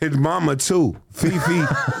say his mama too, Fifi?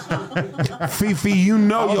 Fifi, you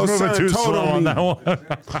know your son told on me. That one.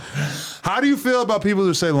 How do you feel about people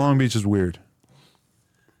who say Long Beach is weird?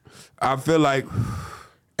 I feel like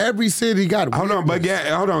every city got it. Hold on,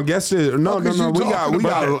 guess it. No. We got.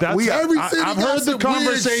 Every city I've heard the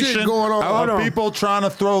conversation going on. Of people trying to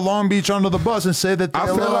throw Long Beach under the bus and say that I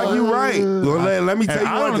feel like you're right. Well, let me tell you.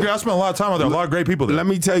 I don't agree. I spent a lot of time with there. A lot of great people there. Let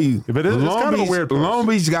me tell you. But it's kind of a weird place. Long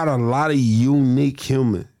Beach got a lot of unique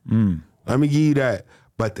humans. Let me give you that.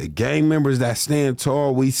 But the gang members that stand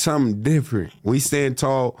tall, we something different. We stand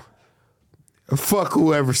tall. Fuck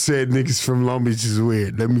whoever said niggas from Long Beach is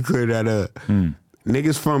weird. Let me clear that up.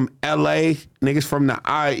 Niggas from LA, niggas from the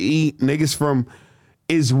IE, niggas from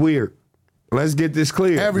is weird. Let's get this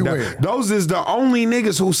clear. Everywhere. Those is the only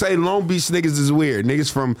niggas who say Long Beach niggas is weird.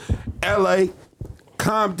 Niggas from LA,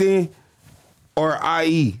 Compton, or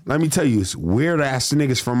IE. Let me tell you, it's weird ass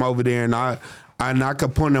niggas from over there, and I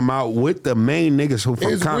could point them out with the main niggas who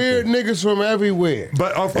from it's Compton. Weird niggas from everywhere.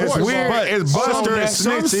 But of course, it's weird. But it's Buster and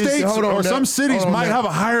some snitches. states or some cities might have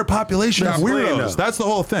a higher population of weirdos. enough. That's the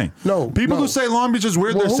whole thing. No, people who say Long Beach is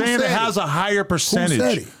weird, Well, they're who saying it said has a higher percentage. Who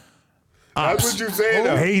said it? That's what you saying.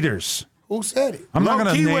 though. Haters. Who said it? I'm not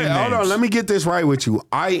gonna name names. Hold on, let me get this right with you.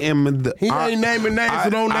 I am the. He ain't naming names, so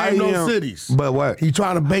don't name no cities. But what? He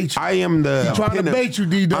trying to bait you. I am the. He trying to bait you,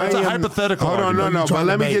 D-Dog. It's a hypothetical. Hold on, argument. no. But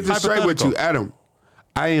let me get this straight with you, Hypothetical. Adam.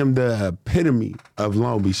 I am the epitome of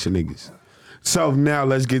Long Beach niggas. So now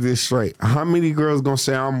let's get this straight. How many girls gonna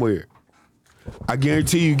say I'm weird? I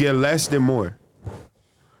guarantee you get less than more.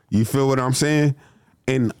 You feel what I'm saying?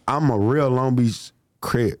 And I'm a real Long Beach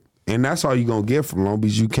Crip. And that's all you gonna get from Long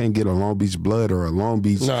Beach. You can't get a Long Beach blood or a Long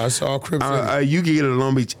Beach. No, it's all Crips. You can get a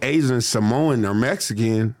Long Beach Asian, Samoan, or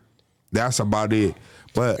Mexican. That's about it.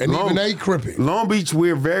 But and even they crippin'. Long Beach,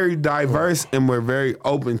 we're very diverse and we're very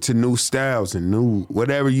open to new styles and new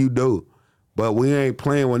whatever you do. But we ain't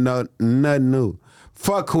playing with nothing new.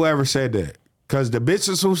 Fuck whoever said that. Cause the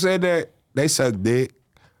bitches who said that, they suck dick.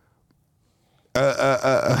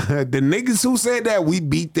 The niggas who said that, we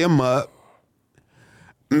beat them up.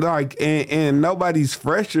 Like and nobody's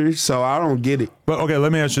fresher, so I don't get it. But okay,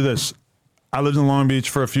 let me ask you this. I lived in Long Beach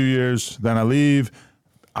for a few years, then I leave.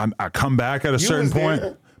 I come back at a certain point.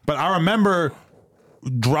 But I remember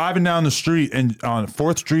driving down the street and on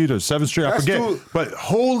 4th Street or 7th Street, I forget. True. But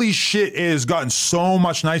holy shit, it has gotten so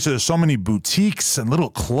much nicer. There's so many boutiques and little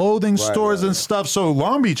clothing stores and stuff. So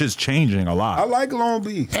Long Beach is changing a lot. I like Long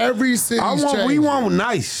Beach. Every city's changing. We want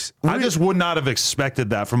nice. I just would not have expected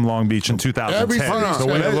that from Long Beach in 2010. Every The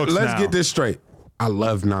way it looks Let's now. get this straight. I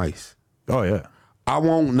love nice. Oh, yeah. I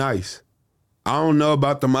want nice. I don't know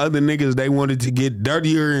about them other niggas. They wanted to get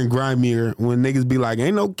dirtier and grimier when niggas be like,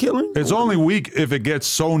 ain't no killing. It's only weak if it gets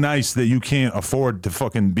so nice that you can't afford to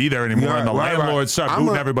fucking be there anymore and the landlords start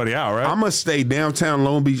booting everybody out, right? I'm going to stay downtown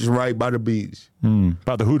Long Beach right by the beach.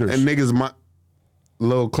 About the Hooters. And niggas might a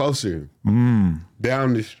little closer down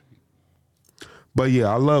the street. But yeah,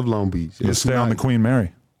 I love Long Beach. You stay on the Queen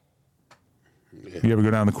Mary. Yeah. You ever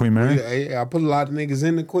go down the Queen Mary? Yeah, I put a lot of niggas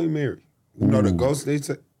in the Queen Mary. You know the ghost they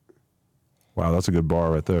say. Wow, that's a good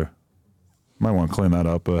bar right there. Might want to clean that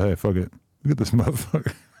up, but hey, fuck it. Look at this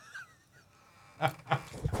motherfucker.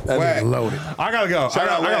 That nigga loaded. I gotta go. I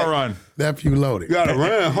gotta run. Nephew loaded. You gotta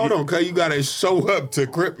run. Hold on, cuz you gotta show up to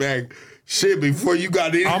Crip Mac shit before you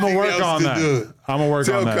got anything I'm gonna work else on to that. do. I'm gonna work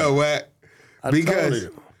on that. Tell Wack. Because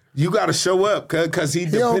you gotta show up, cuz he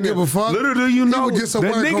don't give a fuck. Little do you know, was just a the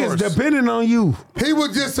workhorse. niggas depending on you. He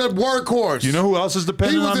was just a workhorse. You know who else is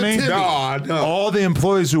dependent He was on a me? Timmy. No. All the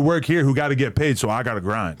employees who work here who got to get paid, so I got to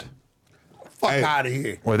grind. Fuck out of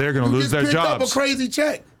here. Or they're gonna lose their You just picked up jobs. a crazy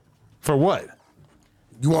check. For what?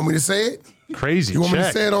 You want me to say it? Crazy You want me to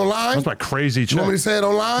check. say it online? That's my crazy check. You want me to say it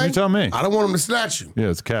online? You tell me. I don't want him to snatch you. Yeah,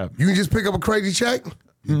 it's cap. You can just pick up a crazy check.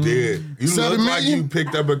 You did. You $7 look like million? you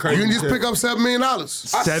picked up a crazy You can just check. pick up $7 million. I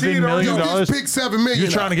see $7 it on million? your- You just pick $7 million.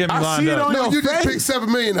 You're trying to get me I lined see it up. on No, your you just face. pick $7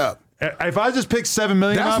 million up. If I just pick $7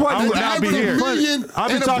 million That's up, what I would they not be did. here. Million I'll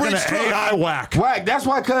be and a talking Brinks to truck. AI Wack. Wack, that's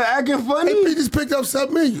why cuz acting funny. He just picked up $7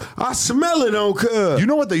 million. I smell it on cuz. You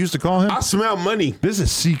know what they used to call him? I smell money. This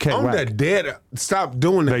is CK I'm Wack. the dead. Stop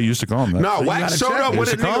doing that. They used to call him that. No, you Wack gotta showed check up it. with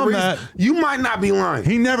a Used to call nigga him reason. that. You might not be lying.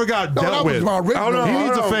 He never got No, dealt that was with. my original. He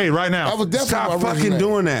needs a on. fade right now. That was definitely Stop my original fucking name.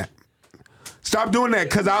 doing that. Stop doing that,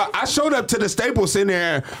 cause I showed up to the Staples in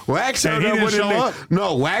there. Wack showed And he up didn't with a show nigga. up?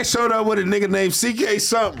 No, Wack showed up with a nigga named CK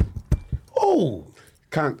something. Oh.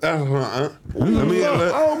 Let me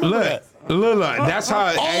look. That's how.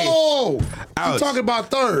 Hey, Oh. You Ouch. talking about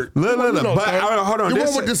third. Look. You know But third. hold on. The this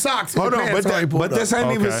one with the socks. Hold on, but this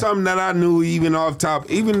ain't even Okay. something that I knew even off top.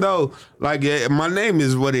 Even though, like, my name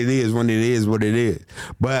is what it is when it is what it is.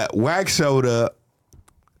 But Wack showed up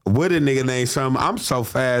with a nigga named something. I'm so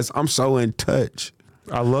fast. I'm so in touch.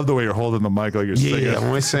 I love the way you're holding the mic like you're Yeah, singing.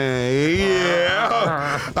 I'm saying,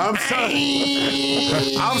 yeah.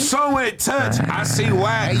 I'm so in touch. I see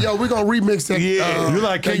Wack. Hey, yo, we gonna remix that. Yeah. You're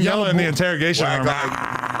like that King Yella in the boy. interrogation Wack, room.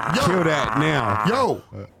 like, kill that now. Yo.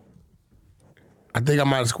 I think I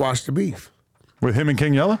might have squashed the beef. With him and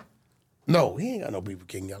King Yella? No, he ain't got no beef with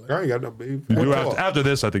King Yella. I ain't got no beef. You do after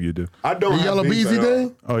this, I think you do. I don't The have Yellow beef Beezy at all.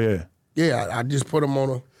 thing? Oh, yeah. Yeah, I just put him on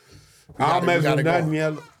a. I'll mess gotta with go. nothing,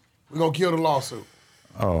 Yellow. We're gonna kill the lawsuit.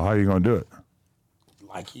 Oh, how you going to do it?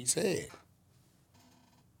 Like he said.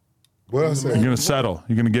 What I say? You're going to settle.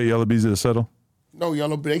 You're going to get Yella Beezy to settle? No,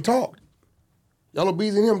 they talked. Yellow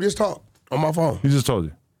Bees and him just talked on my phone. He just told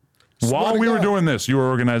you. While to we were God. doing this, you were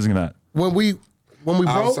organizing that. When we broke,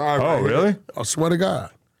 Outside Oh, right here. really? I swear to God.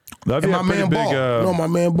 That'd be And a my pretty man big. Ball. No, my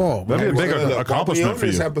man Ball. That'd be a big Look, accomplishment on for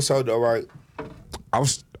this you. episode, though, right? I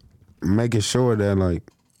was making sure that, like,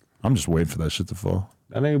 I'm just waiting for that shit to fall.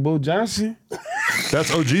 that ain't Boo Johnson.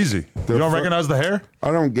 That's OGZ. You don't recognize the hair?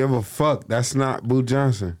 I don't give a fuck. That's not Boo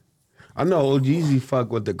Johnson. I know OGZ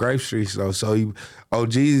fuck with the Grape Streets, though. So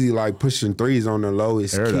OGZ, like, pushing threes on the low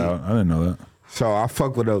is Air it key. out. I didn't know that. So I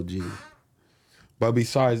fuck with OG. But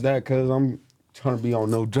besides that, cause I'm trying to be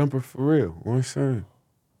on no jumper for real. What I'm saying?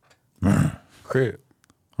 Crip.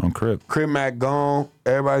 On Crip. Crip Mac gone.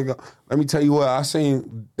 Everybody gone. Let me tell you what, I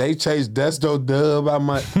seen they chased Desto Dub out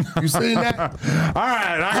my You seen that? All right,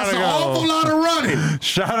 I That's gotta an awful go. lot of running.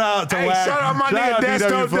 Shout out to Hey, Wack. shout out my nigga DW Desto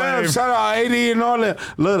Dub. Flame. Shout out AD and all that.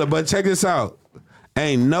 Look, but check this out.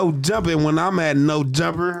 Ain't no jumping when I'm at no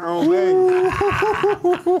jumper. Oh,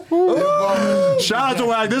 Shout out to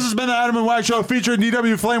Wack. This has been the Adam and Wack Show featuring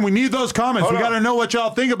DW Flame. We need those comments. Hold we on. got to know what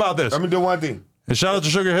y'all think about this. Let me do one thing. And shout out to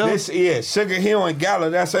Sugar Hill. Sugar Hill and Gala.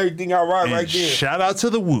 That's everything I write And right there. shout out to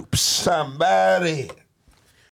the Whoops. Somebody.